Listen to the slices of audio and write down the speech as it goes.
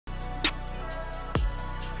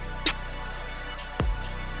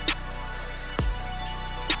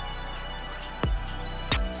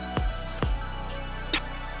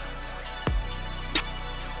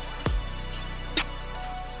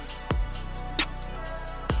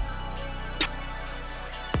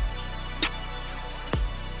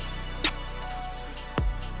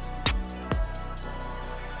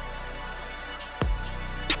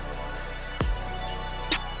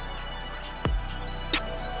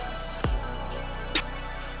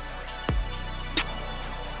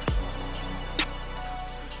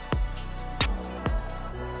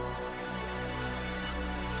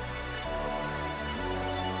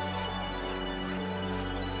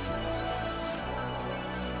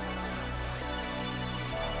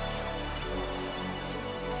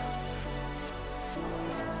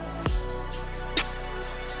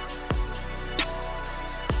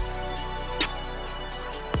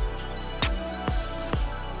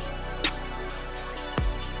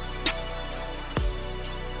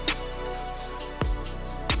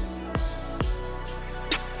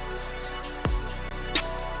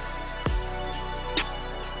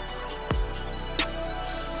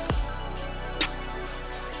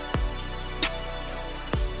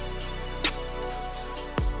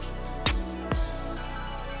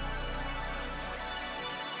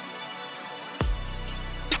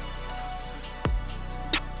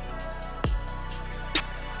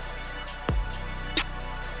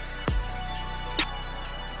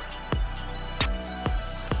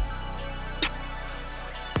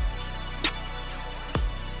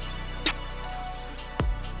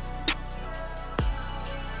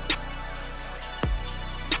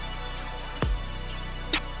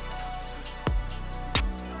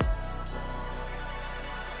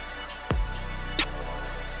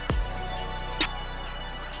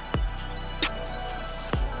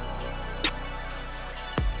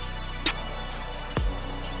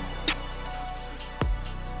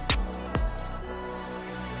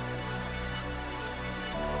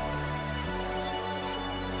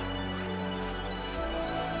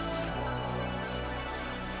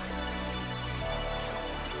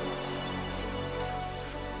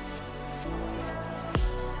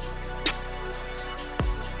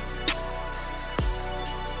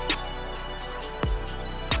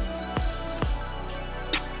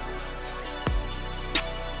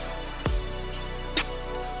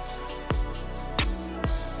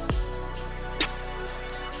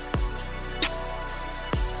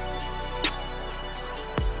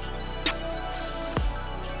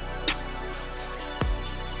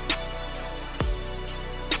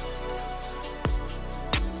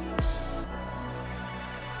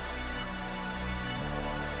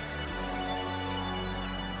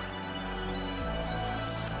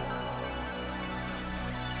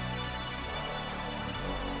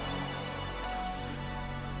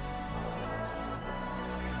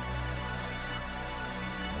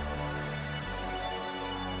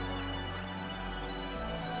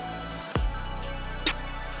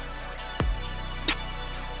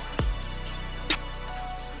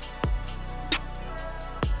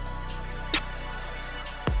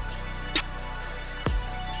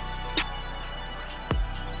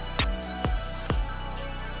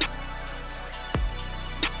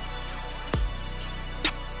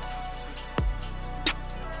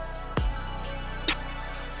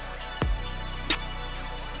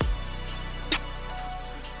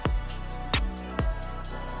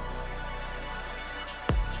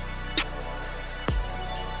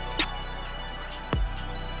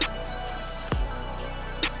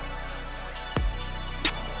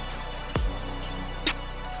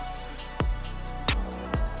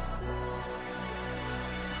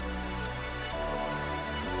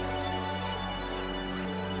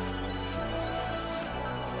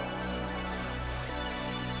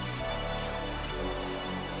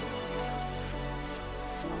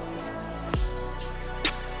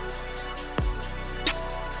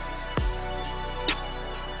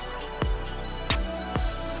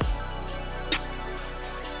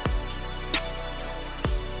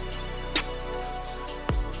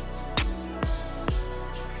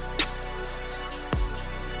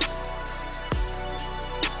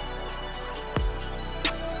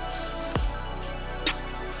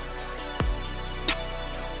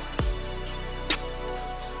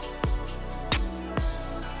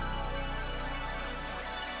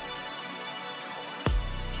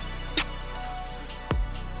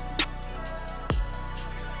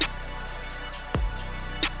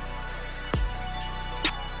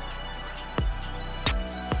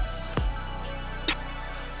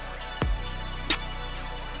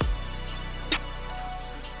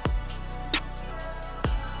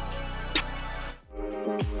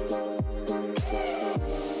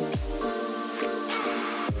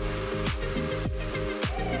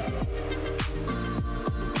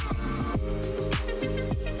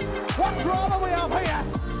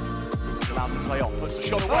to play off. Puts a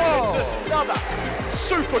shot away. It's just another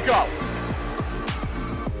super goal.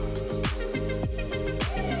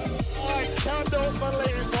 I cannot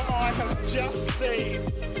believe what I have just seen.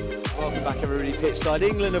 Welcome back, everybody, pitchside.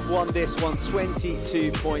 England have won this one,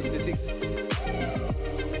 22 points to 6.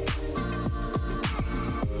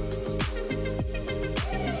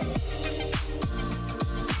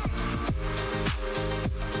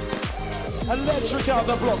 Electric out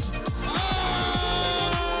the blocks.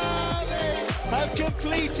 Have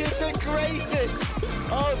completed the greatest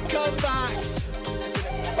of comebacks.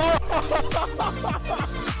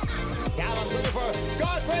 Callum Liverpool,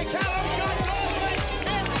 Godfrey, Callum, Godfrey,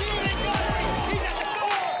 it's Stephen Godfrey, he's at the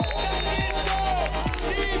goal,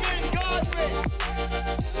 Stephen Godfrey.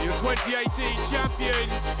 Your 2018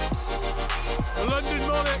 champions, the London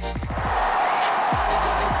Monarchs.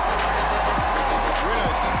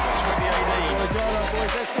 Winners of 2018. Well done,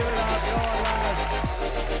 boys, let's give it up, go on, lads.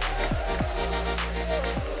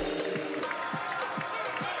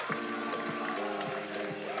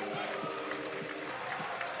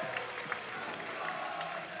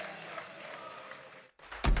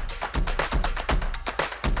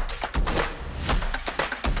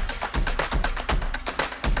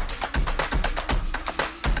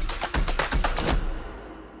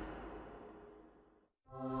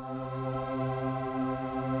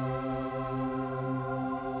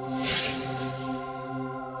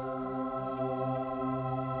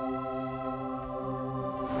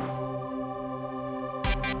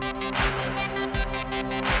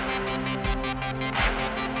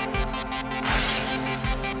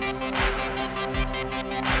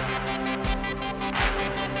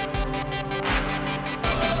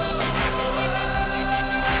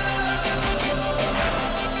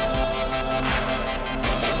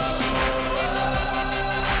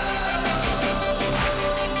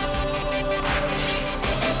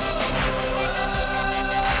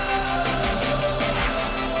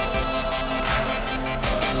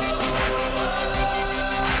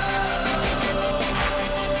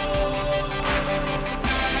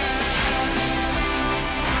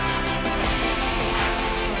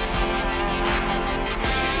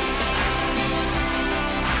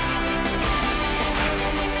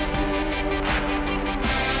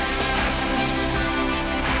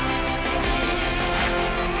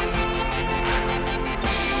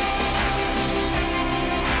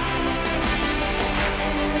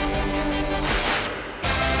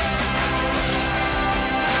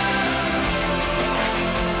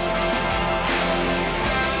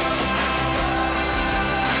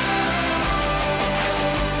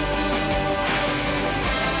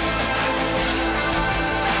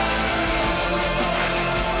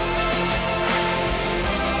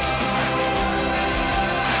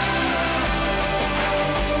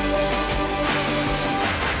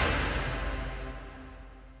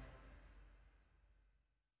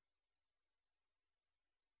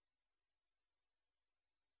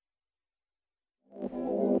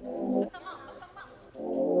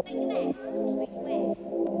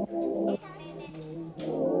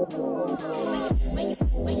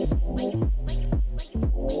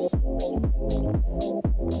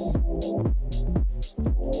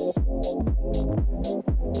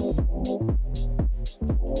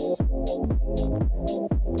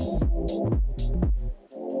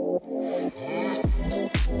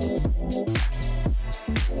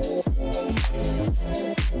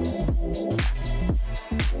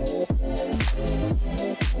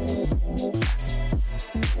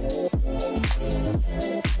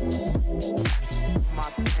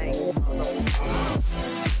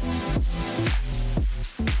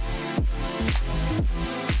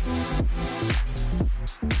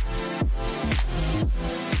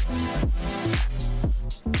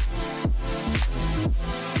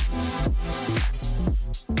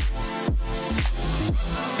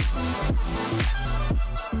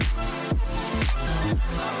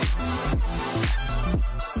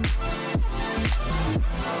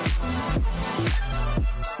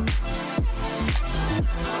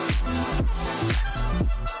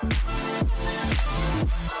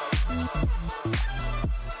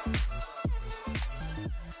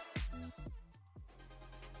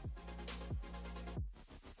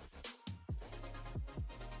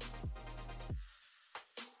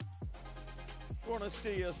 Buenos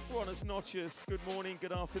dias, buenos noches, good morning,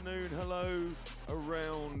 good afternoon, hello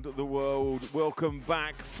around the world. Welcome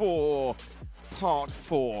back for part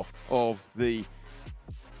 4 of the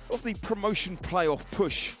promotion playoff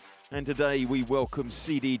push. And today we welcome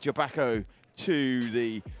CD Trabuco to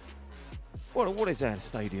the What is our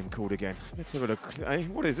stadium called again? Let's have a look.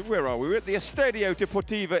 What is it? Where are we? We're at the Estadio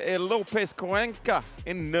Deportivo Lopez, Cuenca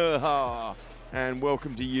in Nerja. And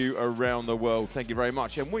welcome to you around the world. Thank you very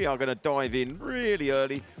much. And we are going to dive in really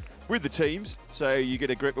early with the teams, so you get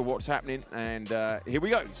a grip of what's happening. And here we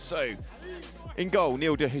go. So, in goal,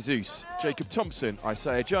 Neil De Jesus, Jacob Thompson,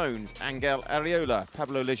 Isaiah Jones, Angel Areola,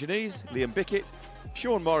 Pablo Leganese, Liam Bickett,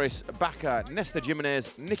 Sean Morris, Baka, Nesta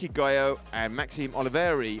Jimenez, Nicky Gayo, and Maxime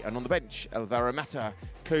Oliveri. And on the bench, Alvaro Mata,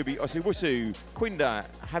 Kobe Osiwusu, Quinda,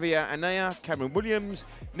 Javier Anaya, Cameron Williams,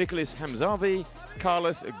 Nicholas Hamzavi,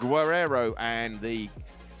 Carlos Guerrero, and the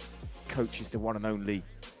coach is the one and only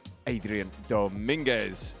Adrián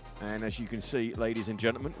Domínguez. And as you can see, ladies and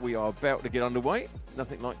gentlemen, we are about to get underway.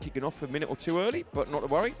 Nothing like kicking off a minute or two early, but not to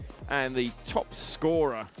worry. And the top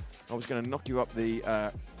scorer, I was going to knock you up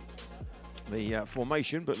the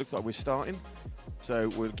formation, but it looks like we're starting. So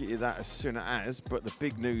we'll get you that as soon as. But the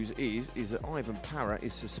big news is that Ivan Parra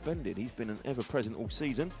is suspended. He's been an ever-present all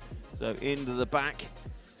season. So into the back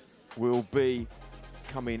will be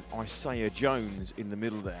coming Isaiah Jones in the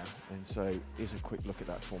middle there. And so here's a quick look at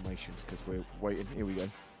that formation because we're waiting. Here we go.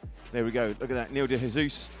 There we go. Look at that. Neil De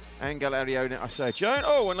Jesus, Angel Areola, Isaiah Jones.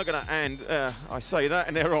 Oh, and look at that. And I say that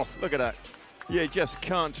and they're off. Look at that. You just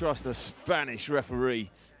can't trust the Spanish referee.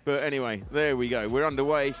 But anyway, there we go. We're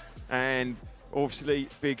underway. And obviously,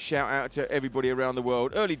 big shout out to everybody around the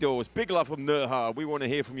world. Early doors, big love from Nerja. We want to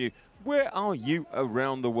hear from you. Where are you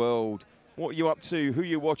around the world? What are you up to? Who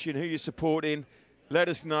you're watching? Who you're supporting? Let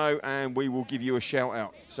us know and we will give you a shout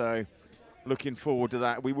out. So looking forward to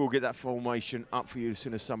that. We will get that formation up for you as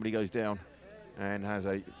soon as somebody goes down and has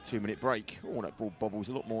a 2-minute break. Oh, that ball bobbles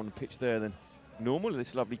a lot more on the pitch there than normal.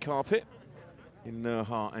 This lovely carpet in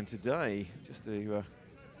Nerja. And today, just to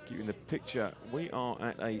keep you in the picture, we are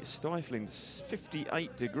at a stifling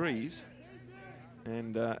 58 degrees.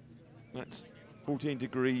 And that's 14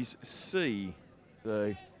 degrees C.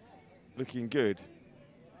 So looking good.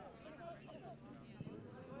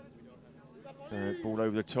 Ball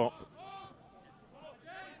over the top.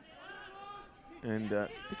 And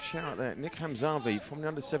big shout out there, Nick Hamzavi from the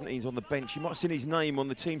under-17s on the bench. You might have seen his name on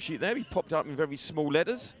the team sheet there. He popped up in very small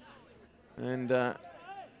letters. And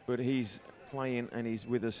but he's playing and he's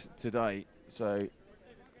with us today. So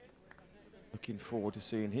looking forward to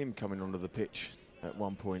seeing him coming onto the pitch at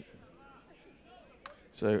one point.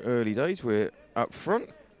 So early days, we're up front.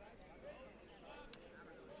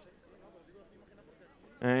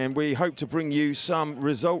 And we hope to bring you some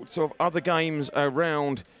results of other games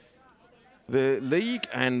around the league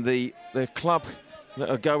and the club that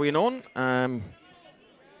are going on.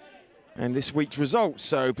 And this week's results.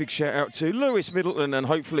 So big shout out to Lewis Middleton, and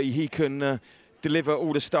hopefully he can deliver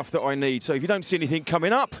all the stuff that I need. So if you don't see anything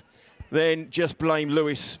coming up, then just blame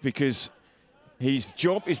Lewis because his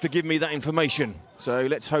job is to give me that information. So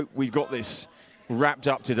let's hope we've got this wrapped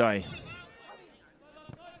up today.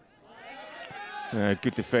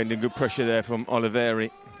 Good defending, good pressure there from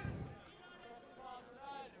Oliveri.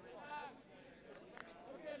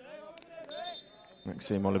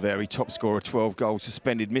 Maxime Oliveri, top scorer, 12 goals,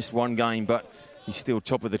 suspended, missed one game, but he's still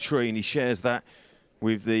top of the tree, and he shares that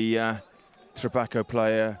with the Trabuco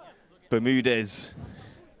player, Bermudez.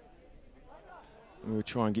 We'll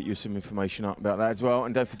try and get you some information up about that as well.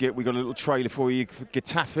 And don't forget, we've got a little trailer for you for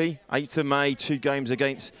Getafe, 8th of May, 2 games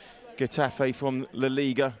against Getafe from La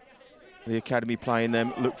Liga. The academy playing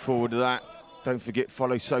them, look forward to that. Don't forget,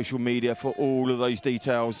 follow social media for all of those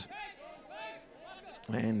details.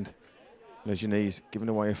 And Leganese giving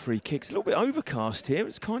away a free kick. It's a little bit overcast here.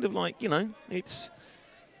 It's kind of like, you know, it's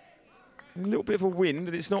a little bit of a wind,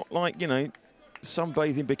 and it's not like, you know,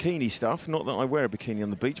 sunbathing bikini stuff. Not that I wear a bikini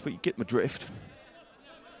on the beach, but you get my drift.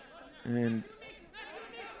 And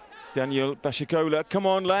Daniel Bashakola, come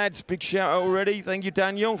on, lads. Big shout out already. Thank you,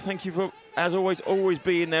 Daniel. Thank you for, as always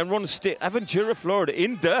being there. Ron Stitt, Aventura, Florida,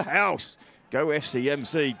 in the house. Go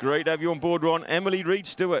FCMC. Great to have you on board, Ron. Emily Reed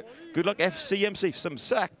Stewart. Good luck, FCMC, from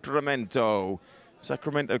Sacramento.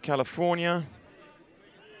 Sacramento, California.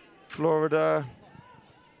 Florida.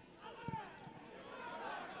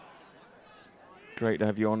 Great to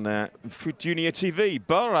have you on there. Food Junior TV,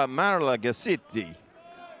 Barra, Malaga City.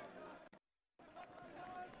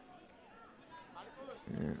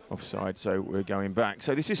 Yeah, offside, so we're going back.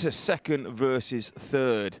 So this is a second versus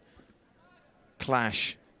third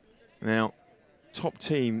clash. Now, top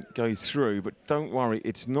team goes through, but don't worry,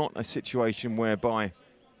 it's not a situation whereby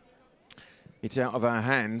it's out of our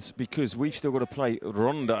hands, because we've still got to play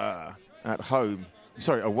Ronda at home,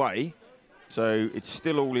 sorry, away. So it's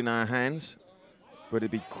still all in our hands, but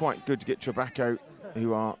it'd be quite good to get Trabuco,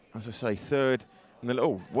 who are, as I say, third. And then,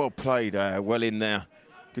 oh, well played, well in there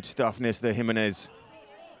Good stuff, Nesta Jimenez.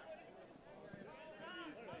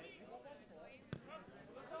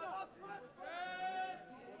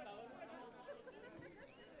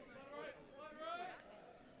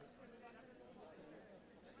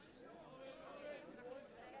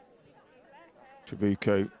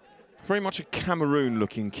 Trabuco. Very much a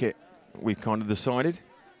Cameroon-looking kit, we've kind of decided.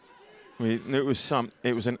 We knew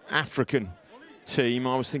it was an African team.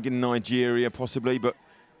 I was thinking Nigeria possibly, but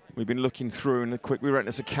we've been looking through and we reckon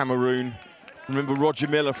it's a Cameroon. Remember Roger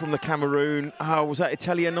Miller from the Cameroon? Oh, was that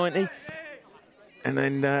Italia 90? And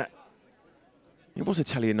then it was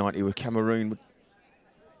Italia 90 with Cameroon,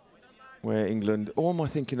 where England, or am I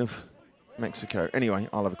thinking of Mexico? Anyway,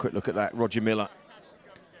 I'll have a quick look at that. Roger Miller.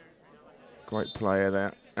 Great player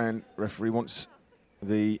there. And referee wants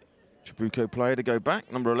the Trabuco player to go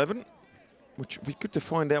back, number 11, which would be good to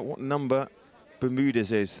find out what number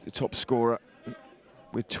Bermudez is, the top scorer,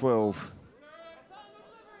 with 12.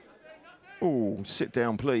 Oh, sit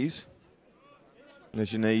down, please.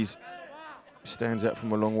 Leganese stands out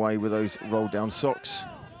from a long way with those rolled-down socks.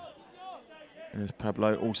 There's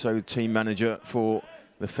Pablo, also the team manager for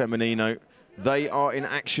the Femenino. They are in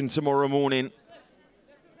action tomorrow morning.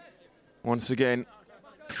 Once again,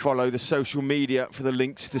 follow the social media for the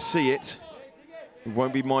links to see it. It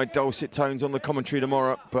won't be my dulcet tones on the commentary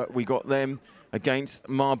tomorrow, but we got them against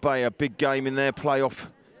Marbella. Big game in their playoff.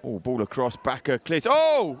 Oh, ball across, Bakker clears.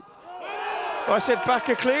 Oh! I said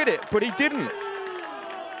Bakker cleared it, but he didn't.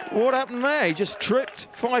 What happened there? He just tripped.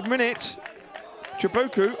 5 minutes.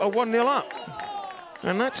 Trabuco are 1-0 up.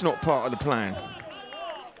 And that's not part of the plan.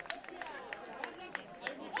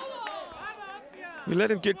 We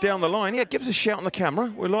let him get down the line. Yeah, give us a shout on the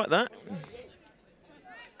camera. We like that.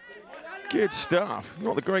 Good stuff.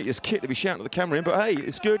 Not the greatest kit to be shouting at the camera in, but hey,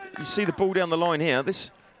 it's good. You see the ball down the line here.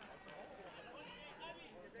 It's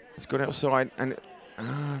gone outside, and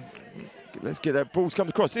let's get that ball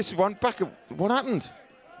comes across. This one, Bakker. What happened?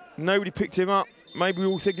 Nobody picked him up. Maybe we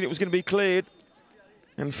were all thinking it was going to be cleared.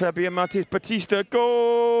 And Fabian Martins Batista,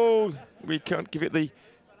 goal! We can't give it the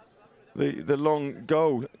long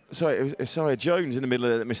goal. Sorry, it was Isaiah Jones in the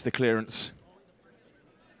middle of that missed the clearance.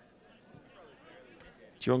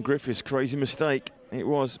 John Griffiths, crazy mistake. It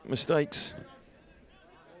was mistakes.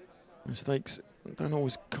 Mistakes don't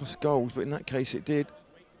always cost goals, but in that case it did.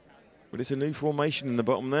 But it's a new formation in the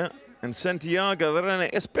bottom there. And Santiago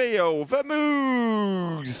Espejo,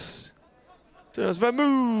 vamos! So it's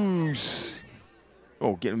vamos!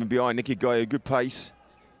 Oh, getting him behind Nicky Gaio, good pace.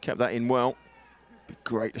 Kept that in well. Be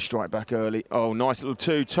great to strike back early. Oh, nice little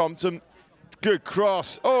two. Thompson, good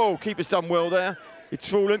cross. Oh, keeper's done well there. It's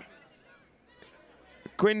fallen.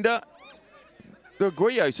 Quinda.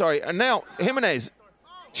 Guillo, sorry. And now Jimenez.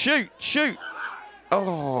 Shoot, shoot.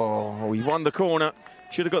 Oh, he won the corner.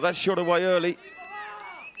 Should have got that shot away early.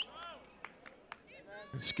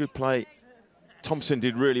 It's good play. Thompson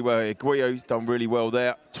did really well here. Guillo's done really well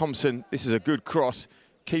there. Thompson, this is a good cross.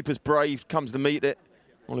 Keeper's brave, comes to meet it.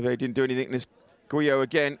 Oliveri didn't do anything. This Guillo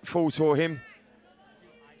again, falls for him.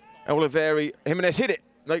 Oliveri, Jimenez hit it.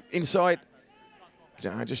 No, inside.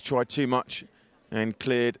 I just tried too much and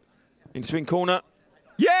cleared. In swing corner.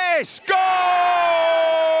 Yes! Goal!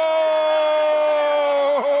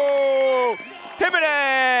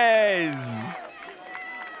 Jimenez!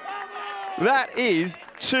 That is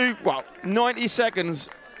 90 seconds.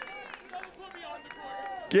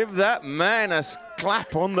 Give that man a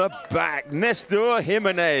clap on the back. Nestor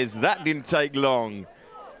Jimenez. That didn't take long.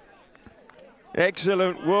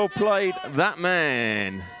 Excellent. Well played, that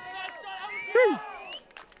man. Woo.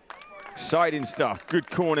 Exciting stuff. Good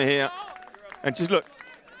corner here. And just look,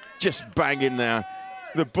 just bang in there.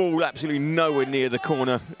 The ball absolutely nowhere near the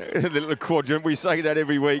corner, the little quadrant. We say that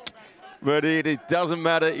every week. But it doesn't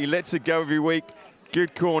matter. He lets it go every week.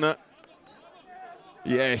 Good corner.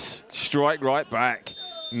 Yes, strike right back.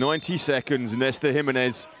 90 seconds. Nestor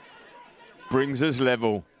Jimenez brings us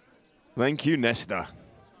level. Thank you, Nestor.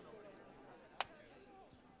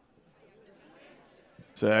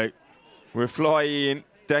 So we're flying.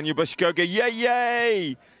 Daniel Bashkoga, yay,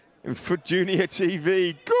 yay! And for Junior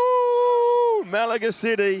TV, goal! Malaga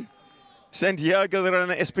City. Santiago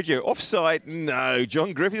Espejo, offside? No.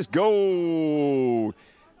 John Griffiths, goal.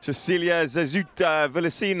 Cecilia Zazuta,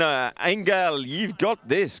 Velicina, Engel, you've got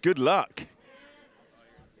this. Good luck.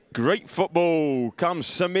 Great football. Comes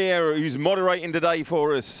Samir, who's moderating today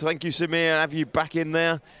for us. Thank you, Samir. Have you back in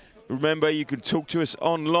there. Remember, you can talk to us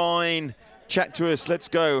online. Chat to us. Let's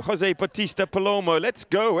go. Jose Batista Palomo. Let's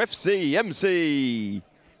go, FC, MC.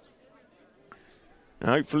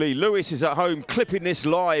 Hopefully Lewis is at home clipping this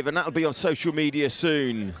live, and that'll be on social media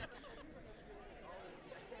soon.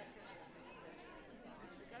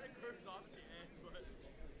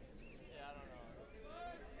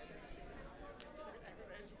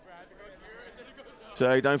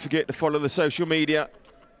 So don't forget to follow the social media.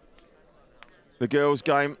 The girls'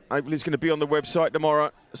 game, hopefully it's going to be on the website tomorrow,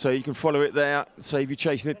 so you can follow it there. Save you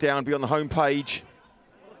chasing it down, be on the home page.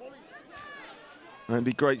 It'll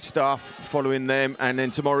be great stuff following them. And then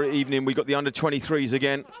tomorrow evening, we got the under-23s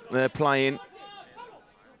again. They're playing.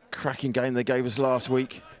 Cracking game they gave us last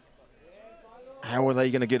week. How are they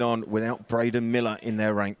going to get on without Braden Miller in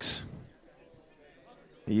their ranks?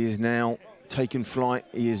 He is now taken flight.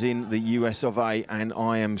 He is in the US of A, and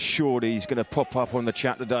I am sure that he's going to pop up on the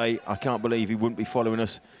chat today. I can't believe he wouldn't be following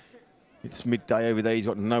us. It's midday over there. He's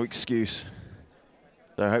got no excuse.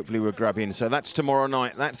 So hopefully we'll grab in. So that's tomorrow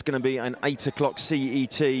night. That's going to be an 8 o'clock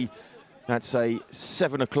CET. That's a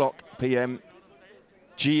 7 o'clock PM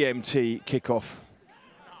GMT kickoff.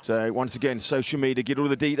 So once again, social media, get all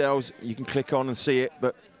the details. You can click on and see it.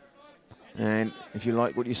 And if you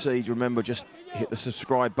like what you see, remember, just hit the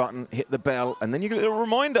subscribe button, hit the bell, and then you get a little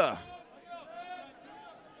reminder.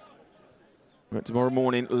 Right, tomorrow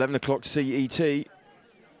morning, 11 o'clock CET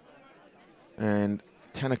and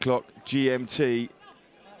 10 o'clock GMT.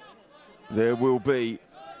 There will be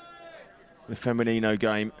the Femenino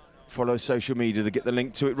game. Follow social media to get the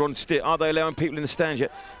link to it. Ron Stitt, are they allowing people in the stands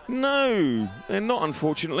yet? No, they're not,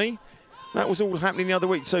 unfortunately. That was all happening the other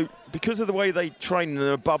week. So because of the way they train in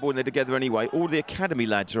a bubble and they're together anyway, all the academy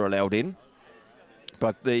lads are allowed in.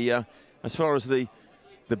 But the as far as the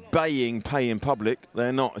paying public,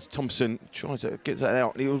 they're not. As Thompson tries to get that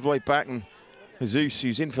out, he was way back, and Jesus,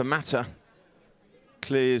 who's in for Mata,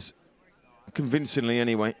 clears convincingly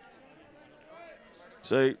anyway.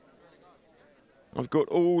 So I've got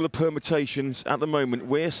all the permutations at the moment.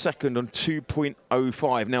 We're second on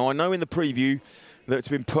 2.05. Now, I know in the preview that's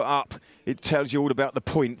been put up, it tells you all about the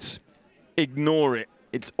points. Ignore it.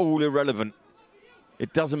 It's all irrelevant.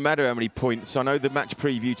 It doesn't matter how many points. I know the match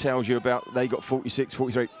preview tells you about they got 46,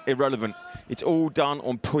 43. Irrelevant. It's all done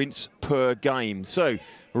on points per game. So,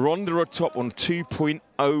 Ronda are top on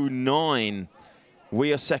 2.09.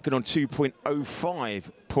 We are second on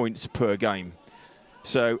 2.05 points per game.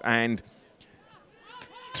 So, and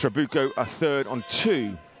Trabuco are third on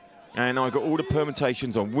 2. And I got all the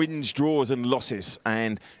permutations on wins, draws, and losses.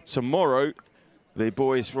 And tomorrow, the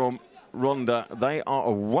boys from Ronda, they are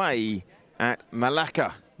away at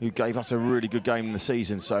Malaga, who gave us a really good game in the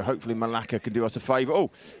season. So hopefully Malaga can do us a favour. Oh,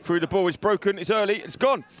 through the ball, it's broken, it's early, it's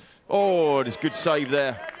gone. Oh, it's a good save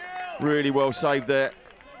there. Really well saved there,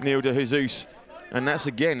 Neil de Jesus. And that's,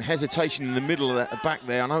 again, hesitation in the middle of that back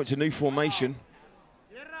there. I know it's a new formation,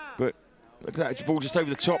 but look at that, ball just over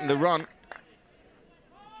the top and the run.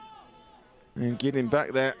 And getting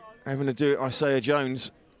back there, having to do it, Isaiah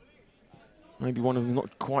Jones. Maybe one of them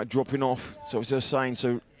not quite dropping off. So as they're saying,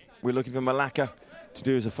 so we're looking for Malaga to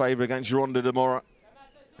do us a favour against Ronda tomorrow.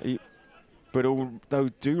 But although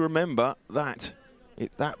do remember that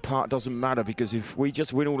that part doesn't matter, because if we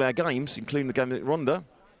just win all our games, including the game at Ronda,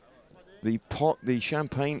 the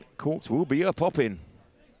champagne corks will be a popping.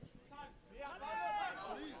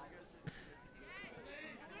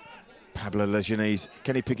 Pablo Leganese,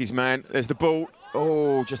 can he pick his man? There's the ball.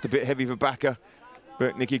 Oh, just a bit heavy for Bacca,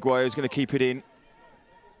 but Nicky Guayo's going to keep it in.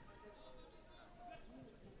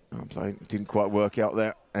 Oh, play didn't quite work out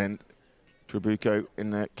there, and Trabuco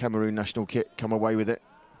in the Cameroon national kit come away with it.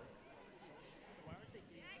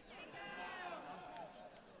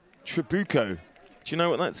 Trabuco, do you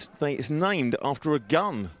know what that's? It's named after a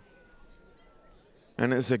gun,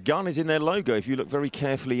 and as a gun is in their logo. If you look very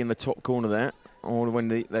carefully in the top corner there, or when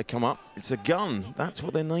they come up, it's a gun. That's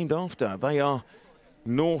what they're named after. They are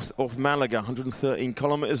north of Malaga, 113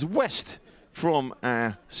 kilometers west from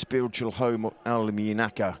our spiritual home of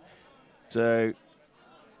Almuñécar. So,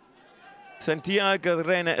 Santiago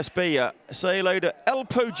Rena Espella, say hello to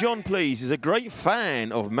Elpo John, please. He's a great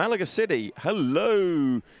fan of Malaga City.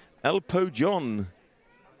 Hello, Elpo John.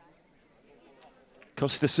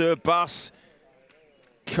 Costa Sur bus.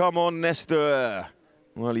 Come on, Nestor.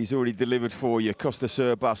 Well, he's already delivered for you. Costa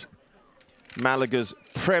Sur bus, Malaga's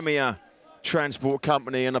premier transport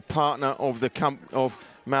company and a partner of of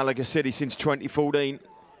Malaga City since 2014.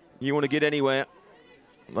 You want to get anywhere,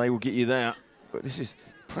 they will get you there. But this is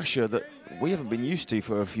pressure that we haven't been used to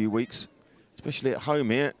for a few weeks, especially at home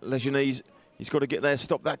here. Leganese, he's got to get there,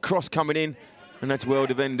 stop that cross coming in, and that's well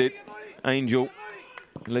defended. Angel,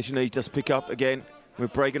 Leganese just pick up again. We're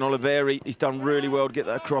breaking Oliveri. He's done really well to get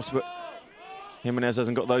that across, but Jimenez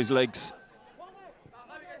hasn't got those legs.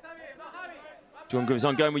 John Griffiths,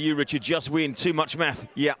 I'm going with you, Richard. Just win. Too much math.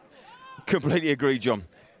 Yeah, completely agree, John.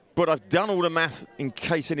 But I've done all the math in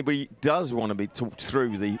case anybody does want to be talked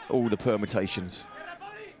through all the permutations.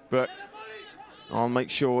 But I'll make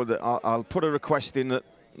sure that I'll put a request in that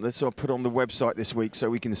Let's put on the website this week so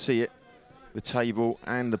we can see it, the table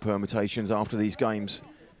and the permutations after these games.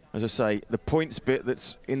 As I say, the points bit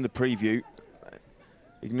that's in the preview,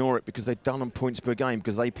 ignore it because they're done on points per game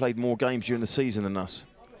because they played more games during the season than us.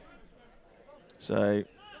 So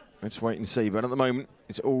let's wait and see. But at the moment,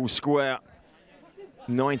 it's all square.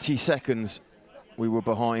 90 seconds we were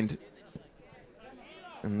behind.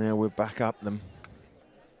 And now we're back up them.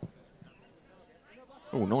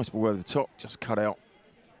 Oh, nice ball over the top, just cut out.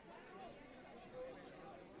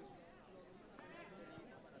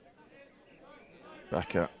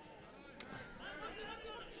 Back up.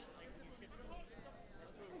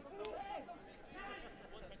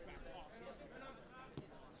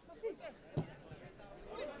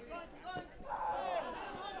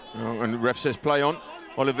 Oh, and the ref says play on.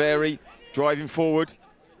 Oliveri driving forward.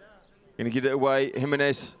 Going to get it away.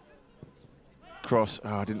 Jimenez. Cross.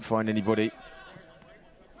 Oh, I didn't find anybody.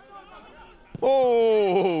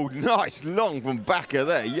 Oh, nice long from Bakker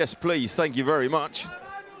there. Yes, please. Thank you very much.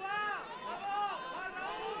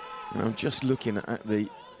 And I'm just looking at the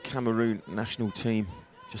Cameroon national team.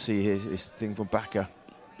 Just see here this thing from Bakker.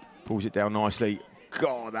 Pulls it down nicely.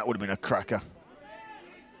 God, that would have been a cracker.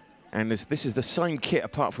 And this is the same kit,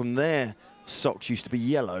 apart from their socks used to be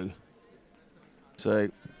yellow. So,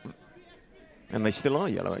 and they still are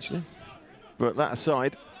yellow, actually. But that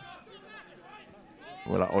aside,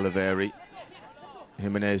 well, Oliveri,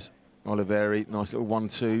 Jimenez, Oliveri, nice little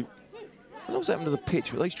 1-2. What was happening to the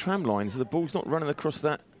pitch with those tram lines? The ball's not running across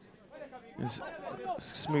that as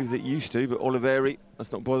smooth as it used to, but Oliveri,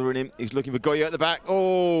 that's not bothering him. He's looking for Goya at the back.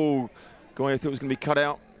 Oh, Goya thought it was going to be cut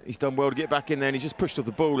out. He's done well to get back in there, and he's just pushed off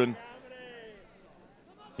the ball. And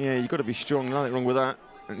yeah, you've got to be strong. Nothing wrong with that.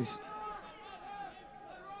 And he's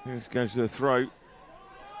going to the throw.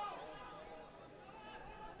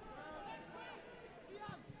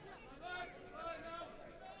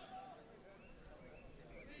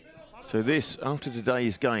 So this, after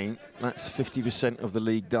today's game, that's 50% of the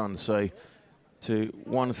league done. So to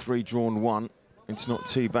 1-3 drawn 1, it's not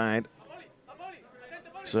too bad.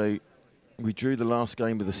 So we drew the last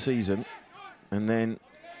game of the season, and then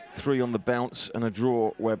 3 on the bounce and a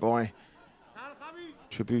draw, whereby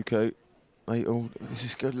Trabuco, this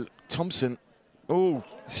is good. Thompson, oh,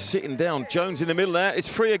 sitting down. Jones in the middle there. It's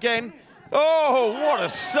free again. Oh, what a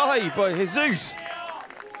save by Jesus.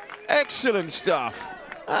 Excellent stuff.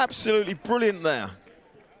 Absolutely brilliant there.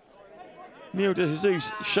 Neil de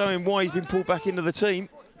Jesus showing why he's been pulled back into the team.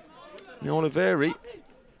 Now Oliveri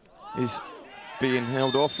is being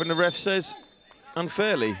held off, and the ref says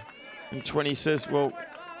unfairly. And 20 says, well,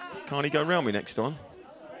 can't he go round me next time?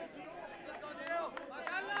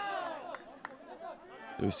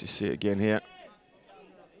 Let's just see it again here.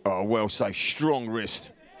 Oh, well saved, strong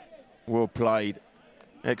wrist. Well played,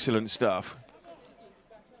 excellent stuff.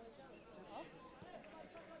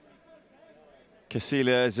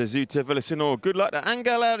 Casilia Zazuta Villasenor. Good luck to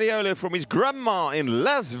Angel Ariola from his grandma in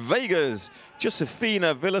Las Vegas.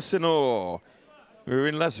 Josefina Villasenor. We're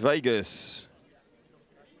in Las Vegas.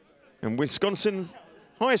 And Wisconsin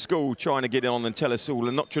High School trying to get on and tell us all.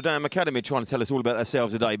 And Notre Dame Academy trying to tell us all about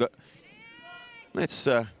themselves today. But let's,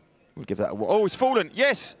 we'll give that a whirl. Oh, it's fallen.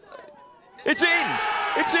 Yes. It's in.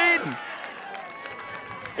 It's in.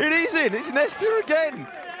 It is in. It's Nesta again.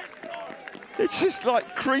 It's just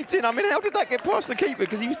like creeped in. I mean, how did that get past the keeper?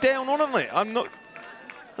 Because he was down on it.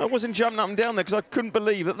 I wasn't jumping up and down there because I couldn't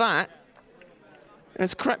believe that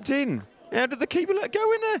has crept in. How did the keeper let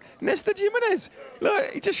go in there? Nesta Jimenez.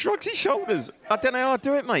 Look, he just shrugs his shoulders. I don't know how I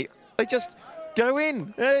do it, mate. They just go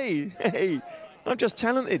in. Hey, I'm just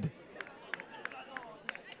talented.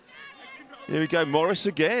 Here we go, Morris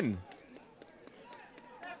again.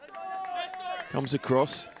 Comes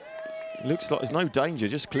across. Looks like there's no danger,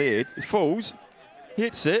 just cleared. It falls,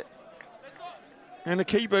 hits it, and the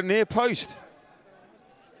keeper near post.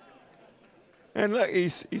 And look,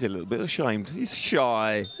 he's a little bit ashamed. He's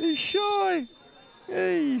shy. He's shy.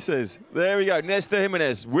 Yeah, he says. There we go, Nesta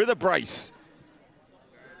Jimenez with a brace.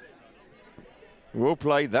 Well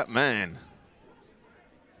played, that man.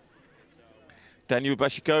 Daniel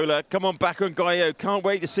Bashikola, come on, Bakker and Gaio. Can't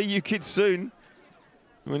wait to see you kids soon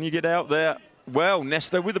when you get out there. Well,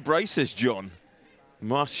 Nesta with the braces, John.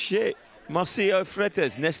 Marcio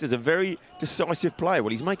Fretes. Nesta's a very decisive player.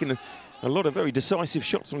 Well, he's making a lot of very decisive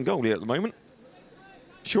shots on goal here at the moment.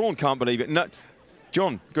 Sean can't believe it. No,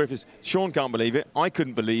 John Griffiths, Sean can't believe it. I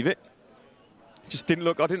couldn't believe it. Just didn't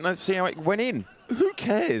look. I didn't see how it went in. Who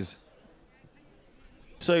cares?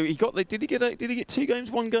 So he got. Did he get 2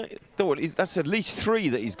 games, 1 game? That's at least 3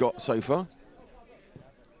 that he's got so far.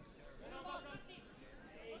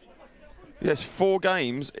 Yes, 4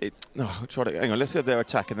 games. I'll try to, hang on, let's have their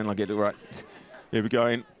attack and then I'll get it right. Here we go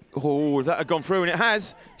in. Oh, that had gone through, and it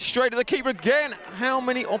has. Straight to the keeper again. How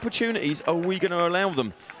many opportunities are we going to allow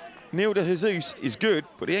them? Neil de Jesus is good,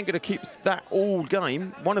 but he ain't going to keep that all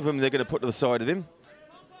game. One of them they're going to put to the side of him.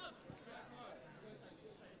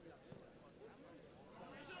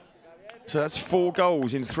 So that's 4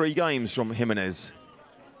 goals in 3 games from Jimenez.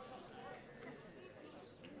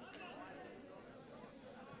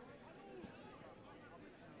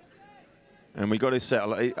 And we got to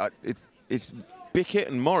settle. It's Bickett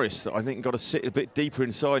and Morris that I think got to sit a bit deeper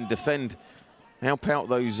inside and defend, help out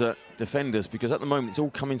those defenders, because at the moment it's all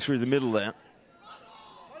coming through the middle there.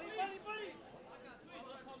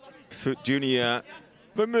 Foot Junior,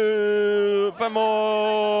 vamos!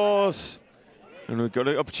 And we've got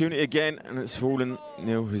an opportunity again, and it's fallen.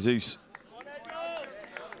 Neil Jesus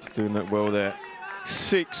is doing that well there.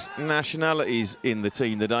 6 nationalities in the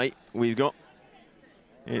team today we've got.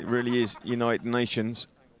 It really is United Nations.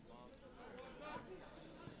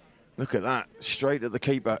 Look at that, straight at the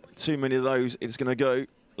keeper. Too many of those, it's going to go.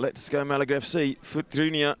 Let's go Malaga FC, Foot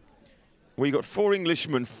Junior. We got 4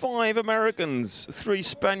 Englishmen, 5 Americans, 3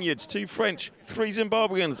 Spaniards, 2 French, 3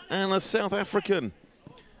 Zimbabweans, and a South African.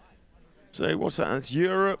 So what's that? It's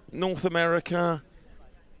Europe, North America,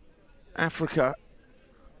 Africa.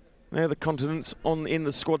 They're the continents in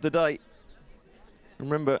the squad today.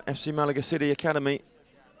 Remember, FC Malaga City Academy.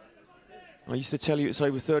 I used to tell you it's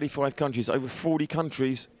over 35 countries, over 40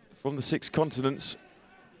 countries from the 6 continents,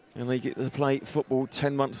 and they get to play football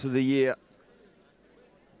 10 months of the year.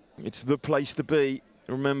 It's the place to be.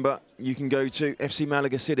 Remember, you can go to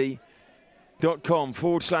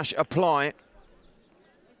fcmalagacity.com/apply,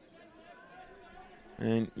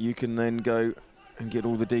 and you can then go and get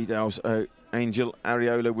all the details. Angel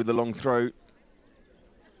Areola with the long throw.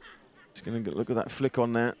 Just going to look at that flick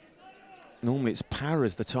on there. Normally it's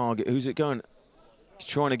Parra's the target. Who's it going? He's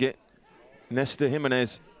trying to get Nestor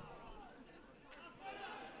Jimenez.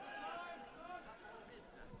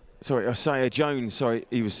 Sorry, Isaiah Jones. Sorry,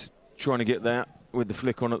 he was trying to get that with the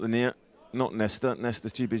flick on at the near. Not Nestor.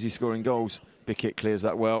 Nestor's too busy scoring goals. Bickett clears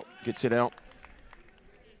that well, gets it out.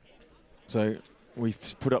 So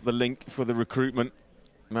we've put up the link for the recruitment.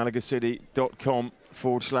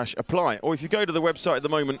 malagacity.com/apply. Or if you go to the website at the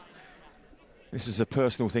moment, this is a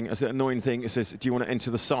personal thing. It's an annoying thing. It says, do you want to enter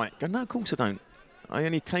the site? I go, no, of course I don't. I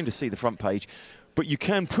only came to see the front page. But you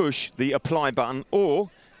can push the apply button, or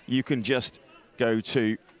you can just go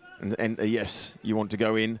to and enter yes, you want to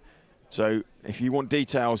go in. So if you want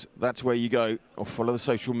details, that's where you go, or follow the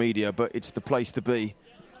social media, but it's the place to be.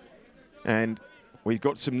 And we've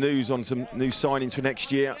got some news on some new signings for next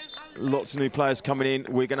year. Lots of new players coming in.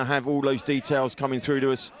 We're going to have all those details coming through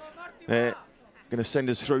to us. Going to send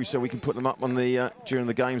us through so we can put them up on the during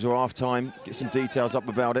the games or half time, get some details up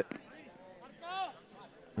about it.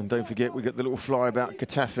 And don't forget, we got the little flyer about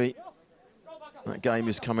Getafe. That game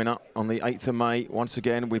is coming up on the 8th of May. Once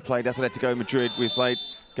again, we played Atletico Madrid, we've played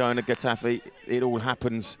going to Getafe. It all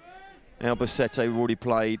happens. Albacete we've already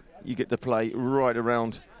played. You get to play right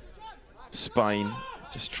around Spain.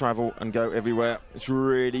 Just travel and go everywhere. It's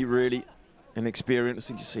really, really an experience.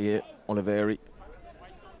 You see here, Oliveri.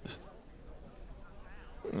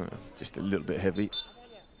 Just a little bit heavy.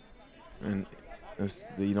 And as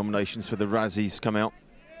the nominations for the Razzies come out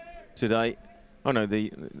today. Oh no, the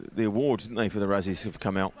awards, didn't they, for the Razzies have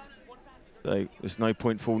come out. So there's no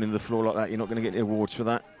point falling to the floor like that. You're not going to get the awards for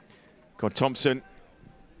that. Con Thompson,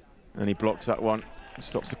 and he blocks that one.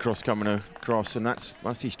 Stops the cross coming across, and that's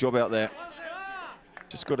his job out there.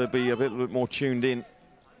 Just got to be a little bit more tuned in.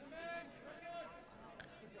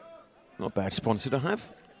 Not a bad sponsor to have.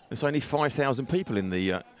 There's only 5,000 people in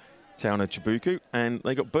the town of Trabuco, and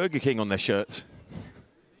they got Burger King on their shirts.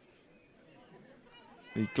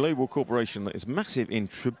 The global corporation that is massive in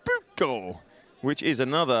Trabuco, which is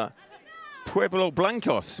another Pueblo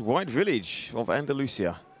Blancos, white village of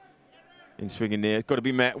Andalusia. In swinging near, got to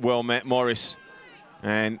be well met, Morris.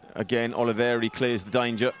 And again, Oliveri clears the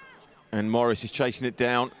danger, and Morris is chasing it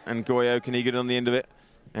down, and Goyo, can he get on the end of it?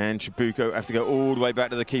 And Trabuco have to go all the way back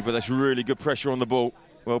to the keeper. That's really good pressure on the ball.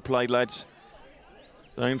 Well played, lads.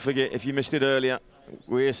 Don't forget, if you missed it earlier,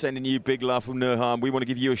 we're sending you big love from Nerja. We want to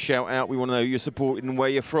give you a shout out. We want to know who you're supporting and where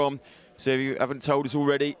you're from. So if you haven't told us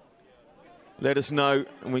already, let us know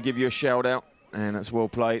and we give you a shout out. And that's well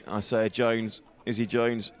played. Isaiah Jones, Izzy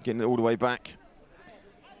Jones, getting it all the way back.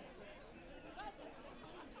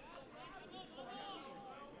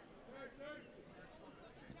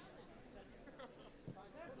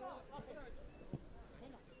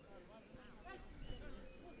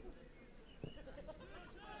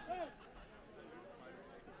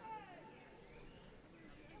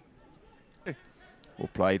 Well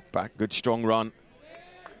played, back, good strong run.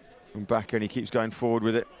 And back, and he keeps going forward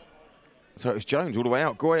with it. So it's Jones all the way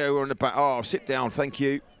out. Goyo on the back. Oh, sit down, thank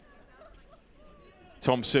you.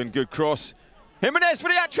 Thompson, good cross. Jimenez for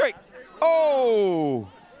the hat-trick. Oh!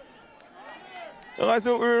 I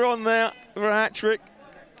thought we were on there for a hat-trick.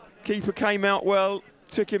 Keeper came out well,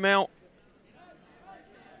 took him out.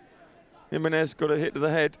 Jimenez got a hit to the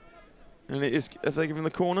head. And it is, have they given the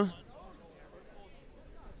corner?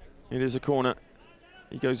 It is a corner.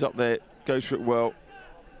 He goes up there, goes for it well.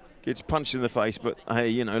 Gets punched in the face, but hey,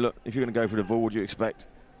 you know, look, if you're going to go for the ball, what do you expect?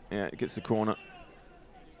 Yeah, it gets the corner.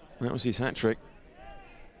 That was his hat-trick.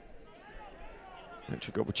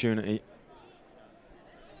 Hat-trick opportunity.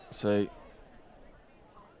 So, you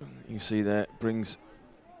can see there, brings...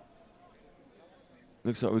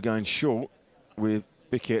 Looks like we're going short with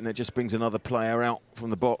Bickett, and it just brings another player out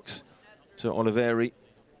from the box. So Oliveri,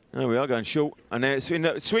 there we are, going short. And there it's in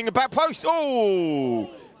the swing the back post.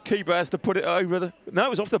 Oh! Keeper has to put it over the... No, it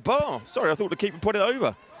was off the bar. Sorry, I thought the keeper put it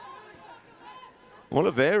over.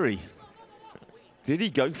 Oliveri. Did he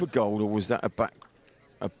go for goal, or was that a back...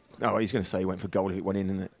 Oh, he's going to say he went for goal if it went in,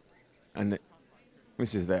 isn't it? And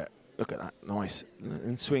this is there. Look at that. Nice.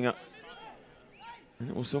 And swing up. And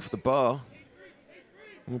it was off the bar.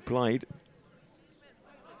 Well played.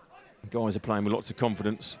 The guys are playing with lots of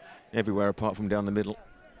confidence everywhere apart from down the middle.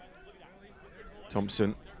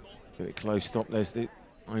 Thompson. Get it close. Stop. There's the...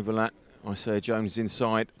 overlap. I say Jones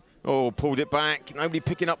inside. Oh, pulled it back. Nobody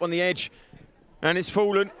picking up on the edge. And it's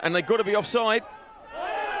fallen. And they've got to be offside.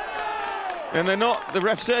 And they're not. The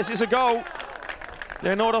ref says it's a goal.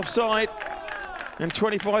 They're not offside. And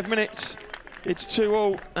 25 minutes. It's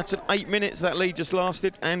 2-2. That's at 8 minutes that lead just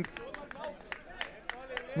lasted. And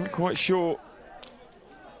not quite sure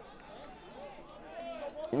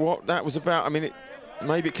what that was about. I mean,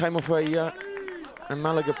 maybe it came off a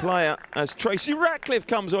Malaga player as Tracy Ratcliffe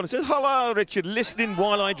comes on and says, "Hello, Richard, listening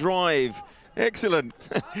while I drive." Excellent.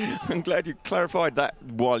 I'm glad you clarified that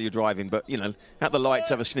while you're driving, but, you know, at the lights,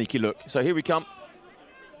 have a sneaky look. So here we come.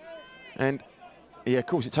 And, yeah, of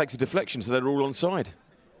course, it takes a deflection, so they're all onside.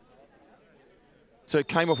 So it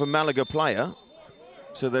came off a Malaga player,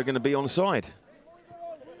 so they're going to be onside.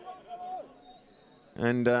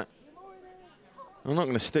 And I'm not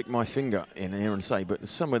going to stick my finger in here and say, but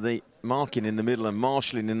some of the marking in the middle and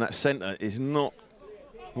marshalling in that centre is not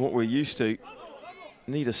what we're used to.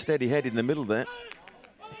 Need a steady head in the middle there.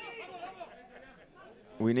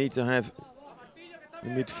 We need to have the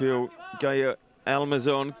midfield. Gaia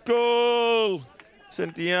Almazon. Goal!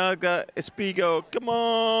 Santiago Espigo. Come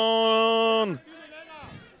on!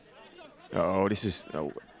 Oh, this is...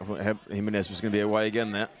 Oh, I thought Jimenez was going to be away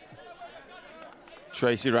again there.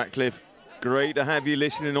 Tracy Ratcliffe. Great to have you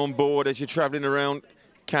listening on board as you're travelling around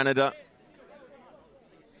Canada.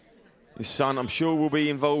 His son, I'm sure, will be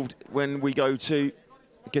involved when we go to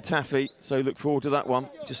Getafe, so look forward to that one.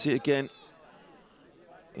 Just see it again.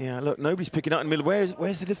 Yeah, look, nobody's picking up in the middle.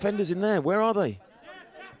 Where's the defenders in there? Where are they?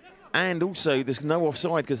 And also, there's no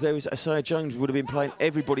offside because there was Isaiah Jones would have been playing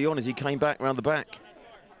everybody on as he came back round the back.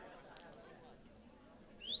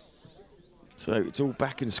 So it's all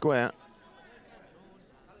back and square.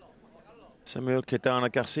 Samuel Quintana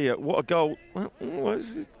Garcia, what a goal. Well, it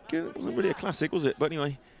wasn't really a classic, was it? But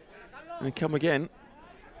anyway, and then come again.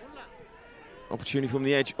 Opportunity from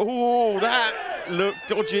the edge. Oh, that looked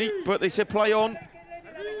dodgy, but they said play on.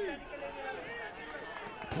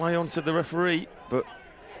 Play on, said the referee, but...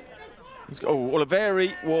 Oh,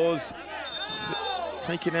 Oliveri was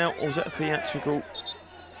taken out, or was that theatrical?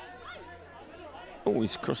 Oh,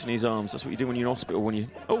 he's crossing his arms. That's what you do when you're in hospital, when you...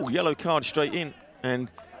 Oh, yellow card straight in, and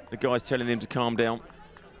the guy's telling him to calm down.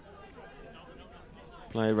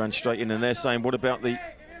 Player ran straight in, and they're saying, what about the...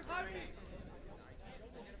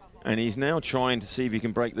 And he's now trying to see if he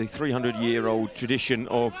can break the 300-year-old tradition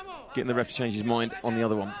of getting the ref to change his mind on the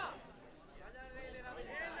other one.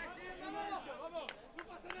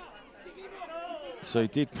 So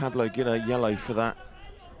did Pablo get a yellow for that?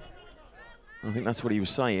 I think that's what he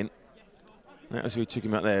was saying. That was who took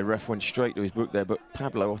him out there. Ref went straight to his book there, but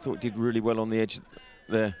Pablo, I thought, did really well on the edge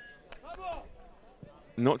there.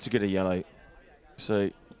 Not to get a yellow.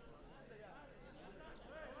 So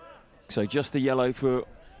just the yellow for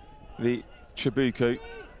the Trabuco.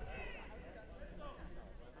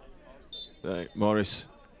 Morris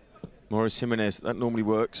Jimenez, that normally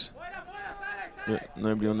works. But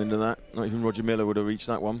nobody on into that. Not even Roger Miller would have reached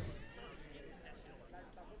that one.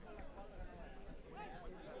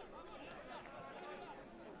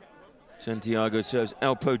 Santiago serves.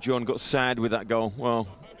 Alpo John got sad with that goal. Well,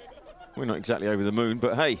 we're not exactly over the moon,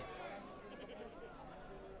 but hey.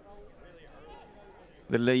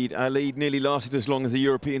 the lead. Our lead nearly lasted as long as the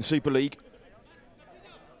European Super League,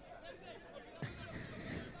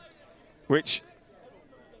 which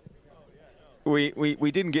we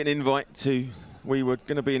didn't get an invite to. We were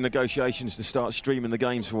going to be in negotiations to start streaming the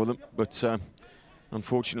games for them, but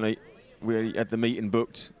unfortunately we had the meeting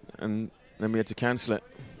booked and then we had to cancel it.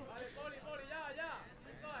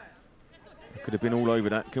 Could have been all over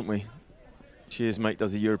that, couldn't we? Cheers, mate,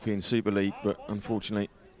 does the European Super League, but unfortunately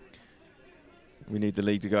we need the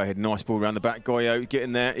league to go ahead. Nice ball around the back. Goyo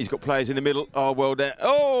getting there. He's got players in the middle. Oh, well there.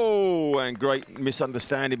 Oh, and great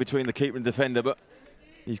misunderstanding between the keeper and defender, but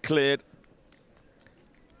he's cleared.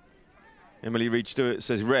 Emily Reed Stewart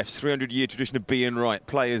says, refs, 300-year tradition of being right.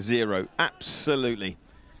 Players 0. Absolutely.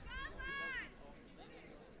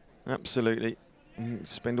 Absolutely.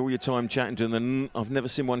 Spend all your time chatting to them. I've never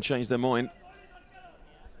seen one change their mind.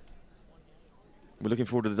 We're looking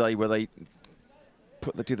forward to the day where they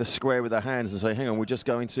do the square with their hands and say, hang on, we're just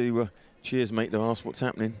going to cheers, mate, to ask what's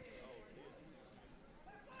happening.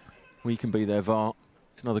 We can be their VAR.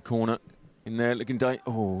 It's another corner in there looking day.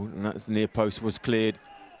 Oh, and that near post was cleared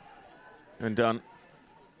and done.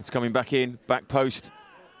 It's coming back in, back post.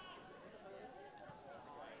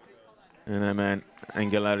 And our man,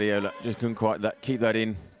 Angel Ariola, just couldn't quite keep that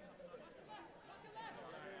in.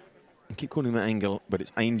 I keep calling him Angel, but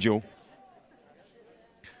it's Angel.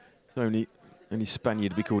 It's only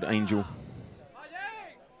Spaniard to be called Angel.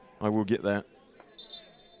 I will get that.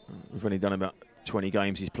 We've only done about 20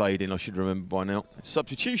 games he's played in, I should remember by now.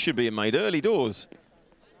 Substitution being made early doors.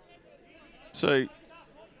 So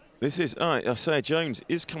this is, Isaiah Jones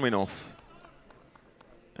is coming off.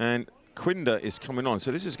 And Quinda is coming on.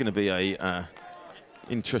 So this is going to be a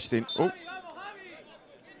interesting. Oh.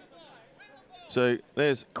 So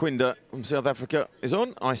there's Quinda from South Africa is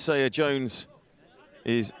on. Isaiah Jones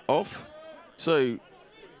is off. So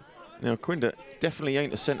now Quinda definitely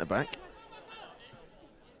ain't a centre back.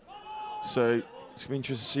 So it's going to be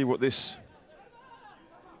interesting to see what this.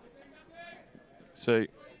 So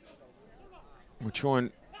we'll try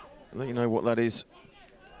and let you know what that is.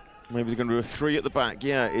 Maybe they're going to do a 3 at the back.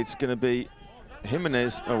 Yeah, it's going to be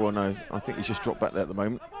Jimenez. Oh, well, no, I think he's just dropped back there at the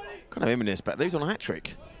moment. Kind of Jimenez back there. He's on a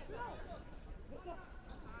hat-trick.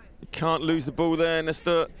 He can't lose the ball there,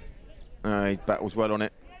 Nestor. He battles well on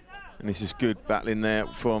it. And this is good battling there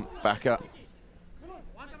from Baka.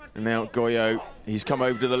 And now Goyo, he's come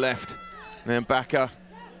over to the left. And then Baka,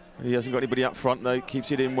 he hasn't got anybody up front though,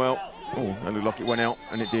 keeps it in well. Oh, that looked like it went out,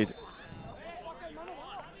 and it did.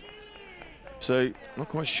 So, not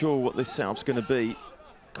quite sure what this setup's going to be.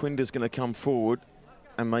 Quinda's going to come forward,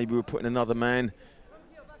 and maybe we're putting another man.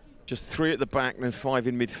 Just 3 at the back, and then 5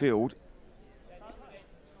 in midfield.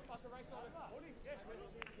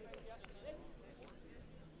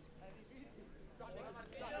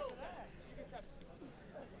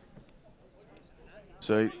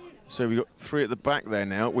 So we've got 3 at the back there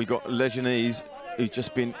now. We've got Leganese, who's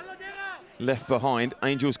just been left behind.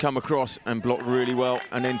 Angel's come across and blocked really well.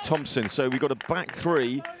 And then Thompson. So we've got a back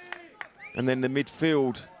 3. And then the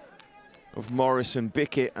midfield of Morris and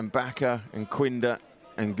Bickett and Baka and Quinda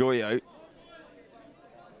and Goyo.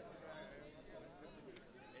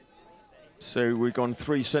 So we've gone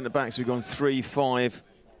 3 centre-backs. We've gone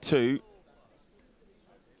 3-5-2.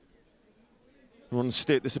 On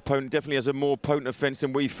stick, this opponent definitely has a more potent offence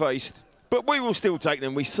than we faced, but we will still take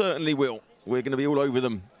them. We certainly will. We're going to be all over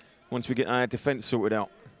them once we get our defence sorted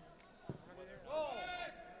out.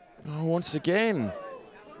 Oh, once again,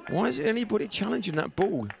 why is anybody challenging that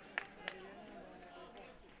ball?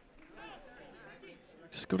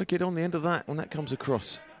 Just got to get on the end of that when that comes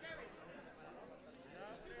across.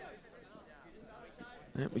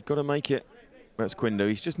 Yeah, we've got to make it. That's Quindo.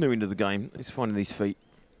 He's just new into the game. He's finding these feet.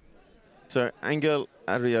 So Angel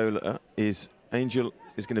Ariola is going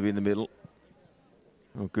to be in the middle.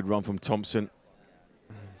 Oh, good run from Thompson.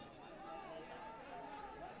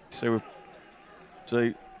 So it's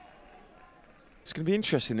going to be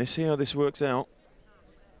interesting to see how this works out.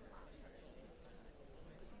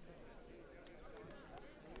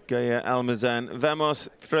 Gaia Almazan, Vamos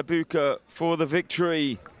Trabuco for the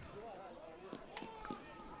victory.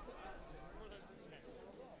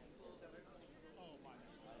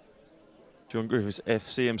 John Griffiths,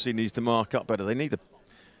 FCMC needs to mark up better. They need to.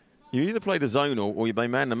 You either play the zonal or you play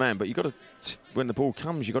man-to-man, but you got to, when the ball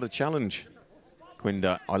comes, you got to challenge.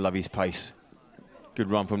 Quinda, I love his pace.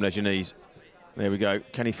 Good run from Leganese. There we go.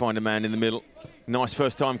 Can he find a man in the middle? Nice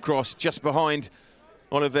first-time cross, just behind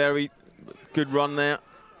Oliveri. Good run there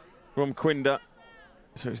from Quinda.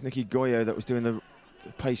 So it's Nicky Goyo that was doing the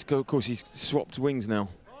pace. Of course, he's swapped wings now.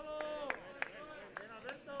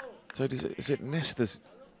 So is it Nestor's?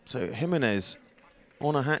 So Jimenez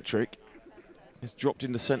on a hat-trick has dropped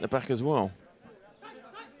into centre-back as well.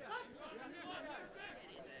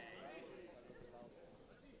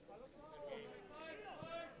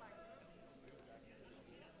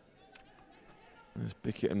 There's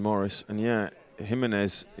Bickett and Morris, and yeah,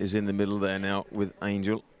 Jimenez is in the middle there now with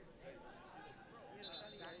Angel.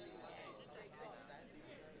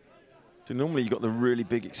 So normally you've got the really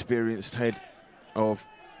big experienced head of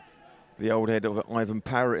the old head of Ivan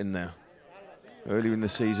Parrott in there. Earlier in the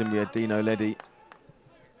season we had Dino Leddy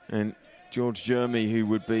and George Jeremy,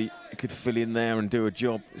 who could fill in there and do a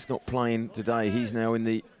job. It's not playing today. He's now in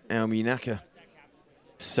the Almunaka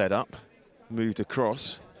setup, moved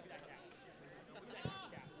across.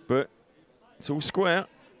 But it's all square.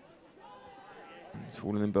 It's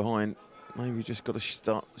falling in behind. Maybe we just got to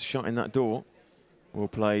start shutting that door. We'll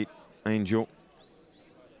play Angel.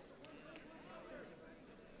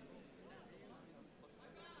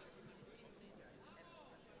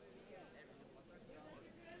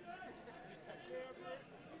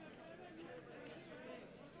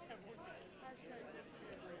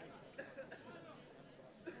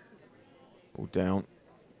 All down.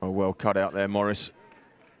 Oh, well cut out there, Morris.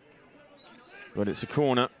 But it's a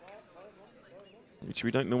corner, which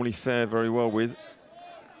we don't normally fare very well with.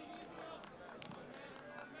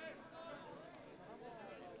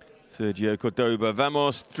 Sergio Cordoba,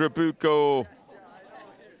 vamos Trabuco.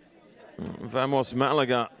 Vamos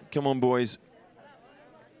Malaga, come on boys.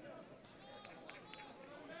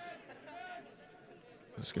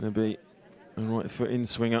 It's going to be a right foot in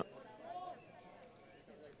swinger.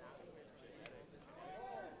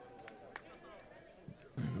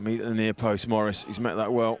 Meet at the near post, Morris. He's met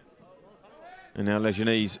that well. And now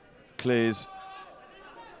Leganese clears.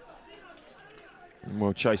 And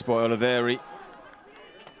well chased by Oliveri.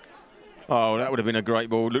 Oh, that would have been a great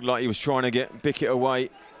ball. Looked like he was trying to get Bickett away.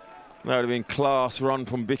 That would have been class run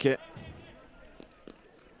from Bickett.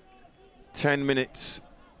 10 minutes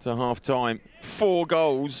to half time. 4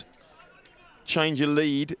 goals. Change your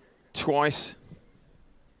lead twice.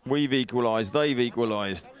 We've equalised. They've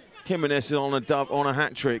equalised. Jimenez is on a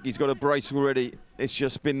hat-trick. He's got a brace already. It's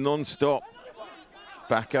just been non-stop.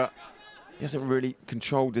 Back up. He hasn't really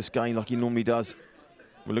controlled this game like he normally does.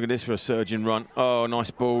 Well, look at this for a surging run. Oh,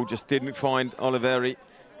 nice ball. Just didn't find Oliveri.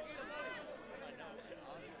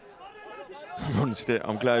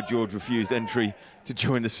 I'm glad George refused entry to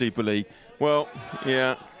join the Super League. Well,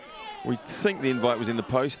 yeah, we think the invite was in the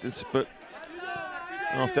post, but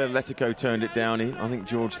after Atletico turned it down, I think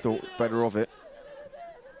George thought better of it.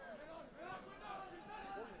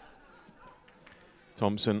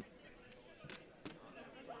 Thompson.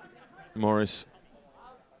 Morris.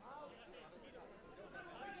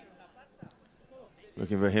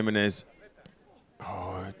 Looking for Jimenez.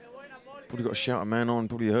 Oh, probably got to shout a man on,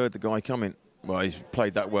 probably heard the guy coming. Well, he's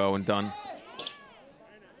played that well and done.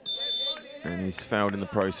 And he's fouled in the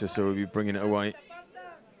process, so he'll be bringing it away.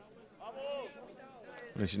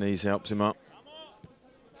 Leganese helps him up.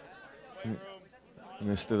 And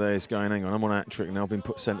yesterday's going, hang on, I'm on hat-trick now, I've been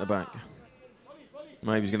put centre-back.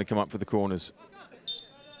 Maybe he's going to come up for the corners.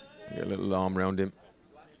 Get a little arm around him.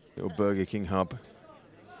 Little Burger King hub.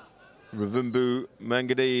 Ravumbu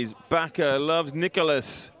Mangadiz. Baka loves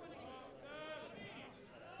Nicholas.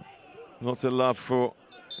 Lots of love for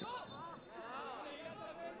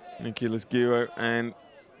Nicholas Guo and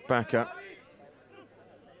Baka.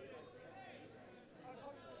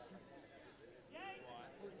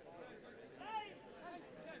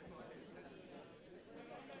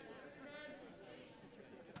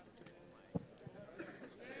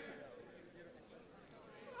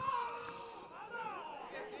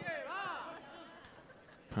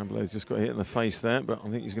 Pablo's just got hit in the face there, but I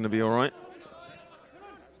think he's going to be all right.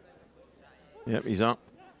 Yep, he's up.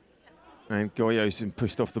 And Goyo's been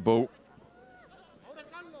pushed off the ball.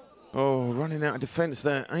 Oh, running out of defence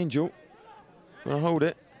there. Angel. Well, hold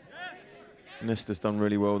it. Nesta's done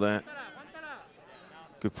really well there.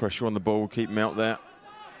 Good pressure on the ball, keep him out there.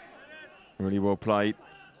 Really well played.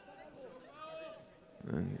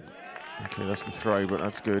 And, okay, that's the throw, but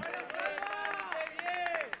that's good.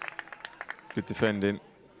 Good defending.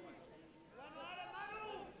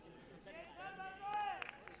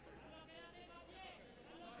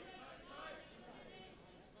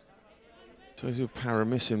 So he's a Para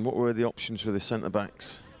missing. What were the options for the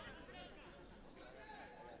centre-backs?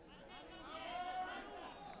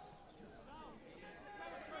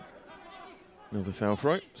 Another foul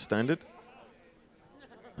throw, standard.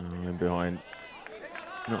 Oh, in behind.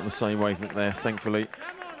 Not on the same wavelength there, thankfully.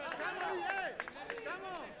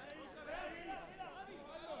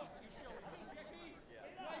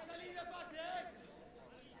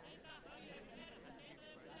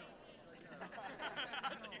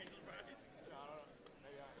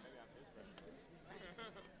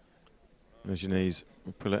 Leganese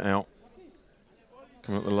will pull it out.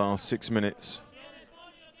 Coming up the last 6 minutes.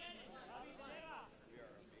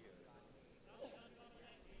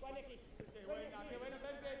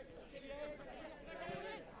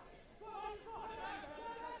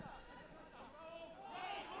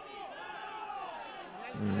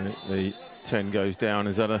 The 10 goes down.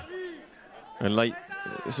 Is that a late?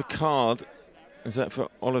 It's a card. Is that for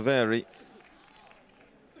Oliveri?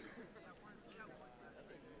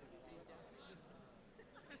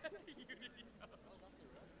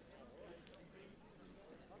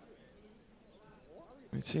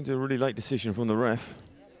 It seems a really late decision from the ref.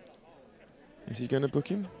 Is he going to book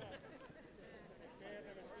him?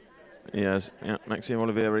 He has. Yeah, Maxime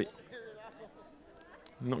Oliveri.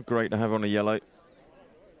 Not great to have on a yellow.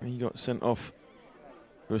 He got sent off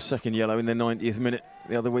for a second yellow in the 90th minute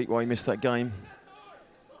the other week while he missed that game.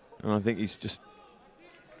 And I think he's just...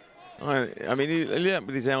 I mean, he let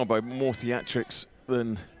with his elbow, more theatrics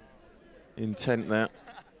than intent there.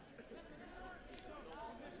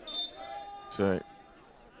 So,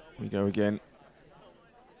 we go again.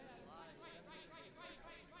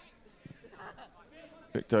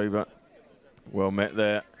 Picked over. Well met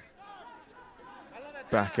there.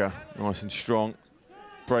 Backer, nice and strong.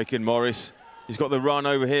 Breaking Morris. He's got the run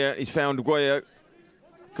over here. He's found Guayo.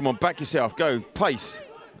 Come on, back yourself. Go, pace.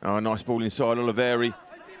 Oh, nice ball inside. Oliveri.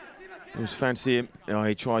 Just fancy him. Oh,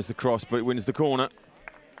 he tries the cross, but it wins the corner.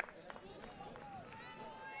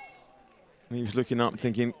 And he was looking up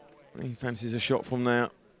thinking he fancies a shot from there.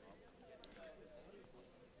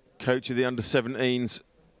 Coach of the under-17s.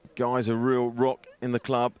 Guy's a real rock in the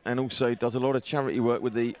club and also does a lot of charity work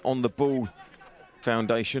with the On the Ball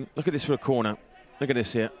Foundation. Look at this for a corner. Look at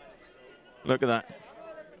this here. Look at that.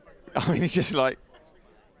 I mean, it's just like,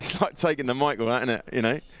 it's like taking the mic with that, isn't it? You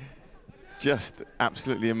know, just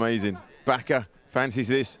absolutely amazing. Backer fancies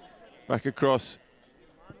this. Back across.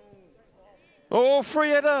 Oh, free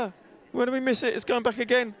header. Where do we miss it? It's going back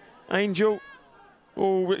again. Angel.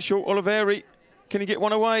 Oh, Rich Short, Oliveri. Can he get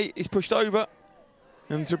one away? He's pushed over.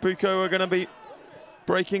 And Trabuco are going to be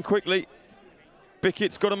breaking quickly.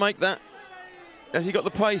 Bickett's got to make that. Has he got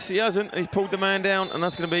the pace? He hasn't. He's pulled the man down, and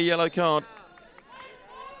that's going to be a yellow card.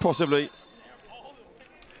 Possibly.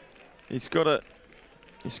 He's got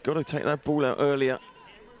to take that ball out earlier.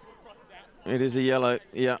 It is a yellow,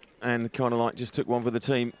 yeah, and kind of like just took one for the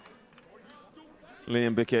team.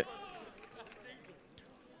 Liam Bickett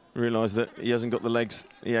realised that he hasn't got the legs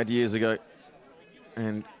he had years ago,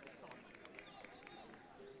 and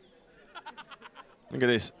look at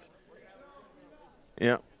this.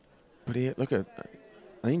 Yeah. But he, look at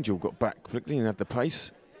Angel got back quickly and had the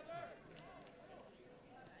pace.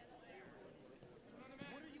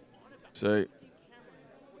 So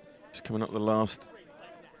it's coming up the last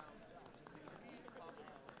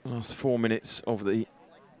 4 minutes of the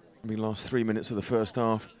last 3 minutes of the first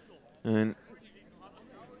half, and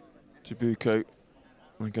Trabuco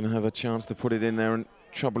are going to have a chance to put it in there and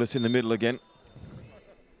trouble us in the middle again.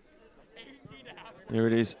 There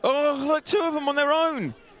it is. Oh, look, two of them on their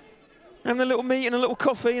own. And a little meat and a little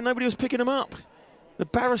coffee, and nobody was picking them up. The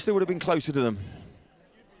barrister would have been closer to them.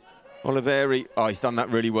 Oliveri, oh, he's done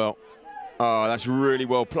that really well. Oh, that's really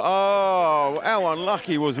well played. Oh, how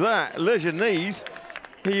unlucky was that? Leganese,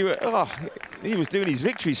 he was doing his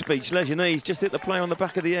victory speech. Leganese just hit the play on the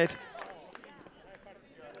back of the head.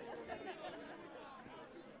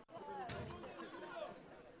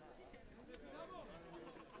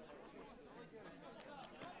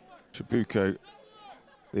 Trabuco.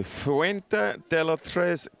 The Fuente de los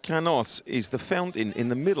Tres Canos is the fountain in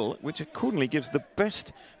the middle, which accordingly gives the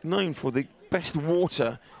best known for the best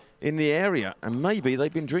water in the area. And maybe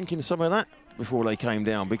they've been drinking some of that before they came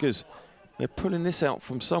down, because they're pulling this out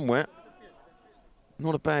from somewhere.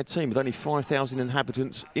 Not a bad team with only 5,000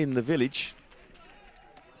 inhabitants in the village.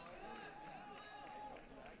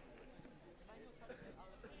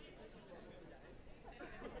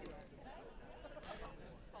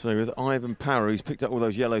 So with Ivan Parra, who's picked up all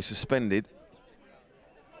those yellows suspended,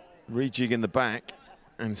 rejig in the back,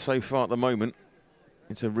 and so far at the moment,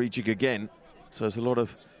 it's a rejig again. So there's a lot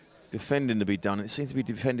of defending to be done. It seems to be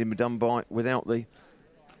defending done by without the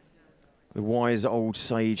wise old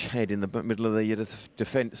sage head in the middle of the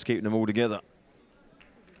defence, keeping them all together.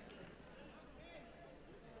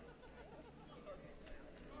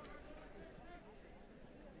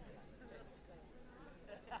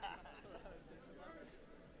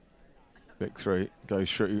 Pick through, goes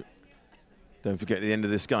through. Don't forget, at the end of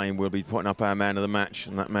this game, we'll be putting up our man of the match,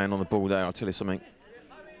 and that man on the ball there, I'll tell you something.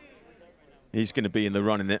 He's going to be in the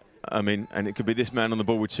running there. I mean, and it could be this man on the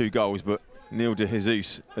ball with 2 goals, but Neil de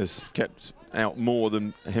Jesus has kept out more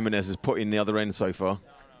than Jimenez has put in the other end so far.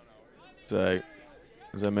 So,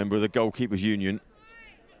 as a member of the goalkeepers union.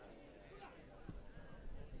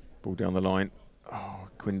 Ball down the line. Oh,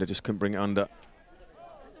 Cuenca just couldn't bring it under.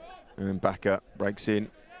 And then Backer breaks in.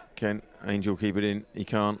 Can Angel keep it in? He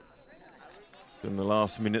can't. In the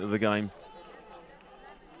last minute of the game.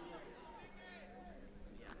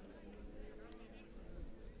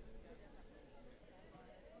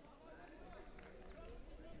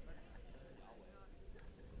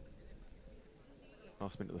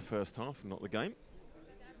 Last minute of the first half, not the game.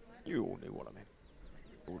 You all knew what I meant.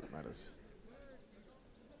 All that matters.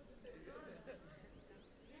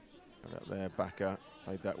 And up there, Backer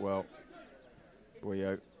played that well.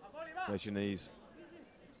 Guillo, there's your knees.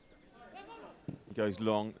 He goes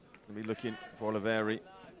long, gonna be looking for Oliveri.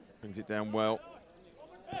 Brings it down well.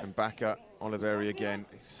 And Backer, Oliveri again.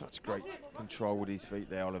 He's such great control with his feet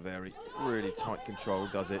there, Oliveri. Really tight control,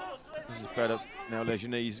 does it. This is better. Now there's your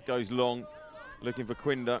knees, goes long. Looking for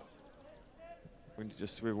Cuenca. Cuenca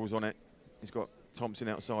just swivels on it. He's got Thompson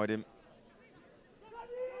outside him.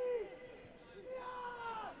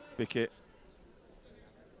 Bickett.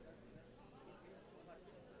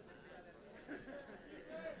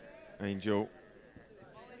 Angel.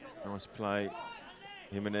 Nice play.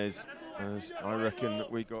 Jimenez. As I reckon that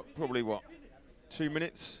we got probably, what, 2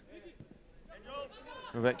 minutes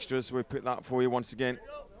of extras. We'll put that for you once again.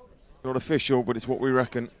 It's not official, but it's what we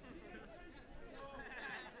reckon.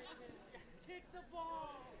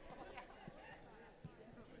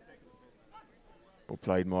 Well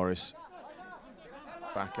played, Morris.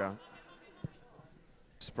 Backer.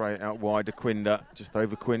 Spray it out wide to Cuenca. Just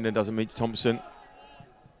over Cuenca, doesn't meet Thompson.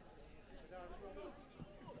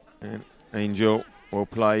 And Angel, well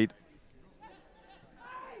played.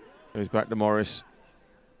 Goes back to Morris.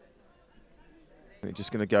 They're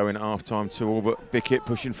just going to go in at half-time 2-2, but Bickett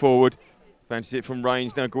pushing forward. Fancies it from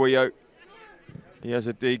range. Now Guillo. He has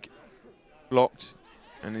a dig. Blocked.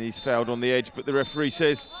 And he's fouled on the edge, but the referee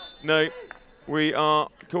says, no, we are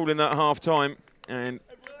calling that half-time. And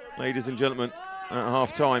ladies and gentlemen, at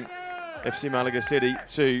half-time, FC Malaga City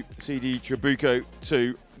 2, CD Trabuco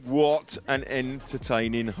 2. What an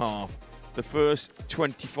entertaining half. The first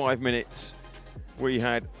 25 minutes, we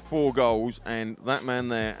had 4 goals, and that man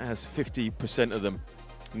there has 50% of them.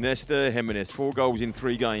 Nesta Jimenez, 4 goals in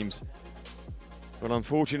 3 games. But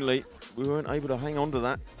unfortunately, we weren't able to hang on to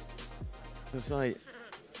that. As I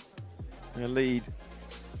say, our lead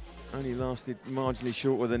only lasted marginally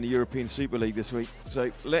shorter than the European Super League this week. So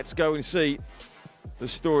let's go and see the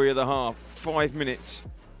story of the half. 5 minutes,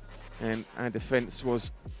 and our defence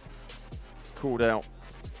was called out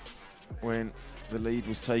when the lead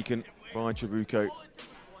was taken by Trabuco.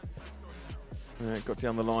 Got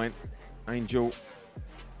down the line. Angel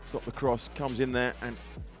stopped the cross, comes in there, and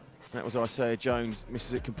that was Isaiah Jones,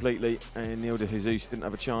 misses it completely, and Neil de Jesus didn't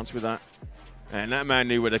have a chance with that. And that man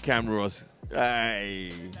knew where the camera was.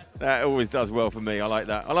 Hey, that always does well for me. I like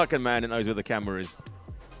that. I like a man that knows where the camera is.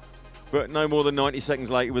 But no more than 90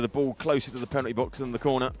 seconds later, with the ball closer to the penalty box than the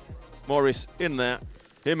corner, Morris in there.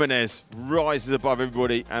 Jimenez rises above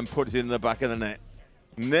everybody and puts it in the back of the net.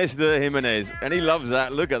 Nesta Jimenez, and he loves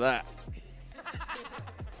that. Look at that.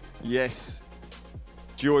 Yes.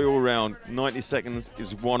 Joy all round. 90 seconds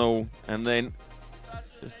is 1-1, and then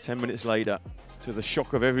just 10 minutes later, to the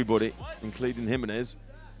shock of everybody, including Jimenez,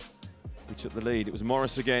 who took the lead. It was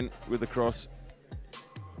Morris again with the cross.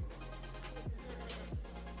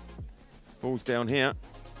 Ball's down here.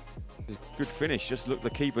 Good finish. Just look, the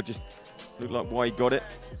keeper just looked like why he got it.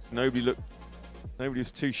 Nobody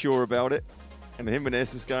was too sure about it. And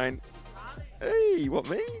Jimenez was going, hey, what,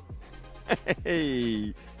 me?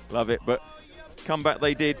 Hey, love it. But come back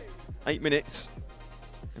they did. 8 minutes.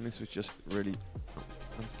 And this was just really,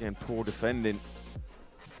 once again, poor defending.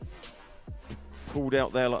 Pulled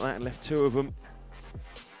out there like that and left 2 of them.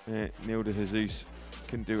 Neil de Jesus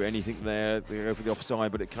couldn't do anything there. They go for the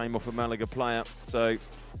offside, but it came off a Malaga player. So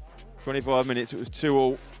 25 minutes, it was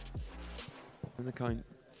 2-2. And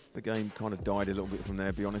the game kind of died a little bit from there,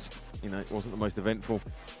 to be honest. You know, it wasn't the most eventful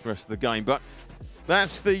rest of the game. But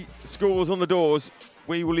that's the scores on the doors.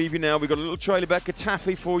 We will leave you now. We've got a little trailer back at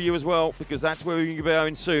Taffy for you as well, because that's where we're going to be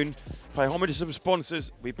going soon. Pay homage to some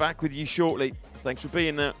sponsors. We'll be back with you shortly. Thanks for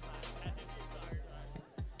being there.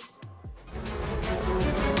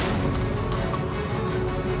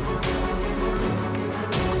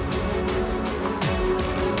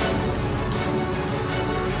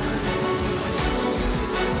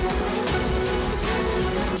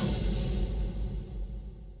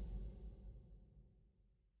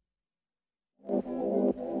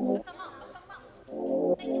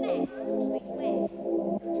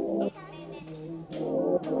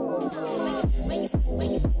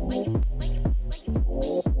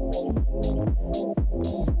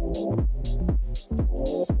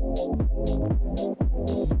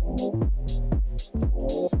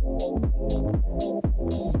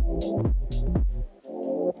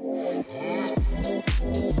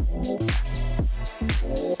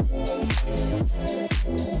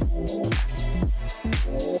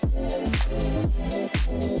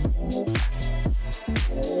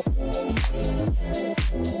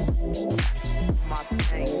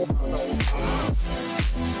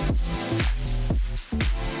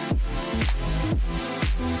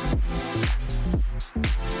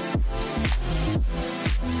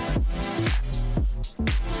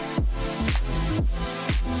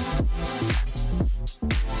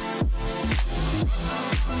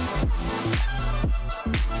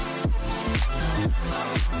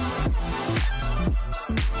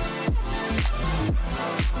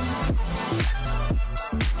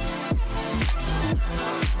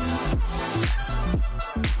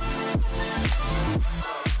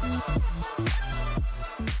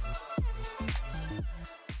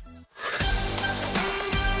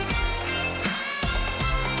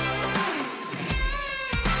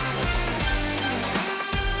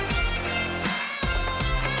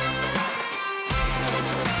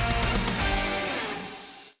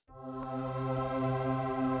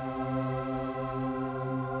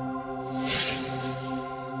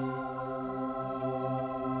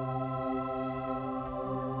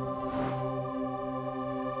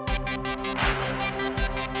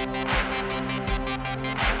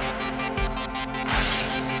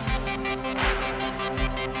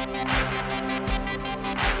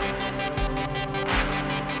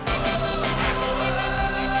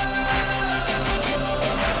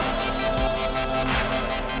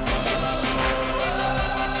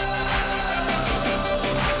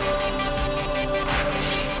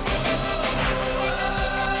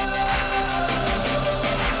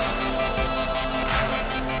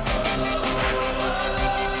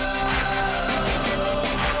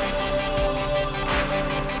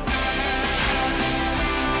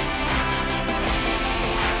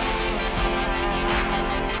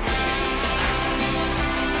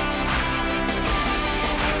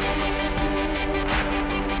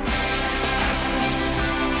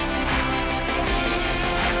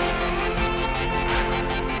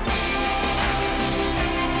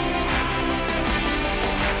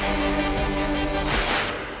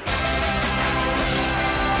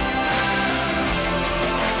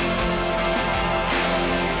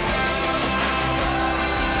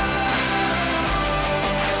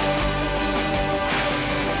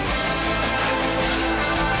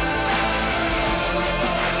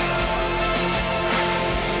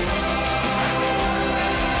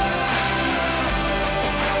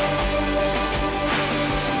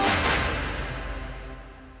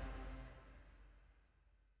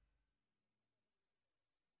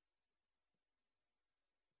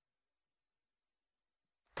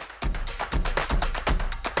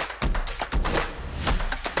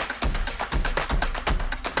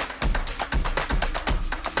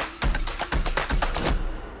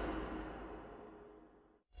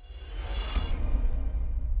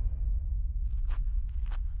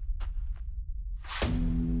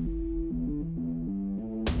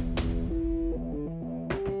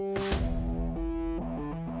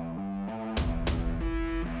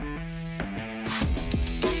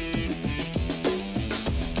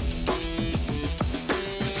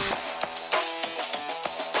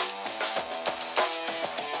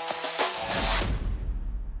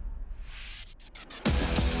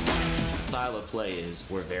 style of play is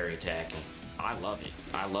we're very attacking. I love it.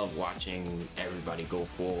 I love watching everybody go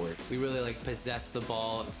forward. We really possess the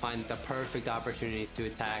ball, find the perfect opportunities to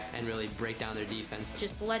attack, and really break down their defense.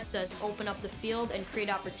 Just lets us open up the field and create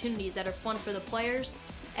opportunities that are fun for the players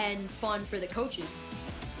and fun for the coaches.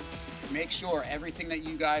 Make sure everything that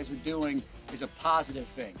you guys are doing is a positive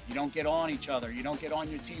thing. You don't get on each other. You don't get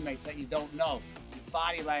on your teammates that you don't know. Your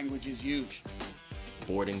body language is huge.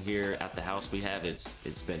 Boarding here at the house we have, it's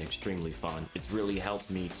been extremely fun. It's really helped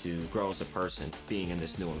me to grow as a person being in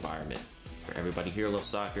this new environment. Everybody here loves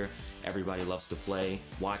soccer, everybody loves to play,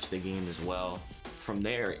 watch the game as well. From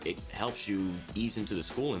there, it helps you ease into the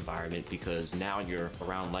school environment because now you're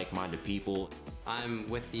around like-minded people. I'm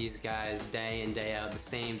with these guys day in, day out, the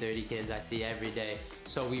same 30 kids I see every day.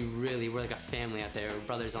 So we're like a family out there. We're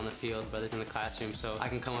brothers on the field, brothers in the classroom. So I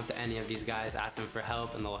can come up to any of these guys, ask them for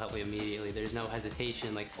help, and they'll help me immediately. There's no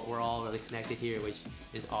hesitation. We're all really connected here, which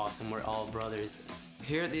is awesome. We're all brothers.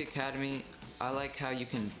 Here at the academy, I like how you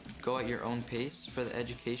can go at your own pace for the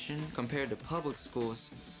education. Compared to public schools,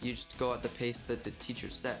 you just go at the pace that the teacher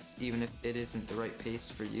sets, even if it isn't the right pace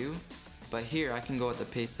for you. But here, I can go at the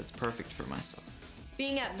pace that's perfect for myself.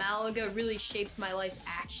 Being at Malaga really shapes my life's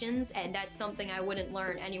actions, and that's something I wouldn't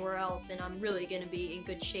learn anywhere else, and I'm really going to be in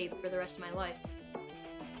good shape for the rest of my life.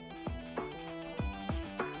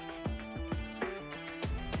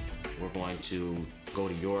 We're going to go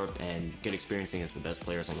to Europe and get experience against the best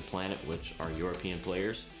players on the planet, which are European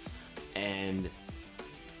players. And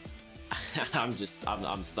I'm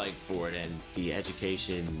psyched for it, and the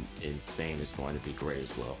education in Spain is going to be great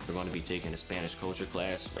as well. We're going to be taking a Spanish culture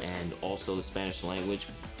class and also the Spanish language.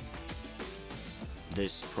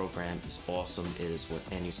 This program is awesome. It is what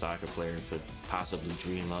any soccer player could possibly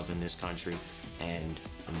dream of in this country, and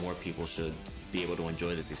more people should be able to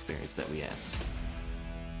enjoy this experience that we have.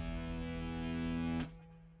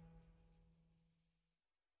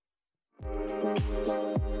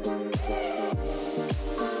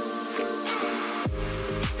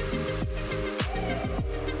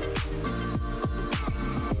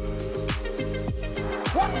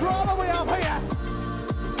 What drama we have here!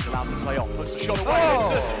 Allowed to play on, puts the shot away,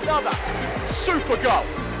 and it's just another super goal.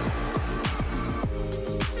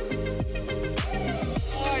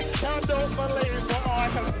 I cannot believe what I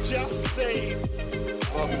have just seen.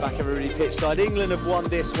 Welcome back, everybody. Pitch side. England have won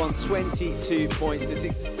this one 22 points to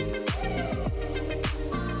 6.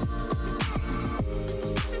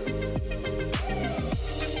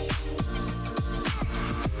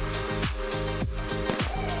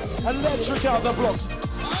 Electric out the blocks.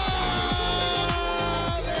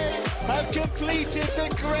 Have completed the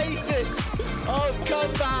greatest of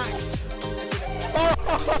comebacks.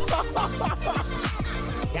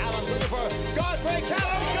 Callum Williver, Godfrey,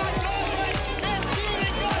 Callum, Godfrey, it's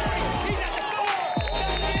Stephen Godfrey, he's at the goal,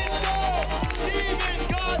 that's in goal, Stephen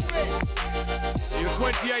Godfrey. Your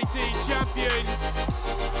 2018 champions,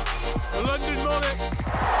 the London Monarchs.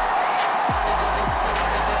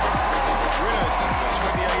 Winners of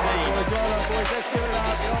 2018. Boys, well done, boys, let's give it up,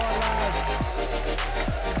 go on, lads.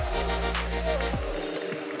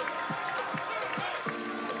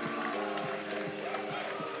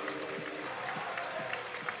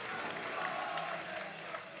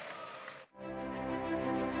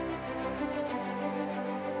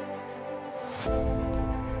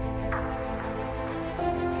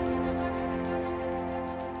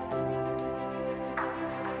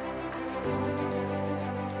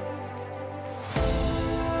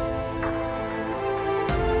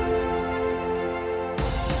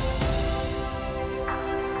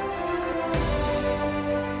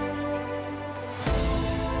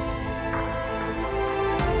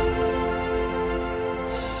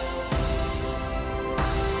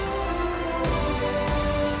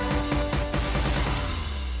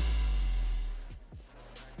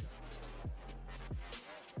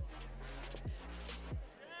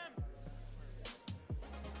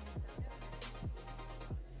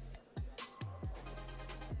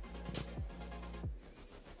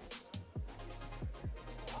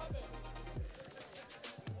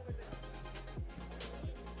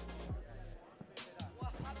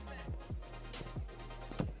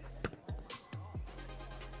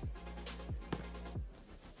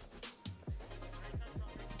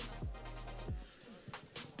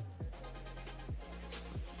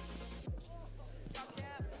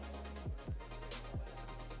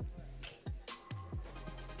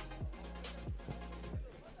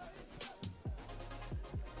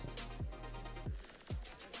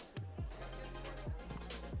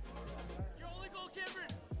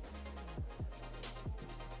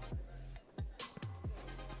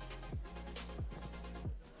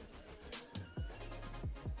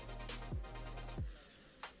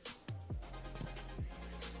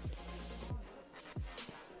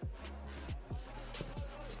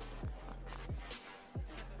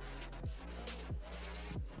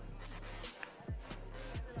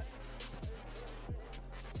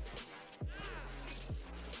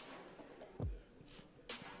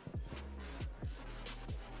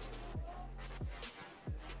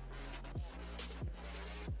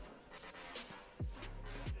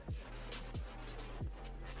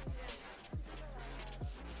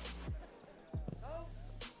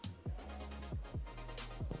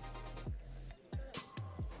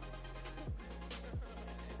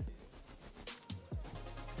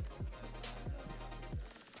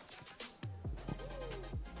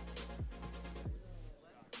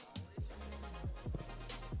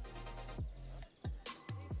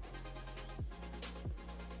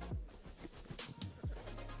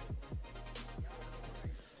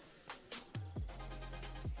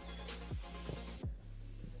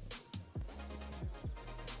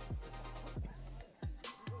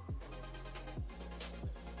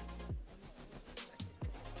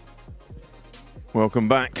 Welcome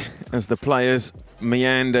back as the players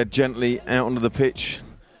meander gently out onto the pitch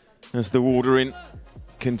as the watering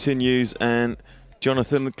continues, and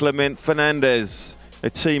Jonathan Clement Fernandez, a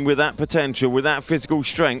team with that potential, with that physical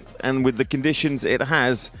strength, and with the conditions it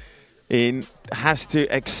has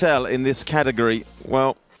to excel in this category.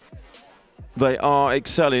 Well, they are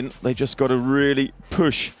excelling. They just got to really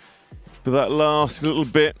push for that last little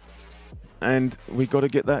bit, and we got to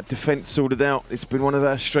get that defence sorted out. It's been one of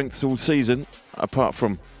our strengths all season, apart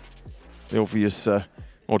from the obvious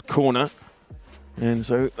odd corner, and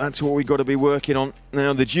so that's what we got to be working on.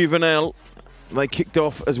 Now the juvenile, they kicked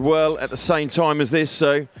off as well at the same time as this,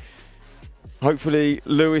 so hopefully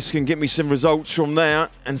Lewis can get me some results from there.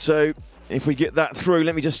 And so if we get that through,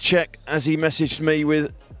 let me just check as he messaged me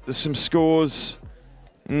with some scores.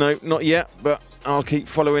 No, not yet, but I'll keep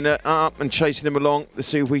following it up and chasing him along to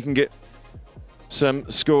see if we can get some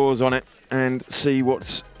scores on it and see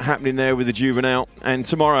what's happening there with the juvenile. And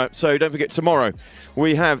tomorrow, so don't forget, tomorrow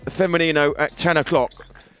we have Femenino at 10 o'clock.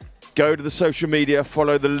 Go to the social media,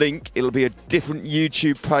 follow the link. It'll be a different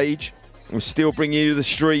YouTube page. We'll still bring you the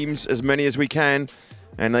streams, as many as we can.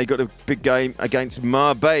 And they got a big game against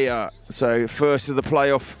Marbella. So first of the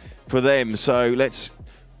playoff for them. So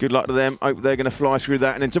good luck to them. Hope they're going to fly through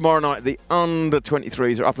that. And then tomorrow night, the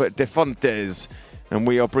under-23s are up at Defontes. And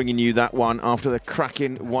we are bringing you that one after the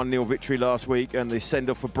cracking 1-0 victory last week and the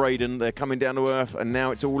send-off for Braden. They're coming down to earth, and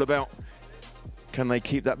now it's all about, can they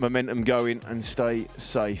keep that momentum going and stay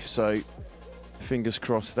safe? So fingers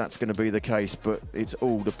crossed that's going to be the case, but it's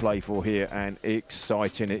all to play for here, and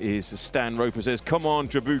exciting it is. Stan Roper says, come on,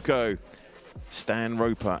 Trabuco. Stan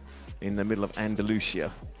Roper in the middle of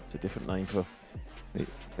Andalusia. It's a different name for the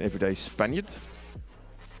everyday Spaniard.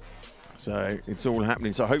 So it's all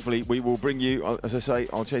happening. So hopefully we will bring you, as I say,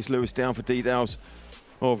 I'll chase Lewis down for details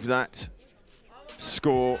of that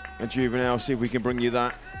score at juvenile, see if we can bring you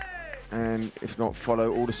that. And if not,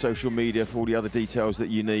 follow all the social media for all the other details that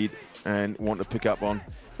you need and want to pick up on.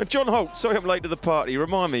 And John Holt, sorry I'm late to the party.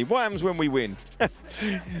 Remind me, what happens when we win?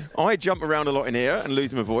 I jump around a lot in here and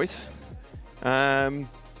lose my voice. And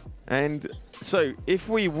so if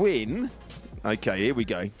we win, okay, here we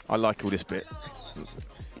go. I like all this bit.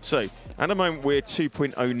 So at the moment we're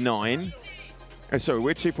 2.09. Sorry,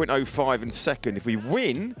 we're 2.05 in second. If we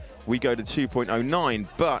win, we go to 2.09.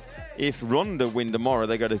 But if Ronda win tomorrow,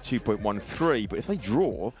 they go to 2.13. But if they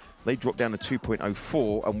draw, they drop down to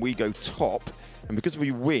 2.04 and we go top. And because we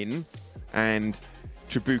win and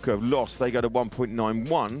Trabuco have lost, they go to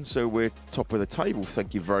 1.91. So we're top of the table.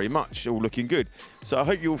 Thank you very much. All looking good. So I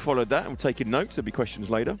hope you all followed that and taking notes. There'll be questions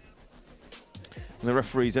later. And the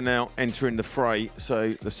referees are now entering the fray.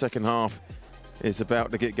 So the second half is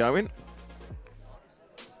about to get going.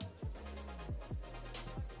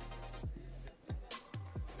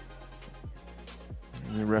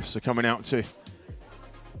 And the refs are coming out to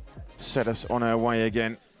set us on our way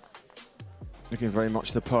again. Looking very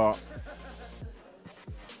much the part.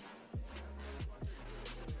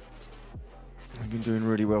 We've been doing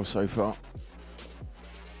really well so far.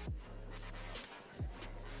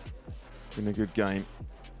 Been a good game.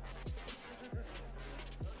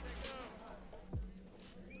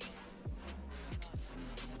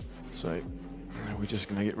 So we're just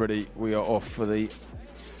going to get ready. We are off for the.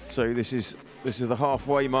 So this is the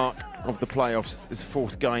halfway mark of the playoffs. This is the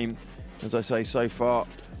fourth game, as I say, so far.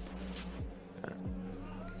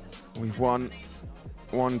 We've won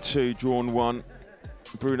 1-2, drawn 1.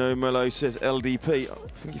 Bruno Mello says LDP. I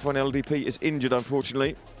think you find LDP is injured,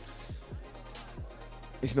 unfortunately.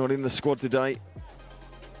 He's not in the squad today.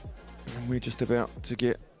 And we're just about to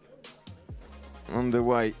get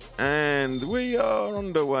underway. And we are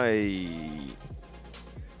underway.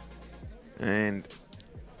 And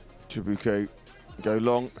Trabuco go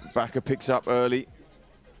long. Backer picks up early.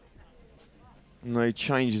 No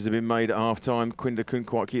changes have been made at half-time. Quinda couldn't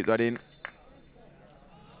quite keep that in.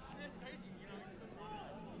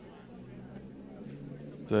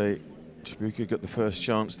 So Trabuco got the first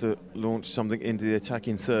chance to launch something into the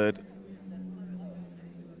attacking third.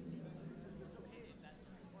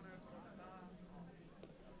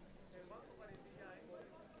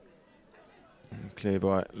 And clear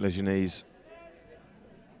by Leganese.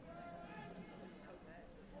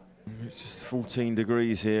 It's just 14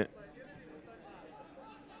 degrees here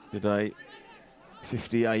today.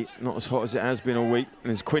 58, not as hot as it has been all week.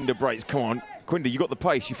 And as Quinda breaks, come on. Quinda, you got the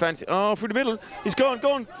pace, you fancy, oh, through the middle, he's gone,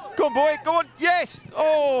 go on, boy, go on, yes,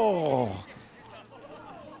 oh.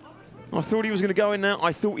 I thought he was going to go in there.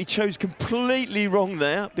 I thought he chose completely wrong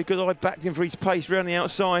there because I backed him for his pace around the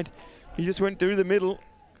outside. He just went through the middle.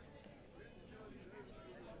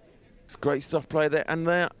 It's great stuff play there and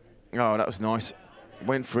there. Oh, that was nice.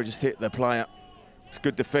 went for it, just hit the player. It's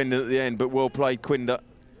good defending at the end, but well played, Quinda.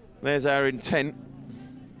 There's our intent.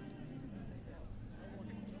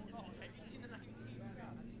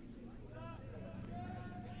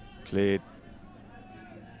 Cleared.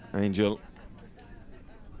 Angel.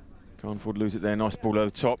 Can't afford to lose it there. Nice ball over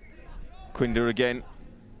the top. Quinda again.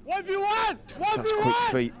 1v1! Such quick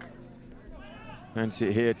feet. Fancy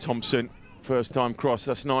it here. Thompson. First time cross.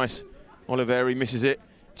 That's nice. Oliveri misses it.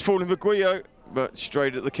 It's falling for Guillo, but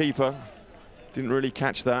straight at the keeper. Didn't really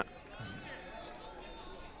catch that.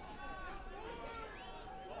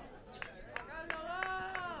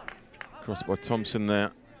 Crossed by Thompson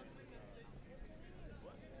there.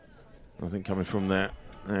 Nothing coming from there.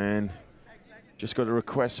 And just got a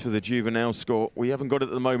request for the juvenile score. We haven't got it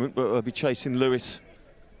at the moment, but I'll be chasing Lewis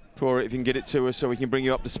for it if you can get it to us so we can bring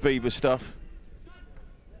you up to speed with stuff.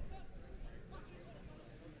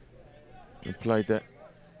 We played that.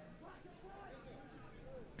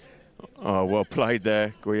 Oh, well played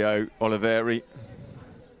there, Guillo, Oliveri.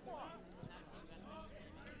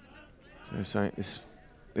 So saying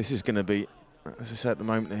this is going to be, as I say at the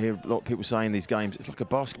moment, I hear a lot of people saying these games, it's like a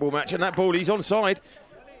basketball match, and that ball, he's onside.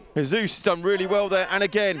 Jesus done really well there, and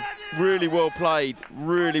again, really well played,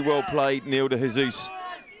 Neil de Jesus.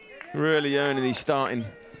 Really earning his starting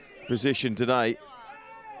position today.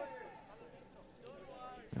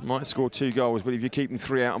 Might score 2 goals, but if you're keeping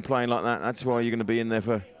 3 out and playing like that, that's why you're going to be in there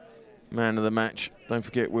for man of the match. Don't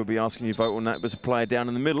forget, we'll be asking you to vote on that. There's a player down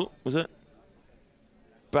in the middle, was it?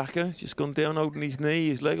 Backer, just gone down, holding his knee,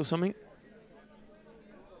 his leg or something.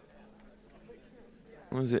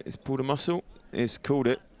 What is it? He's pulled a muscle. He's called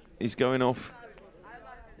it. He's going off.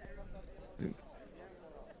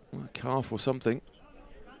 A calf or something.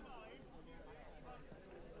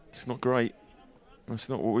 It's not great. That's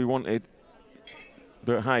not what we wanted.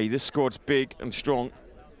 But hey, this squad's big and strong.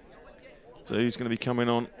 So who's going to be coming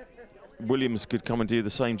on? Williams could come and do the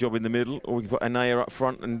same job in the middle, or we can put Anaya up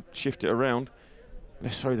front and shift it around.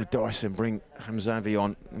 Let's throw the dice and bring Hamzavi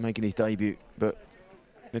on, making his debut. But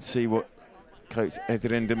let's see what Coach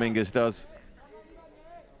Adrián Domínguez does.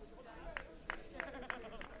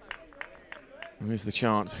 And here's the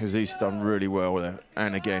chance. Jesus done really well there.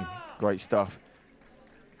 And again, great stuff.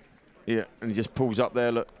 Yeah, and he just pulls up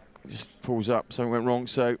there, look. Just pulls up, something went wrong,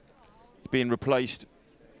 so he's being replaced.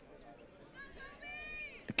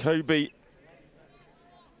 Kobe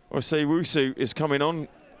Osewusu is coming on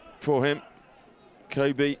for him.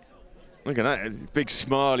 Kobe, look at that, big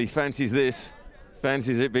smile, he fancies this.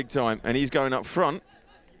 Fancies it big time, and he's going up front.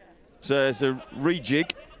 So there's a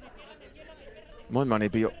rejig. My money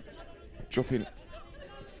be dropping,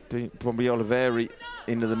 probably Oliveri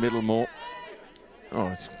into the middle more. Oh,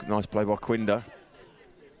 it's a nice play by Quinda.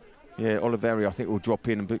 Yeah, Oliveri, I think, will drop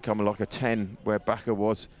in and become like a 10 where Backer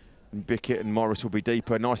was. And Bickett and Morris will be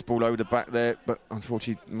deeper. Nice ball over the back there, but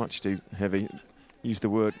unfortunately much too heavy. Use the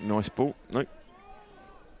word nice ball. Nope.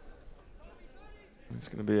 It's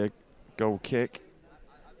going to be a goal kick.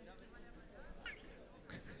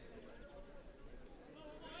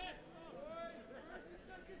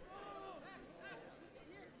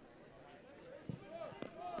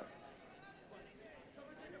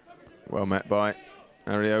 Well met by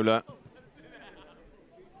Ariola.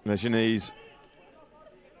 Lejanese.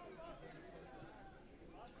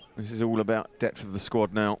 This is all about depth of the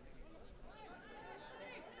squad now.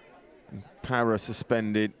 Para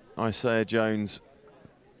suspended. Isaiah Jones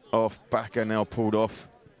off. Backer now pulled off.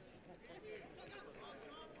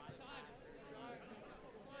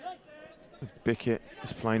 Bickett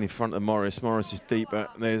is playing in front of Morris. Morris is deeper.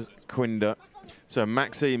 There's Quinda. So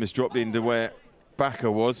Maxime has dropped into where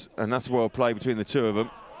Backer was, and that's well played between the two of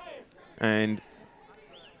them. And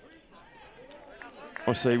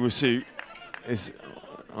Osewusu is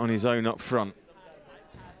on his own up front.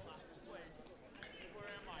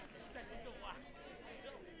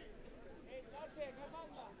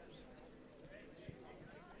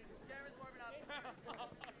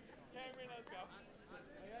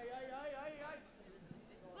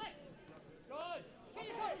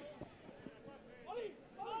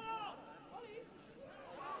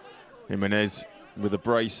 Jimenez with a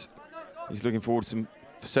brace. He's looking forward to some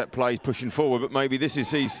set plays, pushing forward, but maybe this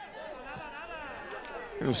is his...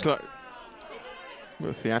 It was like a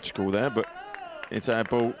bit theatrical there, but it's our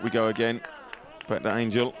ball. We go again. Back to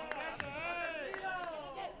Angel.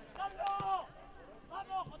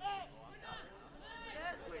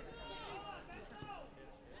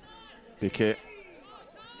 Bickett.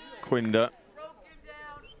 Quinda.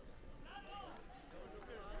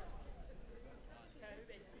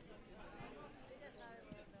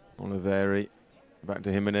 Oliveri, back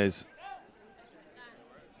to Jimenez.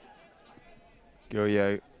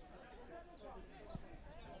 Goyo.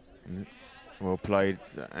 Well played.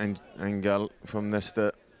 Angel from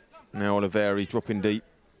Nesta. Now Oliveri dropping deep.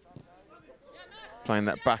 Playing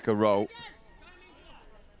that backer role.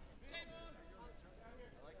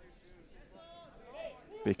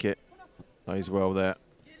 Bickett plays well there.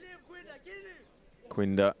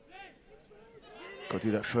 Quinda. Got to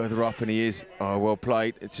do that further up, and he is. Oh, well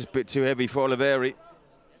played. It's just a bit too heavy for Oliveri.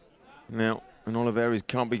 Now, and Oliveri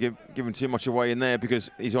can't be given too much away in there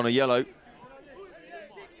because he's on a yellow.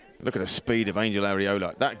 Look at the speed of Angel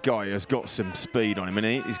Areola. That guy has got some speed on him,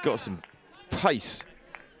 and he's got some pace.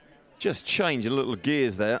 Just changing little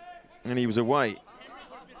gears there, and he was away.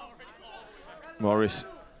 Morris.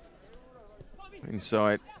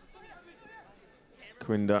 Inside.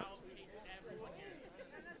 Quinda.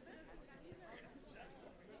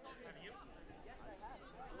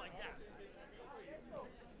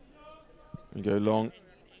 We go long.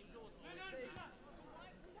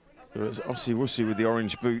 There's Ossie Wussy with the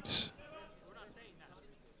orange boots.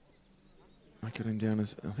 I got him down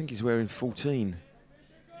as, I think he's wearing 14.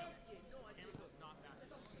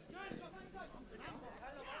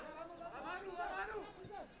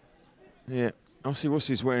 Yeah, Ossie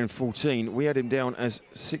Wussy's wearing 14. We had him down as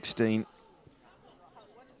 16.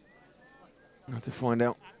 I have to find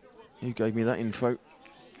out who gave me that info.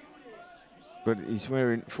 But he's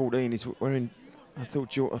wearing 14. He's wearing. I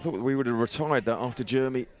thought we would have retired that after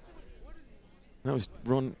Jeremy. That was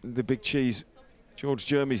Ron, the big cheese, George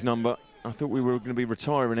Jeremy's number. I thought we were going to be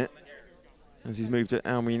retiring it as he's moved to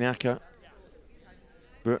Alminaka.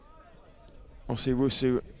 But Ossie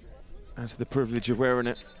Wusu has the privilege of wearing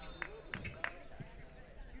it.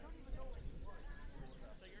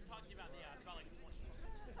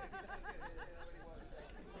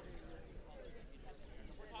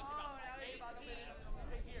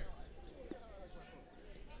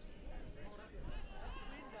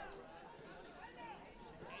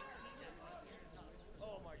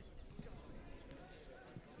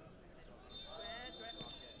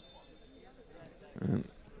 And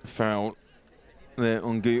foul there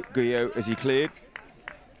on Guyot as he cleared.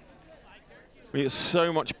 We get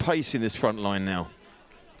so much pace in this front line now.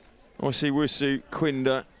 Ossie Wusu,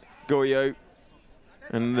 Quinda, Guyot,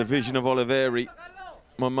 and the vision of Oliveri.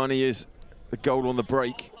 My money is the goal on the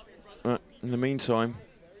break. In the meantime,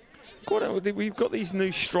 we've got these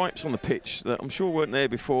new stripes on the pitch that I'm sure weren't there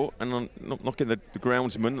before, and I'm not knocking the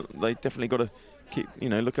groundsman. They definitely got to keep,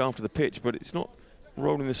 look after the pitch, but it's not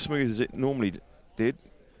rolling as smooth as it normally did.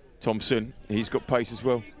 Thompson, he's got pace as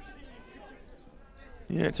well.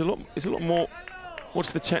 Yeah, it's a lot more,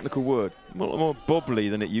 what's the technical word? A lot more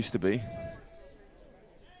bobbly than it used to be.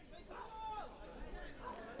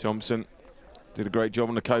 Thompson did a great job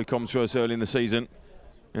on the co-coms for us early in the season,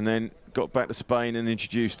 and then got back to Spain and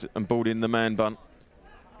introduced and brought in the man bun.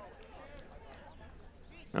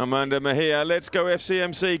 Amanda Mejia, let's go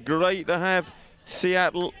FCMC. Great to have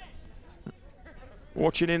Seattle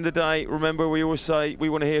watching in today. Remember, we always say we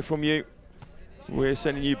want to hear from you. We're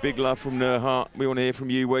sending you big love from Nerja. We want to hear from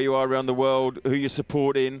you, where you are around the world, who you're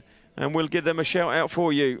supporting, and we'll give them a shout out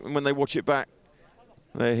for you. And when they watch it back,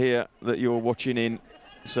 they hear that you're watching in.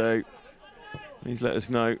 So please let us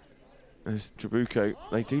know. As Trabuco,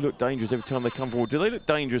 they do look dangerous every time they come forward. Do they look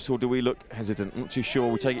dangerous, or do we look hesitant? I'm not too sure.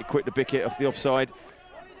 We take it quick to Bickett off the offside.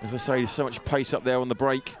 As I say, there's so much pace up there on the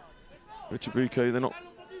break. With Trabuco,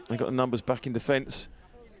 they got the numbers back in defence.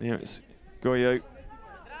 Yeah, it's Goyo.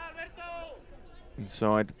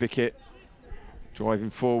 Inside, Bickett.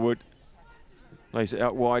 Driving forward. Lays it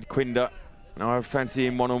out wide, Quinda. Now I fancy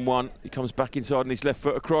him one-on-one. He comes back inside and his left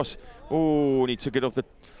foot across. Oh, and he took it off the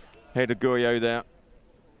head of Goyo there.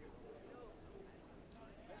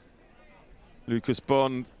 Lucas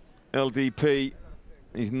Bond, LDP.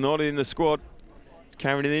 He's not in the squad. He's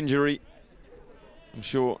carrying an injury. I'm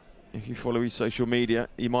sure if you follow his social media,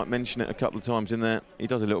 he might mention it a couple of times in there. He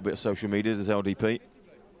does a little bit of social media as LDP.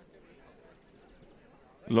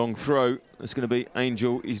 Long throw. That's going to be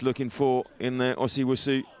Angel. He's looking for in there Ossie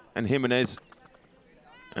Wusu and Jimenez.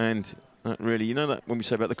 And that really, that when we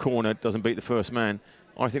say about the corner, doesn't beat the first man.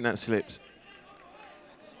 I think that slips.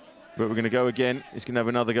 But we're going to go again. He's going to have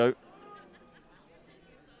another go.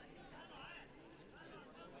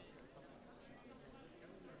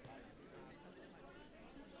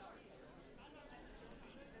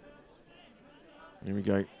 Here we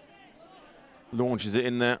go. Launches it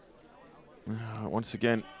in there. Once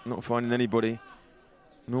again, not finding anybody.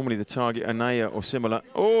 Normally the target, Anaya or similar.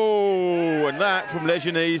 Oh, and that from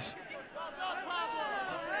Lejanese.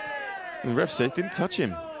 The ref says didn't touch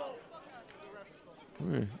him.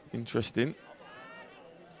 Interesting.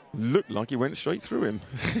 Looked like he went straight through him.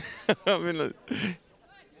 I mean, look.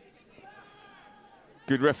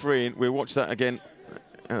 Good refereeing. We'll watch that again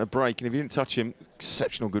at a break. And if he didn't touch him,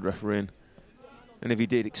 exceptional good refereeing. And if he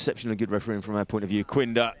did, exceptionally good refereeing from our point of view.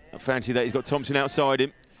 Quinda, I fancy that. He's got Thompson outside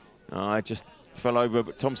him. I just fell over,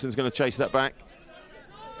 but Thompson's going to chase that back.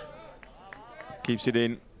 Keeps it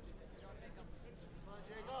in.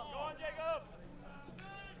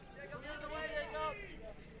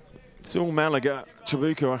 It's all Malaga.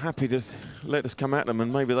 Trabuco are happy to let us come at them,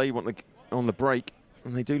 and maybe they want to on the break,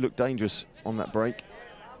 and they do look dangerous on that break.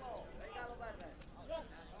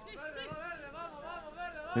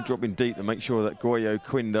 They're dropping deep to make sure that Goyo,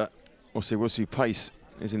 Quinda, Wusu pace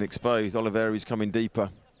isn't exposed. Oliveri's coming deeper.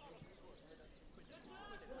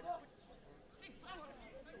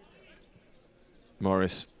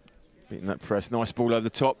 Morris beating that press. Nice ball over the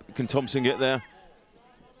top. Can Thompson get there?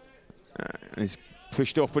 He's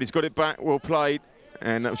pushed off, but he's got it back. Well played.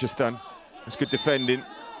 And that was just done. It's good defending.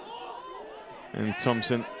 And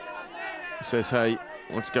Thompson says, hey,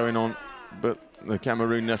 what's going on? But the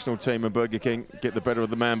Cameroon national team and Burger King get the better of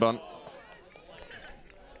the man bun.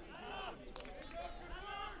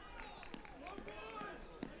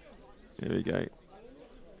 Here we go.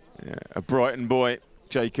 Yeah, a Brighton boy,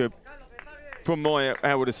 Jacob. From my,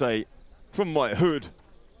 how would I say, from my hood.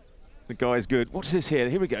 The guy's good. Watch this here.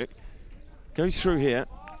 Here we go. Goes through here.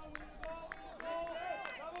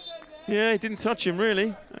 Yeah, he didn't touch him,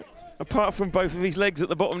 really. Apart from both of his legs at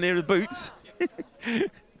the bottom near the boots.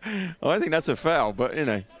 I think that's a foul, but, you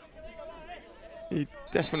know. He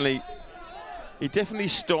definitely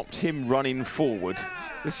stopped him running forward.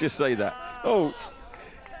 Let's just say that. Oh,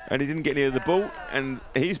 and he didn't get near the ball, and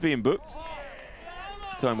he's being booked.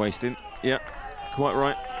 Time wasting. Yeah, quite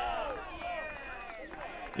right.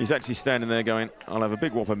 He's actually standing there going, I'll have a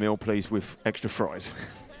big Whopper meal, please, with extra fries.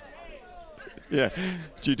 Yeah,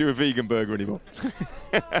 do you do a vegan burger anymore?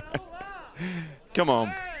 Come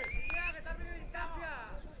on.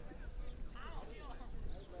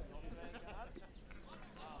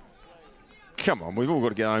 Come on, we've all got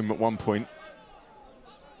to get home at one point.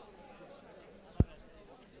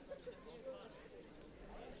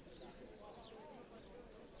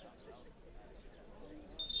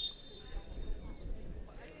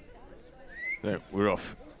 There, we're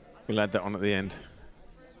off. We'll add that on at the end.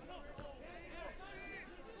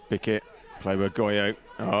 Pickett, play with Goyo.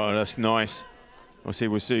 Oh, that's nice.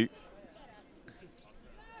 Wusu.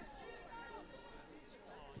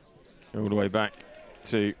 All the way back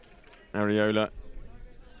to Areola.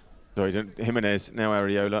 Sorry, Jimenez, now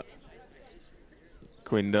Areola.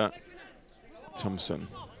 Quinda. Thompson.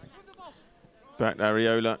 Back to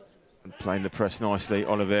Areola. Playing the press nicely.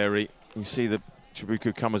 Oliveri. You see the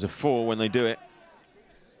Trabuco come as a 4 when they do it.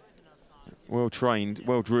 Well trained,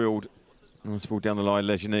 well drilled. Nice ball down the line,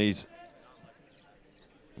 Leganese.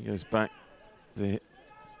 He goes back to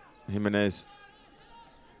Jimenez.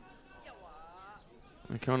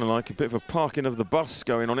 I kind of like a bit of a parking of the bus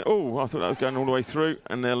going on it. Oh, I thought that was going all the way through,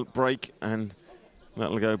 and they'll break, and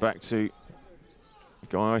that'll go back to the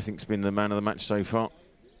guy I think's been the man of the match so far,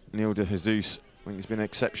 Neil de Jesus. I think he's been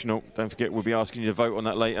exceptional. Don't forget, we'll be asking you to vote on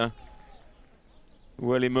that later.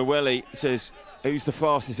 Welly Mweli says, who's the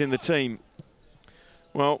fastest in the team?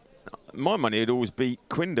 Well, my money would always be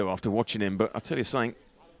Quinda after watching him, but I'll tell you something.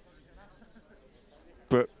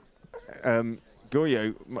 But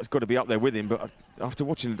Goyo has got to be up there with him, but after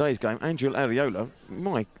watching today's game, Angel Areola,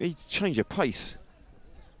 he changed a pace.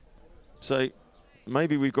 So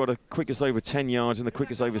maybe we've got a quickest over 10 yards and the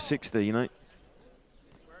quickest over 60, you know.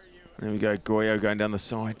 There we go, Goyo going down the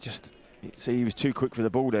side. Just see, he was too quick for the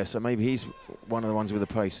ball there, so maybe he's one of the ones with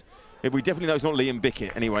the pace. If we definitely know it's not Liam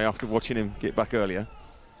Bickett anyway, after watching him get back earlier.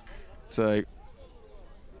 So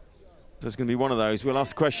it's going to be one of those. We'll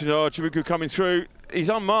ask the question. Oh, Trabuco coming through. He's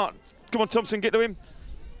unmarked. Come on, Thompson, get to him.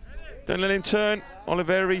 Don't let him turn.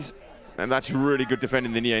 Oliveri's, and that's really good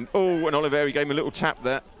defending in the end. Oh, and Oliveri gave him a little tap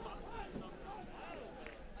there.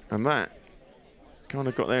 And that kind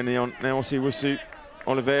of got there in the on. Now Wusu,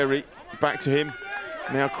 Oliveri, back to him.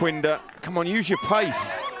 Now Quinda, come on, use your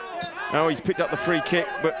pace. Oh, he's picked up the free kick,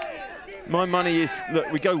 but my money is,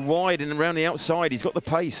 look, we go wide and around the outside. He's got the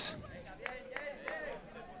pace.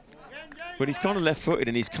 But he's kind of left-footed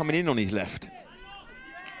and he's coming in on his left.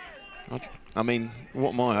 I mean, what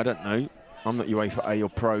am I? I don't know. I'm not UEFA A or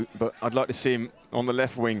Pro, but I'd like to see him on the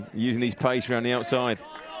left wing using his pace around the outside.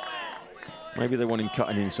 Maybe they want him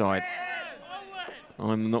cutting inside.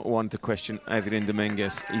 I'm not one to question Adrián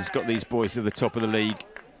Domínguez. He's got these boys to the top of the league.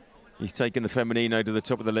 He's taken the Femenino to the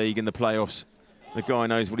top of the league in the playoffs. The guy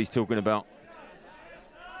knows what he's talking about.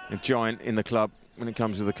 A giant in the club when it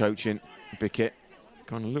comes to the coaching. Bickett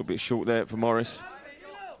Gone a little bit short there for Morris.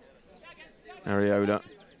 Areola.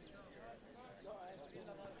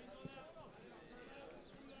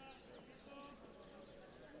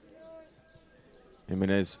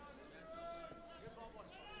 Jimenez.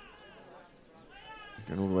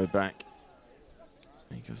 Going all the way back.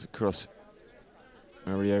 He goes across.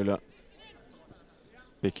 Areola.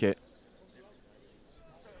 Bickett.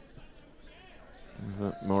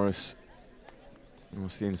 Morris.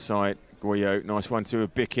 What's the inside? Goyo. Nice one to a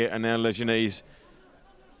Bickett. And now Leganese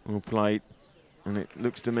will play. And it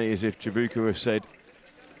looks to me as if Trabuco have said,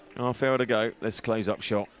 half hour to go. Let's close up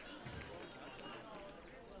shop.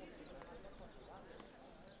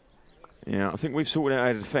 Yeah, I think we've sorted out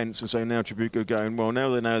our defence, and so now Trabuco going, well, now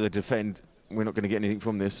they know they defend, we're not going to get anything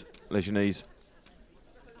from this. Leganese.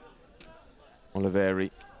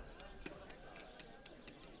 Oliveri.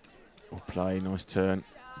 Will play, nice turn.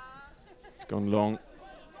 It's gone long.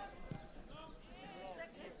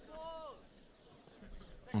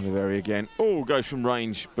 Oliveri again. Oh, goes from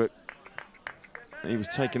range, but he was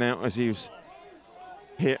taken out as he was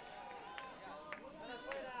hit.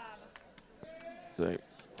 So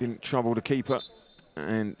didn't trouble the keeper,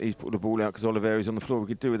 and he's put the ball out because Oliveri's on the floor. We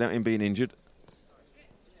could do without him being injured.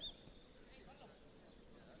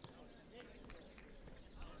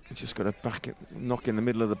 He's just got a knock in the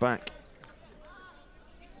middle of the back.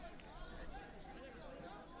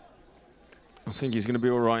 I think he's going to be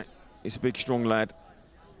all right. He's a big, strong lad.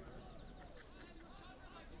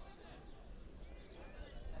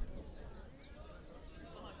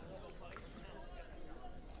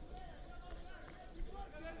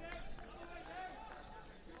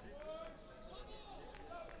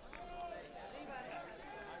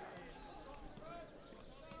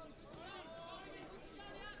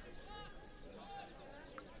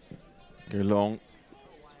 Go long.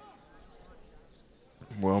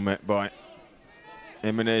 Well met by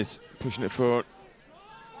Jimenez, pushing it forward.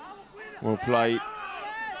 Well played.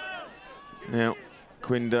 Now,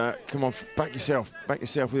 Quinda, come on, back yourself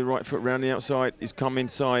with the right foot round the outside. He's come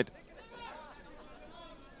inside.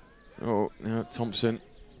 Oh, now Thompson.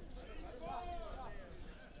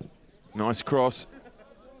 Nice cross.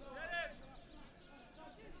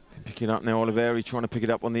 Picking up now, Oliveri trying to pick it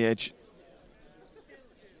up on the edge.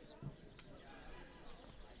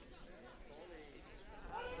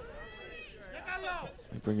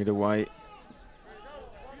 They bring it away.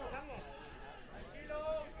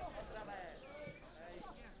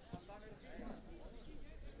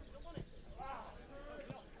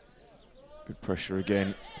 Good pressure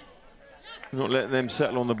again. We're not letting them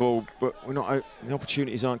settle on the ball, but we're not. The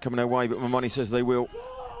opportunities aren't coming our way, but my money says they will.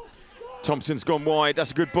 Thompson's gone wide.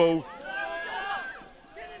 That's a good ball.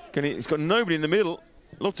 He's got nobody in the middle.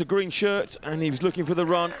 Lots of green shirts, and he was looking for the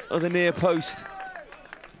run of the near post.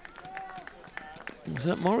 Was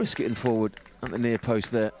that Morris getting forward at the near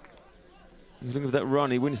post there? He was looking for that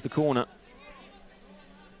run. He wins the corner.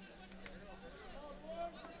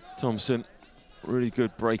 Thompson, really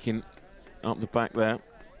good breaking up the back there.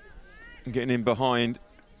 And getting in behind.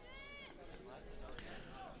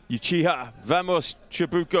 Uchiha, vamos,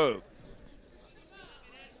 Trabuco.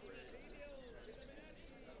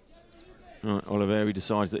 Right, Oliveri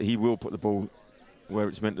decides that he will put the ball where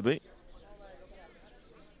it's meant to be.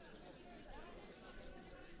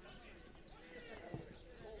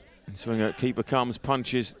 And swing out, keeper comes,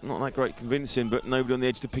 punches. Not that great convincing, but nobody on the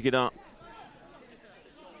edge to pick it up.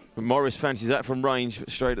 But Morris fancies that from range, but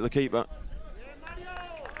straight at the keeper.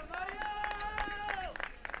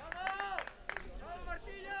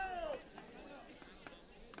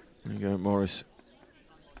 There you go, Morris.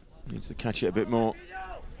 Needs to catch it a bit more.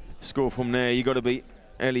 Score from there, you've got to beat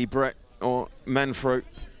Ellie, Brett or Manfro.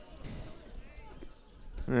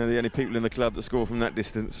 They're the only people in the club that score from that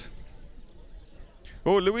distance.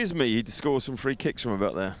 Or Luismi, he scores some free kicks from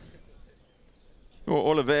about there.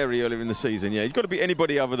 Or Oliveri earlier in the season, yeah. You've got to beat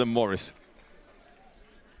anybody other than Morris.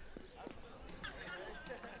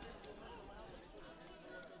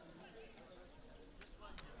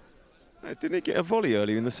 Didn't he get a volley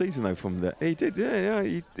earlier in the season, though, from there? He did, yeah,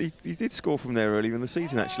 he did score from there earlier in the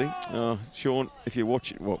season, actually. Sean, if you're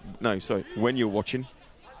watching, well, no, sorry, when you're watching,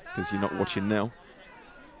 because you're not watching now,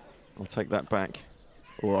 I'll take that back,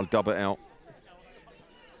 or I'll dub it out.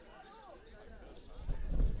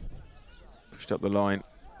 Pushed up the line,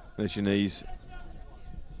 there's your knees.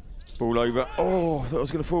 Ball over, oh, I thought I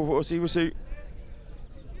was going to fall for Osiwasu.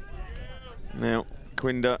 Now,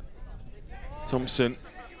 Quinda, Thompson.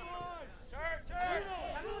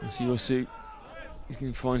 Osiwasu, he's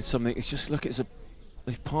going to find something. It's just, look,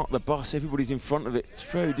 they've parked the bus, everybody's in front of it. It's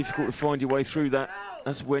very difficult to find your way through that.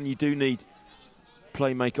 That's when you do need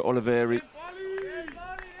playmaker Oliveri.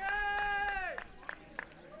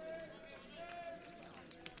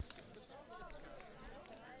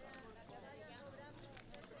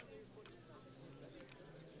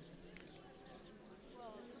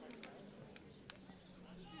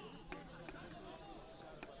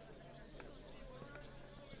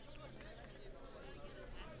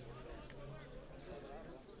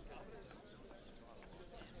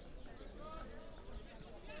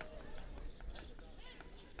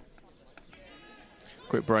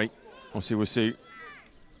 Quick break. Osi.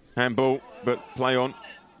 Handball, but play on.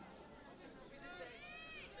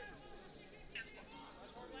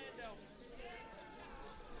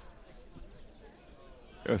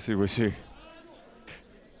 Osi.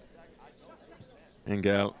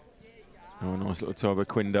 Engel. Oh, nice little toe by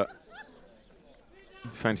Quinda.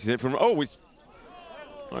 Fancies it from. Oh, it's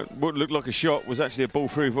what looked like a shot was actually a ball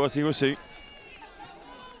through for Osi.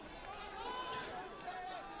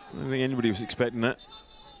 I don't think anybody was expecting that.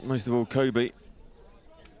 Most of all, Kobe.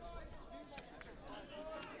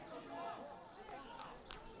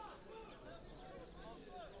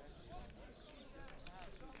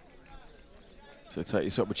 So take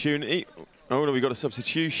this opportunity. Oh, no, we got a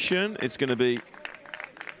substitution. It's going to be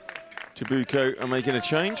Trabuco making a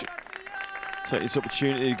change. Take this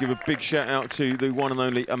opportunity to give a big shout out to the one and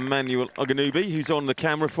only Emmanuel Oganubi, who's on the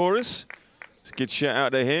camera for us. It's a good shout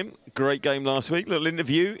out to him. Great game last week. Little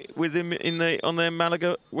interview with him on their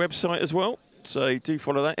Malaga website as well. So do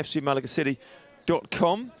follow that,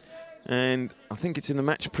 fcmalagacity.com. And I think it's in the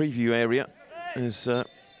match preview area as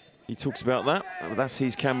he talks about that. That's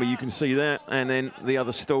his camera, you can see there. And then the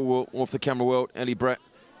other stalwart off the camera world, Ellie Brett.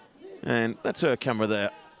 And that's her camera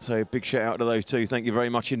there. So big shout out to those two. Thank you very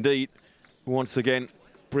much indeed. Once again,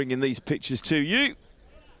 bringing these pictures to you.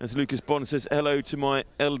 As Lucas Bond says, hello to my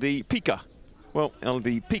LD Pika. Well,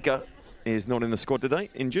 LD Pika is not in the squad today,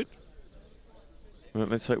 injured. Well,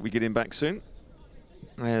 let's hope we get him back soon.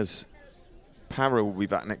 As Para will be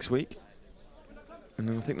back next week. And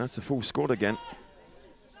then I think that's the full squad again.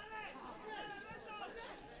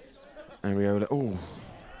 Ariola, oh,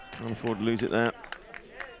 can't afford to lose it there.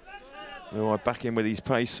 Oh, I back in with his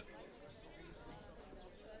pace.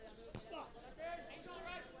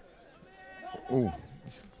 Oh,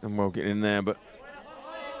 he's done well getting in there, but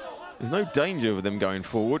there's no danger of them going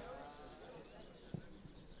forward.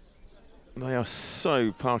 They are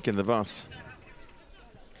so parking the bus.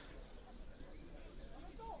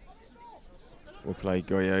 We'll play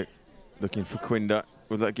Goyo, looking for Quinda.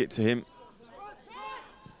 Will that get to him?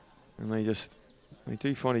 And they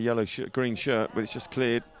do find a yellow shirt, green shirt, but it's just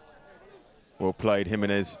cleared. Well played,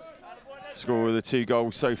 Jimenez. Score with the 2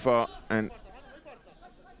 goals so far, and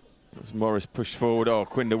as Morris pushed forward. Oh,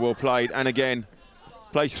 Quinda well played, and again,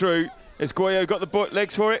 plays through. Has Goyo got the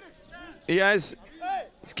legs for it? He has.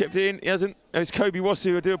 He's kept it in. He hasn't. It's Kobe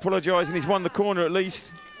Wasu. I do apologise, and he's won the corner at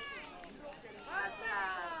least.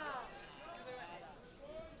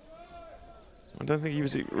 I don't think he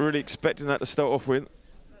was really expecting that to start off with.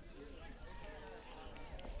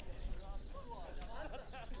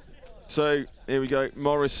 So here we go,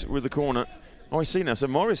 Morris with the corner. Oh, I see now. So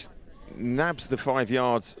Morris nabs the 5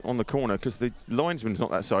 yards on the corner because the linesman's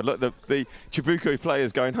not that side. Look, the Trabuco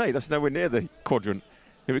player's going, hey, that's nowhere near the quadrant.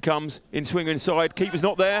 Here it comes, in swing inside, keeper's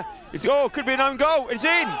not there. Oh, could be an own goal, it's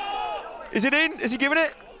in! Is it in? Is he giving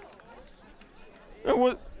it?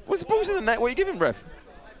 Oh, what's the ball's in the net? What are you giving, ref?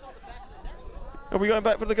 Are we going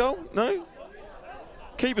back for the goal? No?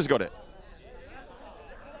 Keeper's got it.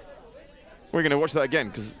 We're going to watch that again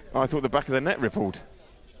because I thought the back of the net rippled.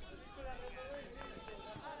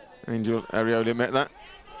 Angel Ariola met that.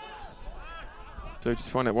 So just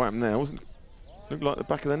find out what happened there. Looked like the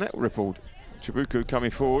back of the net rippled. Trabuco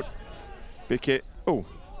coming forward. Big hit. Oh,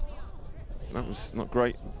 that was not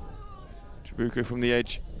great. Trabuco from the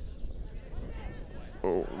edge.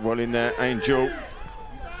 Oh, well in there, Angel.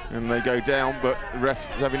 And they go down, but the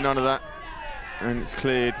ref is having none of that. And it's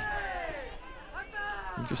cleared.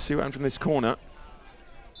 And just see what happened from this corner.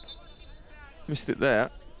 Missed it there.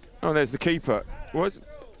 Oh, there's the keeper.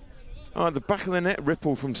 Oh, the back of the net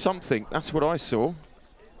rippled from something. That's what I saw.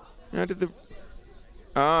 How did the...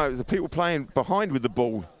 Ah, it was the people playing behind with the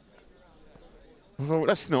ball. Oh,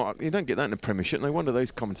 that's not... You don't get that in the Premiership. No wonder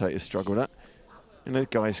those commentators struggle with that. And those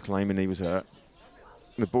guys claiming he was hurt.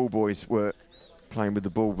 The ball boys were playing with the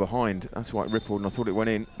ball behind. That's why it rippled, and I thought it went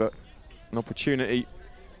in. But an opportunity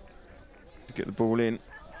to get the ball in.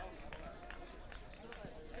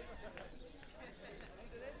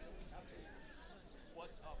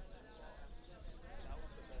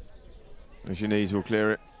 Janese will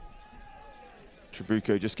clear it.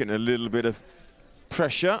 Trabuco just getting a little bit of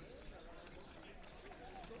pressure.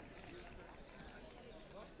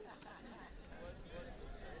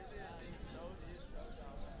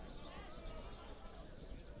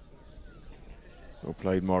 Well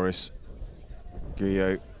played, Morris.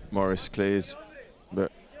 Guillot, Morris clears,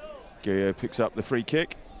 but Guillot picks up the free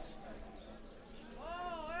kick.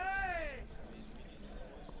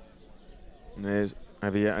 And there's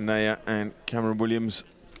Javier Anaya and Cameron Williams.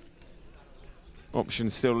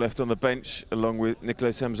 Options still left on the bench, along with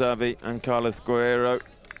Nicolas Hamzavi and Carlos Guerrero.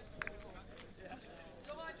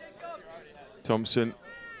 Thompson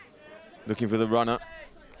looking for the runner.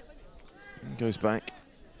 And goes back.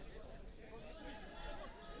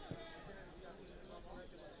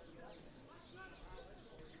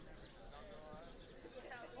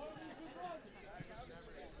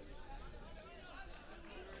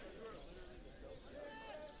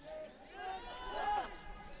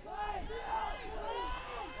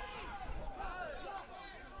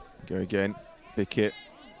 Go again, big hit.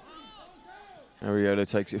 Ariola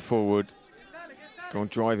takes it forward. Go and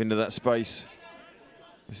drive into that space.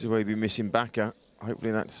 This is where he'd be missing Backer.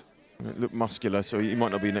 Hopefully that's, it looked muscular, so he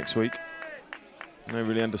might not be next week. No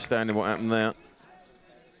really understanding what happened there.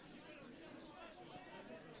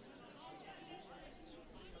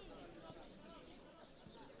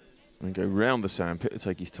 And go round the sand pit to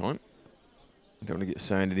take his time. Don't want to get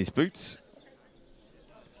sand in his boots.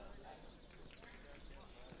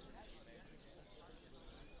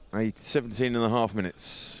 17.5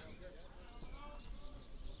 minutes.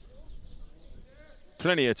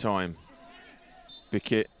 Plenty of time. Big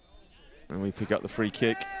hit. And we pick up the free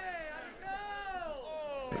kick.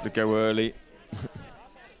 Got to go early.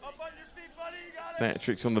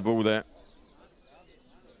 Hat-tricks on the ball there.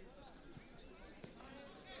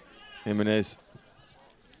 Jimenez.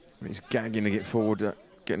 He's gagging to get forward,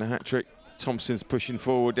 getting a hat-trick. Thompson's pushing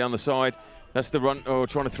forward down the side. That's the run, oh,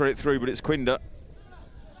 trying to thread it through, but it's Quinder.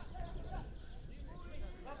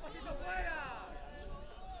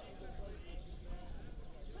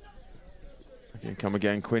 Again, come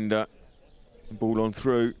again, Quinder. Ball on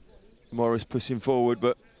through. Morris pushing forward,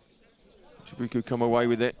 but Trabuco come away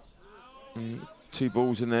with it. And 2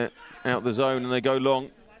 balls in there, out the zone, and they go long.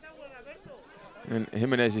 And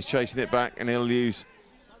Jimenez is chasing it back, and he'll use.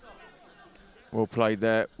 Well played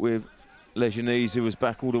there with Lejanese, who was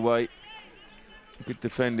back all the way. Good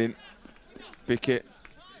defending. Bickett.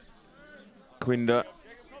 Quinder.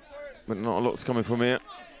 But not a lot's coming from here.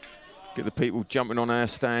 Get the people jumping on our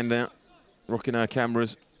stand out, rocking our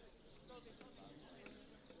cameras.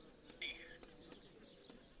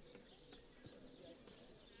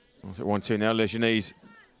 It's at 1-2 now, Lejanese.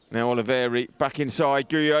 Now Oliveri, back inside,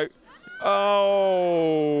 Guyot. Oh,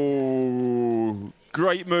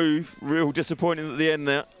 great move. Real disappointing at the end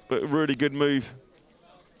there, but a really good move.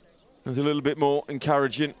 There's a little bit more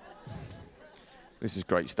encouraging. This is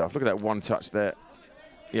great stuff. Look at that one touch there.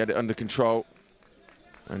 He had it under control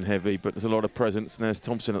and heavy, but there's a lot of presence. And there's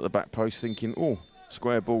Thompson at the back post thinking, oh,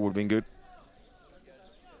 square ball would have been good.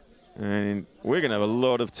 And we're going to have a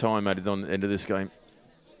lot of time added on at the end of this game.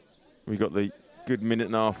 We've got the good minute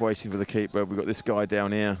and a half waiting for the keeper. We've got this guy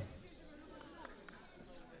down here.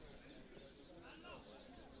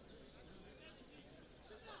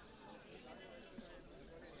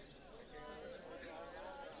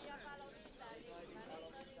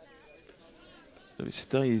 So it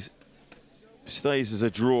stays as a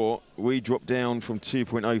draw. We drop down from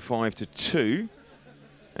 2.05 to 2,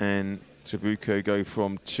 and Trabuco go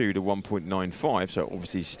from 2 to 1.95. So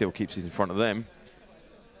obviously still keeps us in front of them.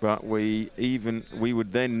 But we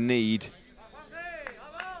would then need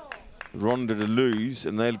Ronda to lose,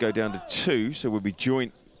 and they'll go down to 2. So we'll be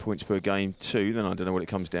joint points per game 2. Then I don't know what it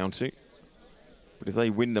comes down to. But if they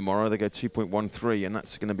win tomorrow, they go 2.13, and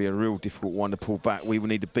that's going to be a real difficult one to pull back. We will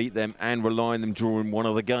need to beat them and rely on them drawing one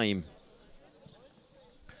other game.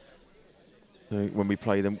 So when we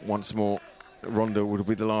play them once more, Ronda will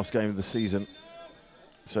be the last game of the season.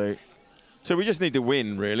 So we just need to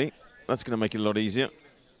win, really. That's going to make it a lot easier.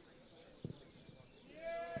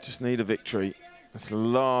 Just need a victory. That's the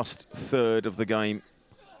last third of the game,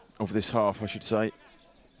 of this half, I should say.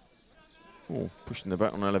 Oh, pushing the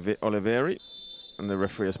back on Oliveri. And the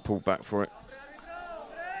referee has pulled back for it.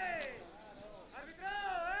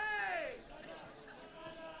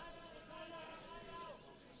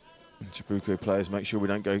 And Trabuco players make sure we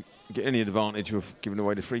don't get any advantage of giving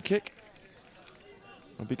away the free kick.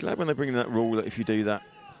 I'll be glad when they bring in that rule that if you do that,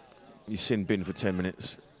 you sin bin for 10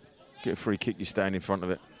 minutes. Get a free kick, you stand in front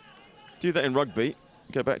of it. Do that in rugby,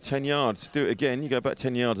 go back 10 yards. Do it again, you go back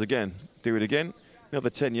 10 yards again. Do it again,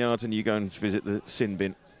 another 10 yards, and you go and visit the sin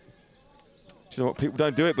bin. Do you know what? People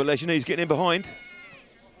don't do it, but Lejanese getting in behind.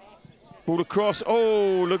 Ball across.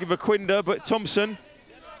 Oh, looking for Quinder, but Thompson.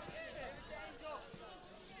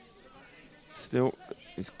 Still,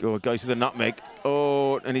 goes to the nutmeg.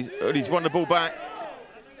 Oh, and he's won the ball back.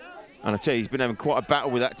 And I tell you, he's been having quite a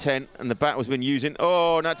battle with that 10, and the battle's been using.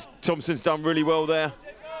 Oh, and that's Thompson's done really well there.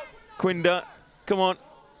 Quinder, come on.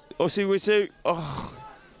 Osu. Oh,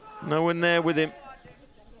 no one there with him.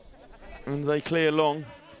 And they clear long.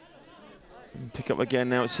 And pick up again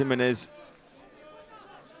now, it's Jimenez.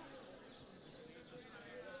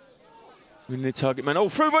 In the target man. Oh,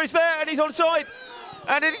 through, but he's there, and he's onside.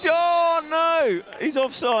 And he's, oh no, he's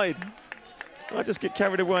offside. I just get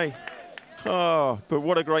carried away. Oh, but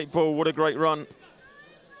what a great ball, what a great run.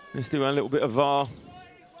 Let's do a little bit of VAR.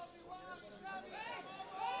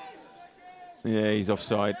 Yeah, he's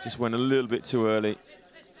offside. Just went a little bit too early.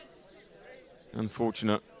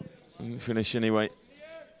 Unfortunate. Didn't finish anyway.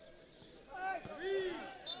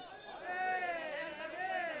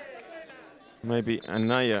 Maybe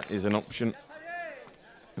Anaya is an option.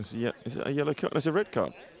 Is it a yellow card? That's a red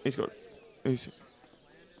card. He's going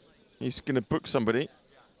to book somebody.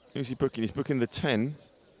 Who's he booking? He's booking the 10.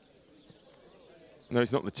 No,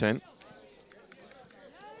 it's not the 10.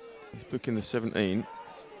 He's booking the 17.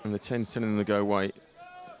 And the 10's telling them to go away.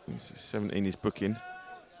 17 is booking.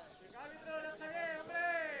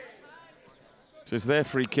 So it's their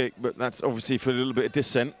free kick, but that's obviously for a little bit of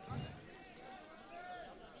dissent.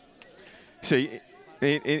 See,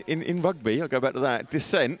 in rugby, I'll go back to that,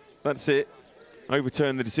 dissent, that's it.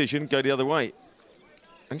 Overturn the decision, go the other way.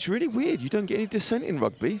 And it's really weird, you don't get any dissent in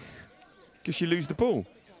rugby because you lose the ball.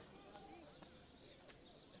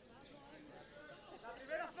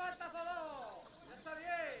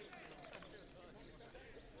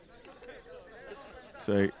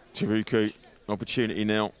 So, Trabuco, opportunity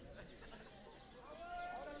now.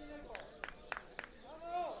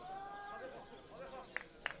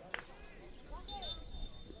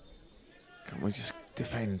 Come on, just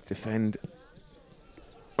defend.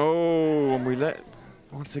 Oh, and we let,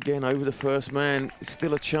 once again, over the first man. It's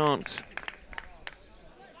still a chance.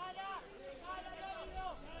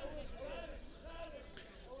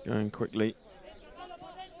 Going quickly.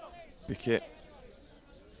 Piquet.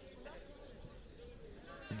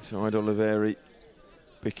 Inside Oliveri.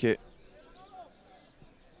 Piquet.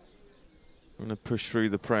 Going to push through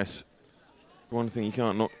the press. One thing you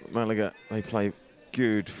can't knock Malaga, they play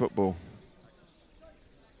good football.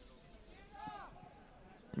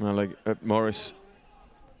 Malaga, Morris.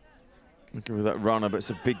 Looking for that runner, but it's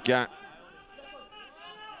a big gap.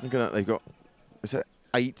 Look at that, they've got, is that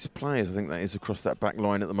 8 players, I think that is, across that back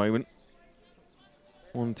line at the moment.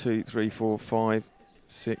 1, 2, 3, 4, 5,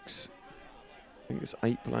 6. I think it's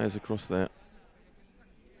 8 players across there.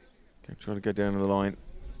 Okay, trying to go down the line.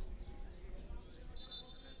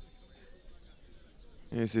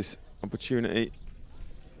 Here's this opportunity.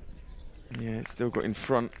 Yeah, it's still got in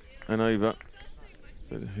front and over.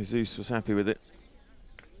 But Jesus was happy with it.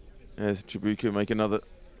 There's Trabuco make another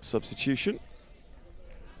substitution.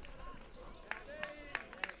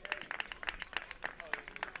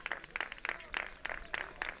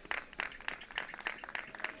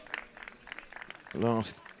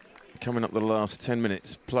 Coming up the last 10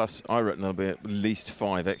 minutes, plus I reckon there'll be at least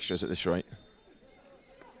 5 extras at this rate.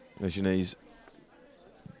 Lejanese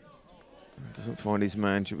doesn't find his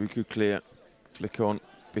man. Trabuco clear, flick on,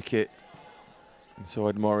 Piquet.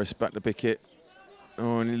 Inside Morris, back to Piquet.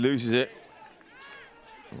 Oh, and he loses it.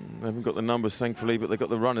 They haven't got the numbers, thankfully, but they've got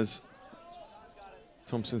the runners.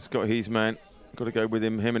 Thompson's got his man. Got to go with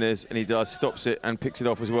him, Jimenez, and he does, stops it and picks it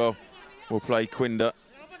off as well. We'll play Quinda.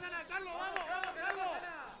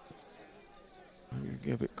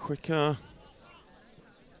 Get a bit quicker.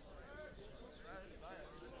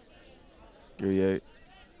 Guyot.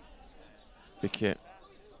 Piquet.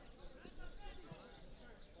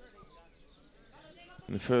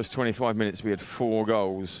 In the first 25 minutes, we had 4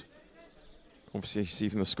 goals. Obviously, you see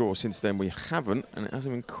from the score since then, we haven't, and it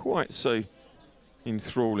hasn't been quite so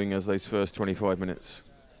enthralling as those first 25 minutes.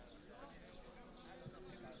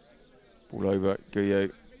 Ball over,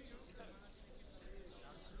 Guyot.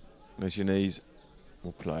 Lejanese.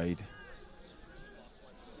 Well played.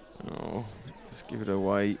 Oh, just give it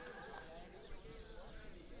away.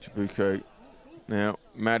 Trabuco. Now,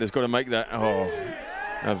 Mad has got to make that. Oh,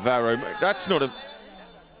 Navarro. That's not a...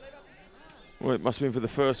 Well, it must have been for the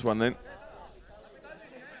first one then.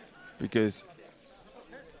 Because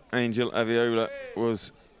Angel Aviola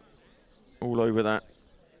was all over that.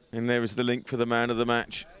 And there is the link for the man of the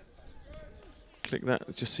match. Click that,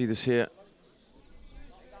 let's just see this here.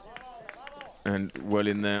 And well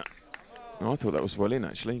in there. Oh, I thought that was well in,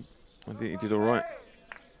 actually. I think he did all right.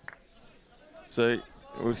 So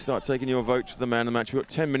we'll start taking your votes for the man of the match. We've got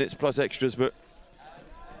 10 minutes plus extras, but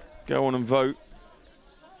go on and vote.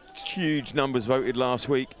 It's huge numbers voted last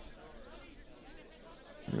week.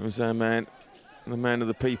 It was our man, the man of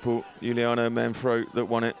the people, Juliano Manfro, that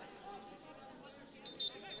won it.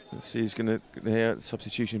 Let's see who's going to hear the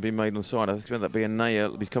substitution being made on the side. I think that'll be a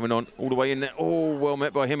Naya. He's coming on all the way in there. Oh, well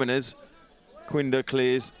met by Jimenez. Quinda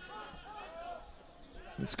clears.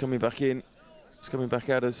 It's coming back in. It's coming back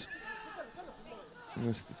at us. And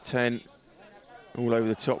that's the 10. All over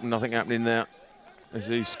the top, nothing happening there.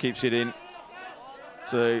 Jesus keeps it in.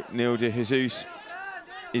 So Neil de Jesus,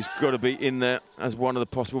 he's got to be in there as one of the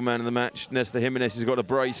possible man of the match. Nesta Jimenez has got a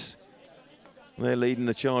brace. They're leading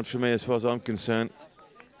the charge for me as far as I'm concerned.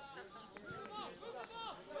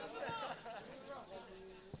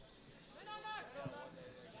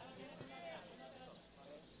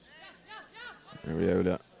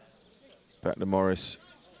 Ariola, back to Morris.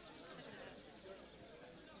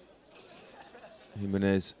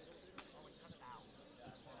 Jimenez.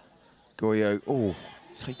 Goyo, oh,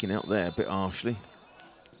 taken out there a bit harshly.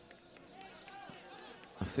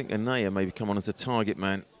 I think Anaya maybe come on as a target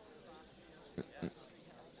man.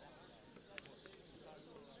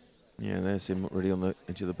 Yeah, there's him already on the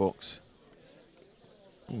edge of the box.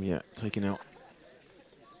 Oh yeah, taken out.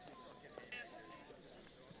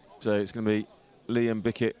 So it's going to be Liam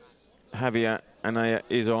Bickett. Javier Anaya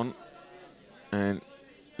is on, and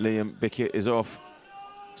Liam Bickett is off.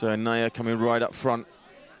 So Anaya coming right up front,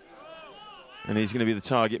 and he's going to be the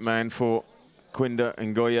target man for Quinda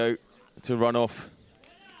and Goyo to run off.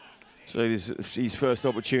 So this is his first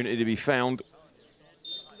opportunity to be found.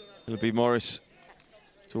 It'll be Morris.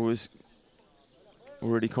 It's always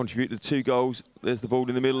already contributed 2 goals. There's the ball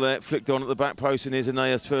in the middle there, flicked on at the back post, and here's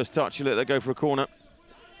Anaya's first touch. He'll let that go for a corner.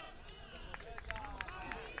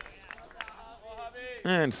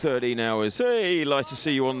 And 13 hours. Hey, nice to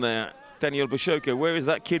see you on there. Daniel Bashoka, where is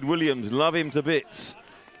that kid Williams? Love him to bits.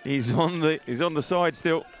 He's on the side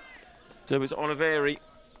still. So it's Oliveri.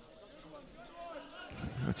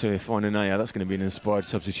 I tell you, fine Anaya, that's going to be an inspired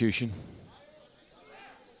substitution.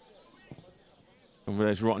 And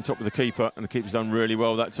there's right on top of the keeper, and the keeper's done really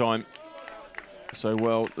well that time. So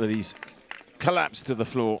well that he's collapsed to the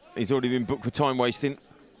floor. He's already been booked for time wasting.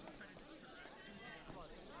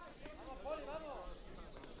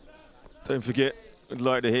 Don't forget, I'd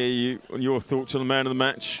like to hear you on your thoughts on the man of the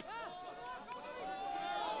match.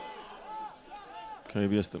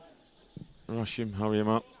 KB has to rush him, hurry him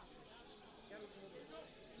up.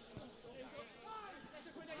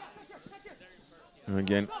 And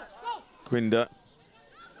again, Quinda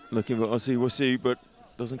looking for Ossie, but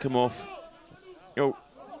doesn't come off. Oh,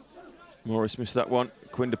 Morris missed that one.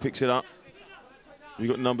 Quinda picks it up. We've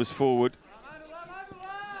got numbers forward.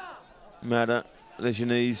 Mada,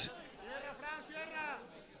 Lejanese.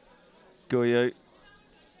 Goyo,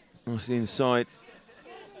 nicely inside.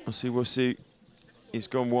 Ossie, he's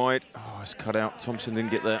gone wide. Oh, it's cut out. Thompson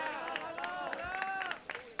didn't get there.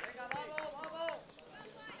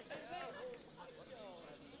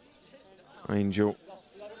 Angel.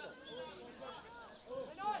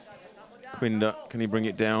 Quinda, can he bring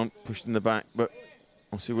it down? Pushed in the back, but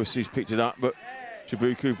Ossie's picked it up, but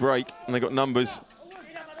Trabuco break, and they got numbers.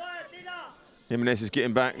 Jimenez is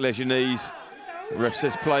getting back, Lejanese. The ref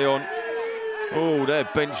says play on. Oh, their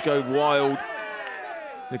bench go wild.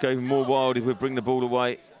 They go even more wild if we bring the ball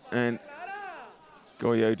away, and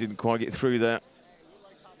Goyo didn't quite get through there.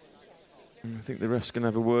 And I think the ref's going to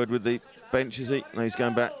have a word with the bench, is he? No, he's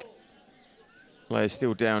going back. Player's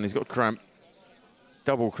still down, he's got cramp.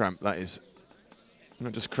 Double cramp, that is.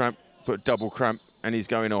 Not just cramp, but double cramp, and he's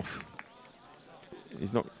going off.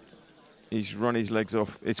 He's run his legs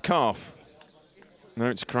off. It's calf. No,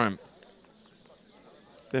 it's cramp.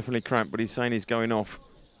 Definitely cramp, but he's saying he's going off.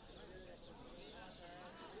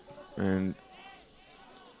 And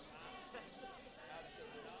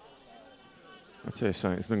I'll tell you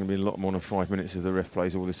something, it's not going to be a lot more than 5 minutes if the ref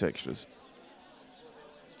plays all this extras.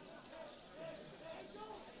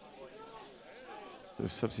 The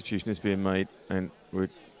substitution is being made, and with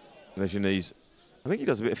Lejanese, I think he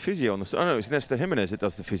does a bit of physio on the side. Oh no, it's Nesta Jimenez that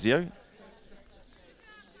does the physio.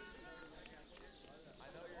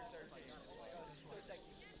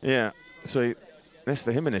 Yeah, so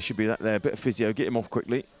Nesta Jimenez should be that there, a bit of physio, get him off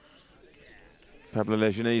quickly. Pablo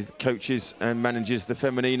Lejanese coaches and manages the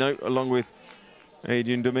Femenino along with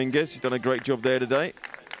Adrián Domínguez. He's done a great job there today.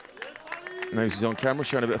 Knows he's on camera,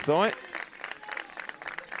 showing a bit of thigh.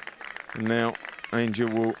 And now Angel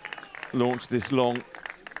will launch this long,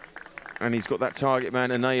 and he's got that target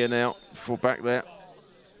man, Anaya, now for back there.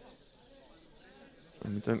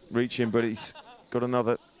 And don't reach him, but he's got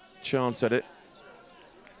another chance at it.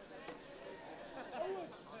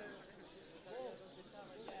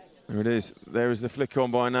 There it is. There is the flick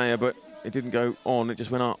on by Anaya, but it didn't go on, it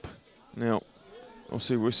just went up. Now,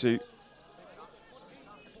 Ossie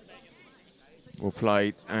well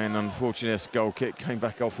played, and unfortunately this goal kick came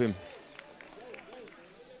back off him.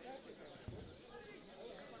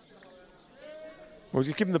 Well,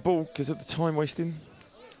 he's give him the ball because of the time wasting.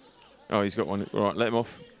 Oh, he's got one. All right, let him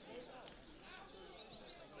off.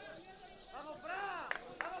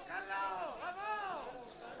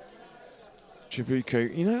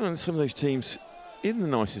 Trabuco, you know, and some of those teams, in the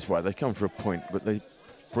nicest way, they come for a point, but they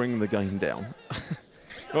bring the game down.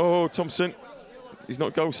 Oh, Thompson, he's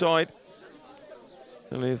not goal side.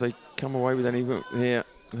 Only if they come away with any here,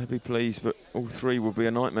 they'll be pleased, but all three will be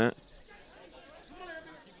a nightmare.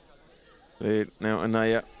 Now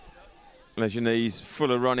Anaya, Lejanese,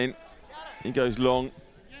 full of running. He goes long.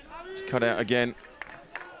 It's cut out again.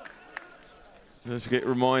 Don't forget,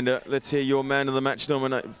 reminder, let's hear your man of the match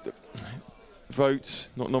votes,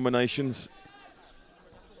 not nominations.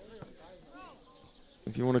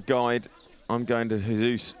 If you want a guide, I'm going to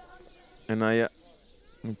Jesus. Anaya,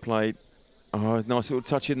 who played. Oh, nice little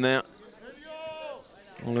touch in there.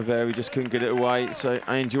 Oliveri just couldn't get it away, so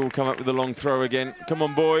Angel will come up with a long throw again. Come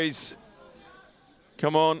on, boys.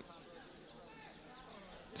 Come on.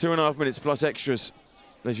 2.5 minutes plus extras.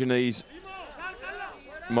 There's your knees.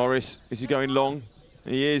 Morris, is he going long?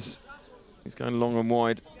 He is. He's going long and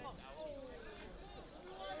wide.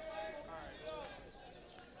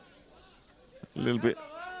 A little bit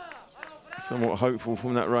somewhat hopeful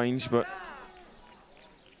from that range, but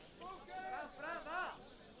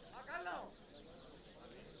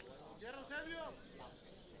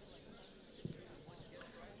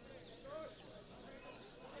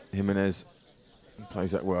Jimenez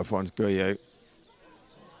plays that well, finds Goyo.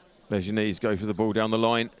 Lejanese goes for the ball down the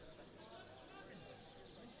line.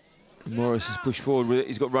 Morris has pushed forward with it.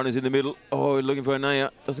 He's got runners in the middle. Oh, looking for Anaya.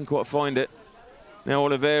 Doesn't quite find it. Now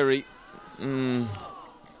Oliveri.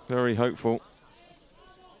 Very hopeful.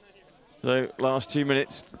 So, last 2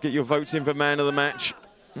 minutes. Get your votes in for man of the match.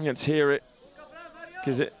 Let's hear it.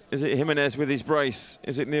 Is it Jimenez with his brace?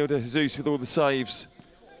 Is it Neil de Jesus with all the saves?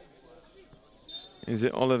 Is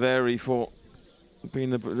it Oliveri for being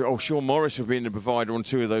the... Oh, Sean Morris for being the provider on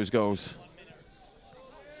 2 of those goals.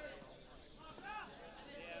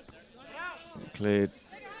 Cleared.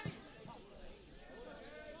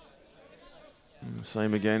 And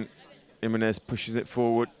same again. Jimenez pushing it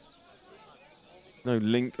forward. No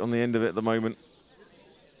link on the end of it at the moment.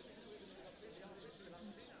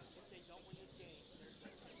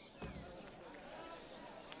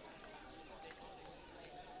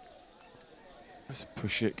 Let's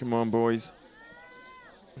push it. Come on, boys.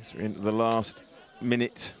 Let's into the last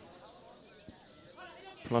minute.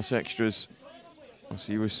 Plus extras. I'll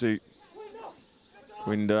see you with suit.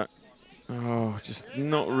 Quinda. Oh, just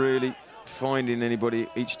not really finding anybody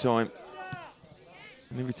each time.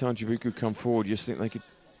 And every time Trabuco come forward, you just think they could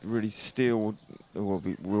really steal.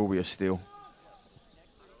 Will be a steal.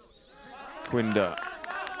 Quinda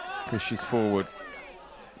pushes forward.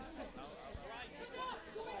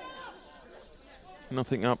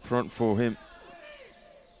 Nothing up front for him.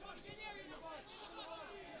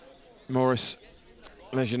 Morris,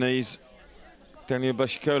 Lejanese, Daniel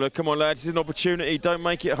Bashikola. Come on, lads, it's an opportunity. Don't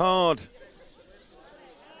make it hard.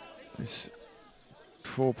 This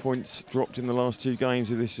 4 points dropped in the last 2 games.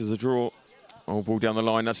 If this is a draw. Oh, ball down the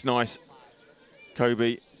line. That's nice.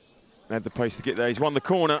 Kobe had the pace to get there. He's won the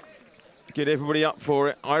corner. Get everybody up for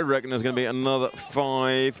it. I reckon there's going to be another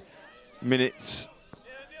 5 minutes.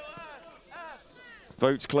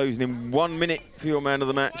 Votes closing in 1 minute for your man of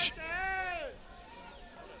the match.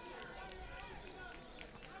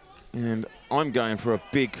 And I'm going for a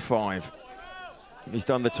big 5. He's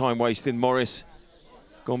done the time wasting. Morris,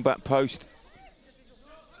 gone back post.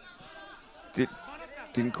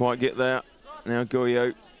 Didn't quite get there. Now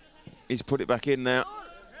Goyo, he's put it back in there.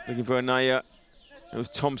 Looking for Anaya. It was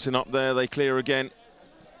Thompson up there. They clear again.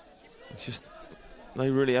 It's just, they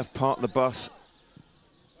really have parked the bus.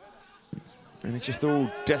 And it's just all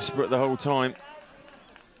desperate the whole time.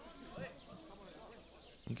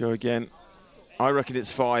 Go again. I reckon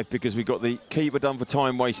it's 5 because we got the keeper done for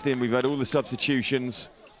time wasting. We've had all the substitutions.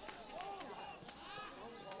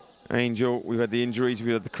 Angel, we've had the injuries,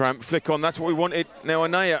 we've had the cramp. Flick on, that's what we wanted. Now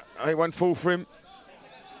Anaya, it won't fall for him.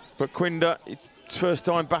 But Quinda, it's first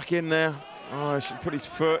time back in there. Oh, he should put his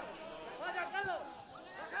foot.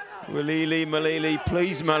 Malili,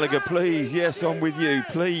 please Malaga, please. Yes, I'm with you,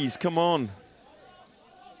 please, come on.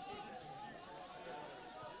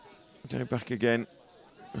 Go back again.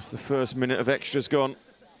 That's the first minute of extras gone.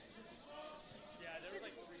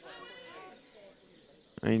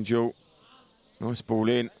 Angel, nice ball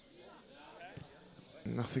in.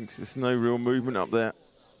 There's no real movement up there.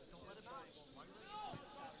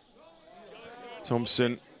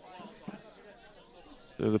 Thompson.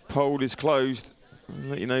 So the poll is closed. I'll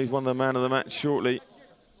let you know he's won the man of the match shortly.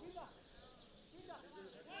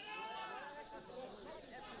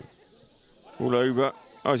 All over.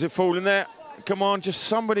 Oh, is it falling there? Come on, just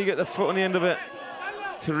somebody get the foot on the end of it.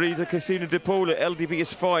 Teresa Casino De Paula, LDB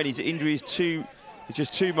is fine. His injury is too It's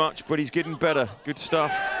just too much, but he's getting better. Good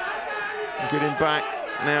stuff. Getting back.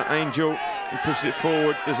 Now Angel, he pushes it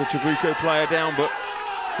forward. There's a Trabuco player down, but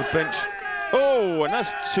the bench. Oh, and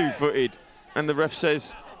that's two-footed. And the ref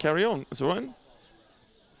says, carry on. That's all right.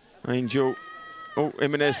 Angel. Oh,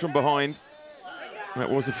 Jimenez from behind. That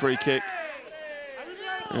was a free kick.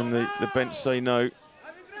 And the bench say no.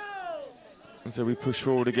 And so we push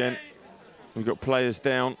forward again. We've got players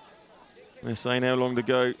down. They're saying how long to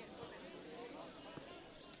go.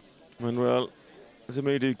 Manuel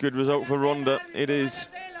Zamudu, good result for Ronda. It is.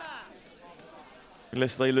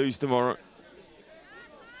 Unless they lose tomorrow.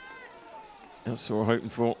 That's what we're hoping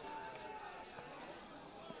for.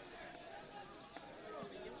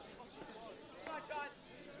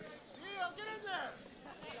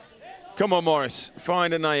 Come on, Morris.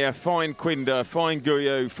 Find Anaya, find Quinda, find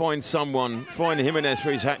Guyo, find someone, find Jimenez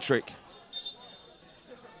for his hat-trick.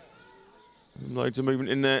 Loads of movement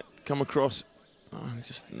in there. Come across. Oh,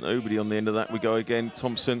 just nobody on the end of that. We go again.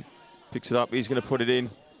 Thompson picks it up. He's going to put it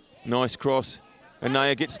in. Nice cross.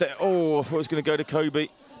 Anaya gets there. Oh, I thought it was going to go to Kobe.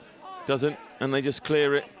 Doesn't. And they just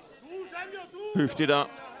clear it. Hoofed it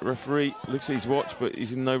up. Referee looks at his watch, but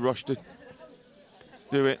he's in no rush to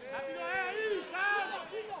do it.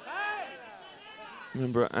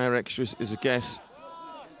 Remember, our extra is a guess.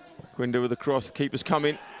 Quinda with a cross. Keeper's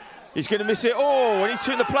coming. He's going to miss it. Oh, and he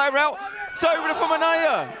took the player out. It's over from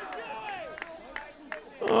Anaya.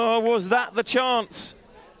 Oh, was that the chance?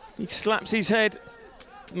 He slaps his head.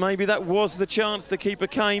 Maybe that was the chance. The keeper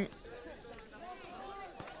came.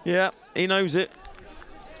 Yeah, he knows it.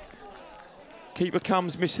 Keeper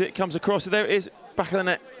comes, missed it, comes across. There it is. Back of the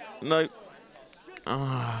net. No.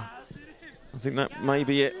 Ah. I think that may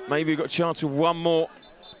be it. Maybe we've got a chance with one more.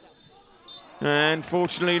 And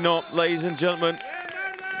fortunately not, ladies and gentlemen.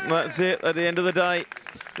 That's it at the end of the day.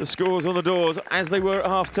 The scores on the doors as they were at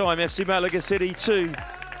half-time. FC Malaga City 2,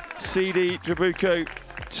 CD Trabuco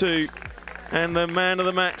 2. And the man of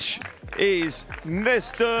the match is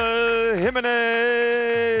Nestor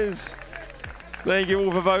Jimenez. Thank you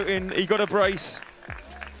all for voting. He got a brace.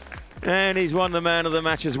 And he's won the man of the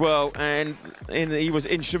match as well. And he was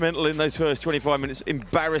instrumental in those first 25 minutes.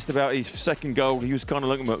 Embarrassed about his second goal. He was kind of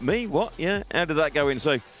looking at me. What? Yeah. How did that go in?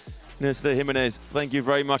 So, Nestor Jimenez, thank you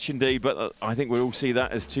very much indeed. But I think we'll all see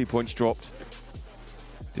that as 2 points dropped.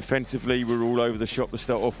 Defensively, we were all over the shop to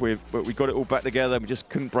start off with. But we got it all back together. We just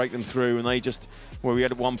couldn't break them through. And they just, well, we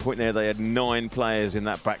had at one point there, they had 9 players in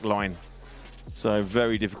that back line. So,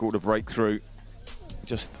 very difficult to break through.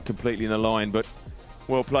 Just completely in a line. But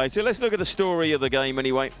well played. So let's look at the story of the game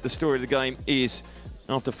anyway. The story of the game is,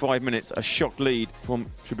 after 5 minutes, a shock lead from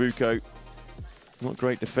Trabuco. Not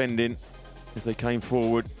great defending as they came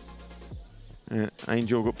forward.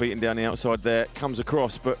 Angel got beaten down the outside there. Comes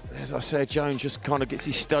across, but as I said, Jones just kind of gets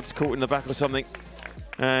his studs caught in the back or something.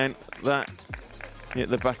 And that hit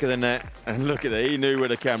the back of the net. And look at that, he knew where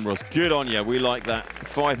the camera was. Good on you, we like that.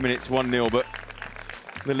 5 minutes, 1-0, but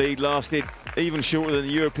the lead lasted even shorter than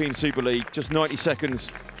the European Super League, just 90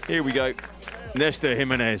 seconds. Here we go. Nestor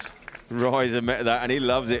Jimenez. Riser met that, and he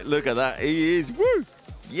loves it. Look at that. He is, woo!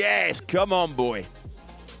 Yes, come on, boy.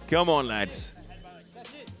 Come on, lads.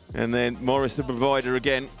 And then Morris, the provider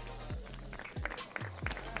again.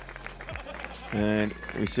 And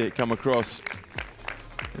we see it come across.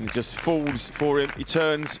 And it just falls for him. He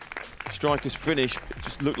turns. Striker's finish. It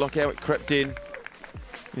just looked like how it crept in.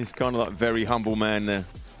 He's kind of like very humble man there.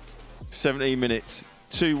 17 minutes,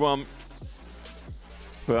 2-1.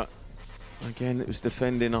 But again, it was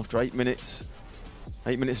defending after 8 minutes.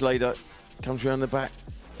 8 minutes later, comes around the back.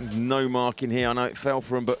 No marking here. I know it fell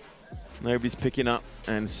for him, but nobody's picking up.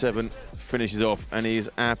 And 7 finishes off. And he's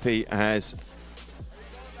happy as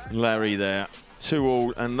Larry there.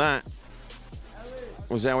 2-2. And that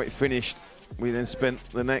was how it finished. We then spent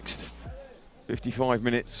the next 55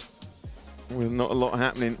 minutes with not a lot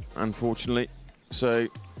happening, unfortunately. So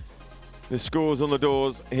the scores on the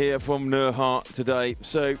doors here from Nerja today.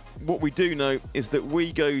 So what we do know is that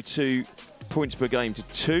we go to points per game to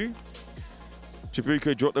 2.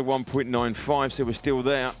 Trabuco dropped to 1.95, so we're still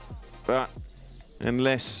there. But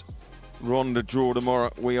unless Ronda draw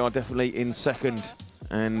tomorrow, we are definitely in second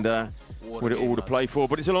and with it all to play for.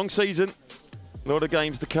 But it's a long season, a lot of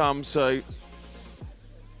games to come. So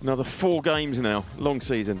another 4 games now, long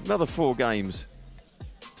season, another 4 games.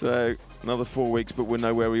 So another 4 weeks, but we'll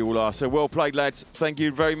know where we all are. So well played, lads. Thank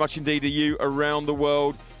you very much indeed to you around the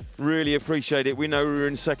world. Really appreciate it. We know we were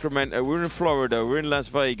in Sacramento, we're in Florida, we're in Las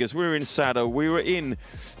Vegas, we're in Sado, we were in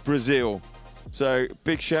Brazil. So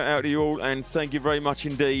big shout out to you all, and thank you very much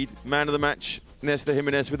indeed. Man of the match, Nestor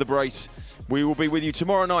Jimenez with the brace. We will be with you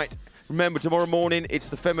tomorrow night Remember, tomorrow morning, it's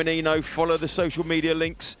the Femenino. Follow the social media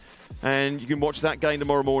links, and you can watch that game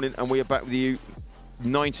tomorrow morning, and we are back with you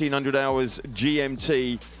 1900 hours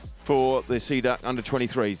GMT for the CDAC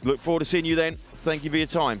under-23s. Look forward to seeing you then. Thank you for your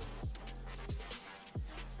time.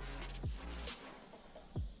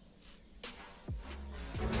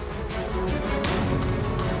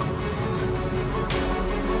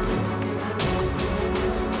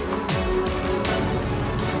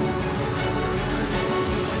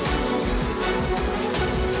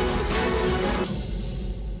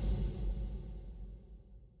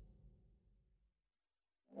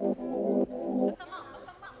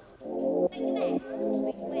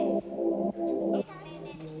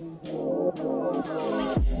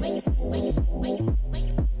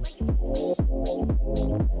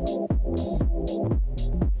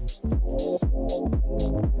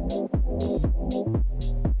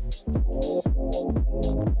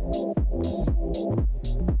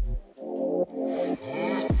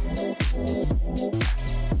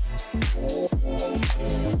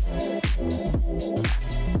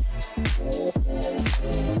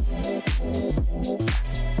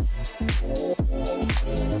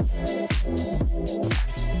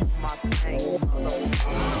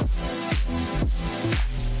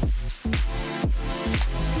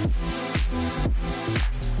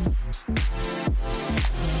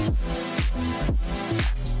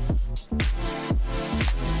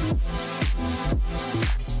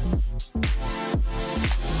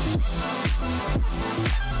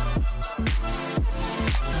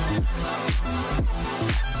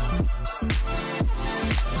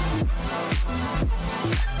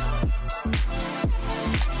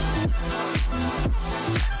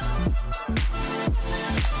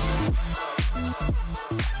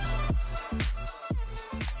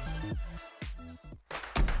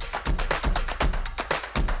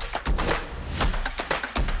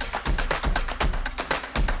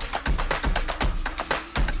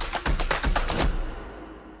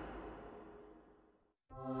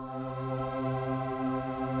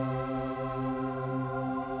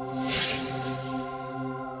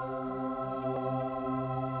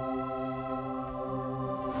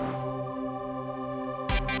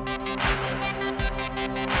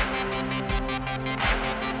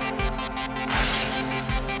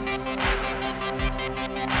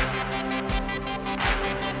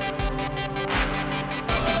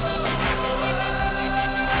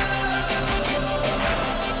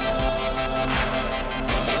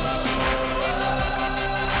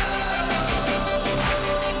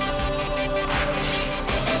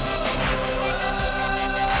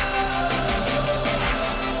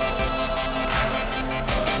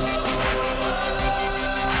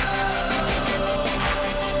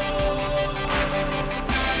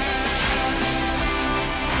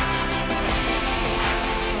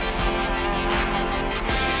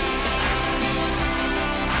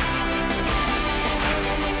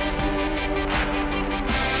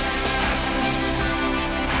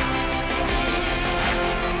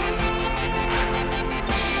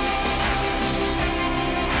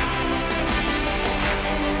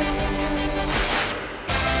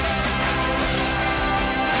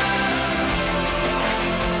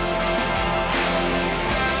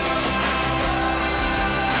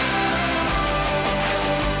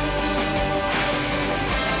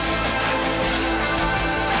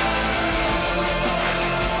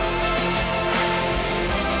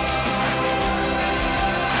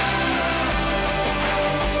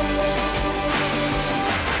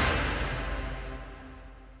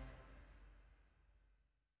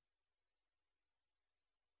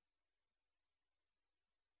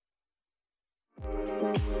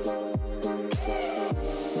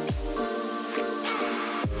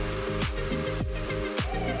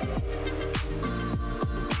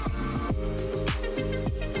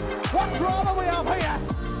 What drama we have here!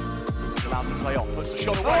 Allowed to play off, puts the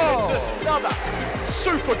shot away, and it's just another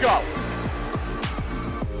super goal.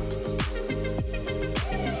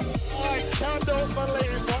 I cannot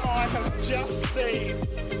believe what I have just seen.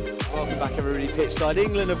 Welcome back, everybody. Pitch side.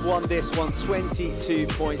 England have won this one 22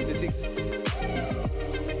 points to 6.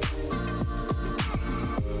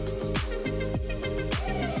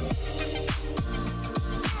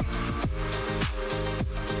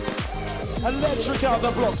 Electric out the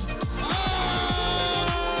blocks.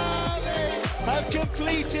 Have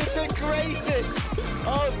completed the greatest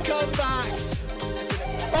of comebacks.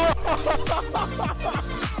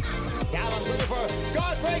 Callum Williver,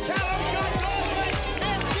 Godfrey, Callum, got Godfrey,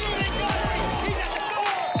 and Stephen Godfrey, he's at the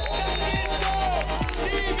goal,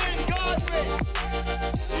 Stephen Godfrey.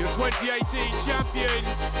 Your 2018 champions,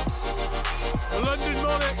 the London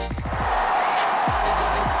Monarchs.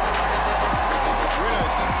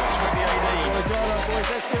 Well done, boys.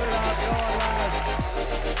 Let's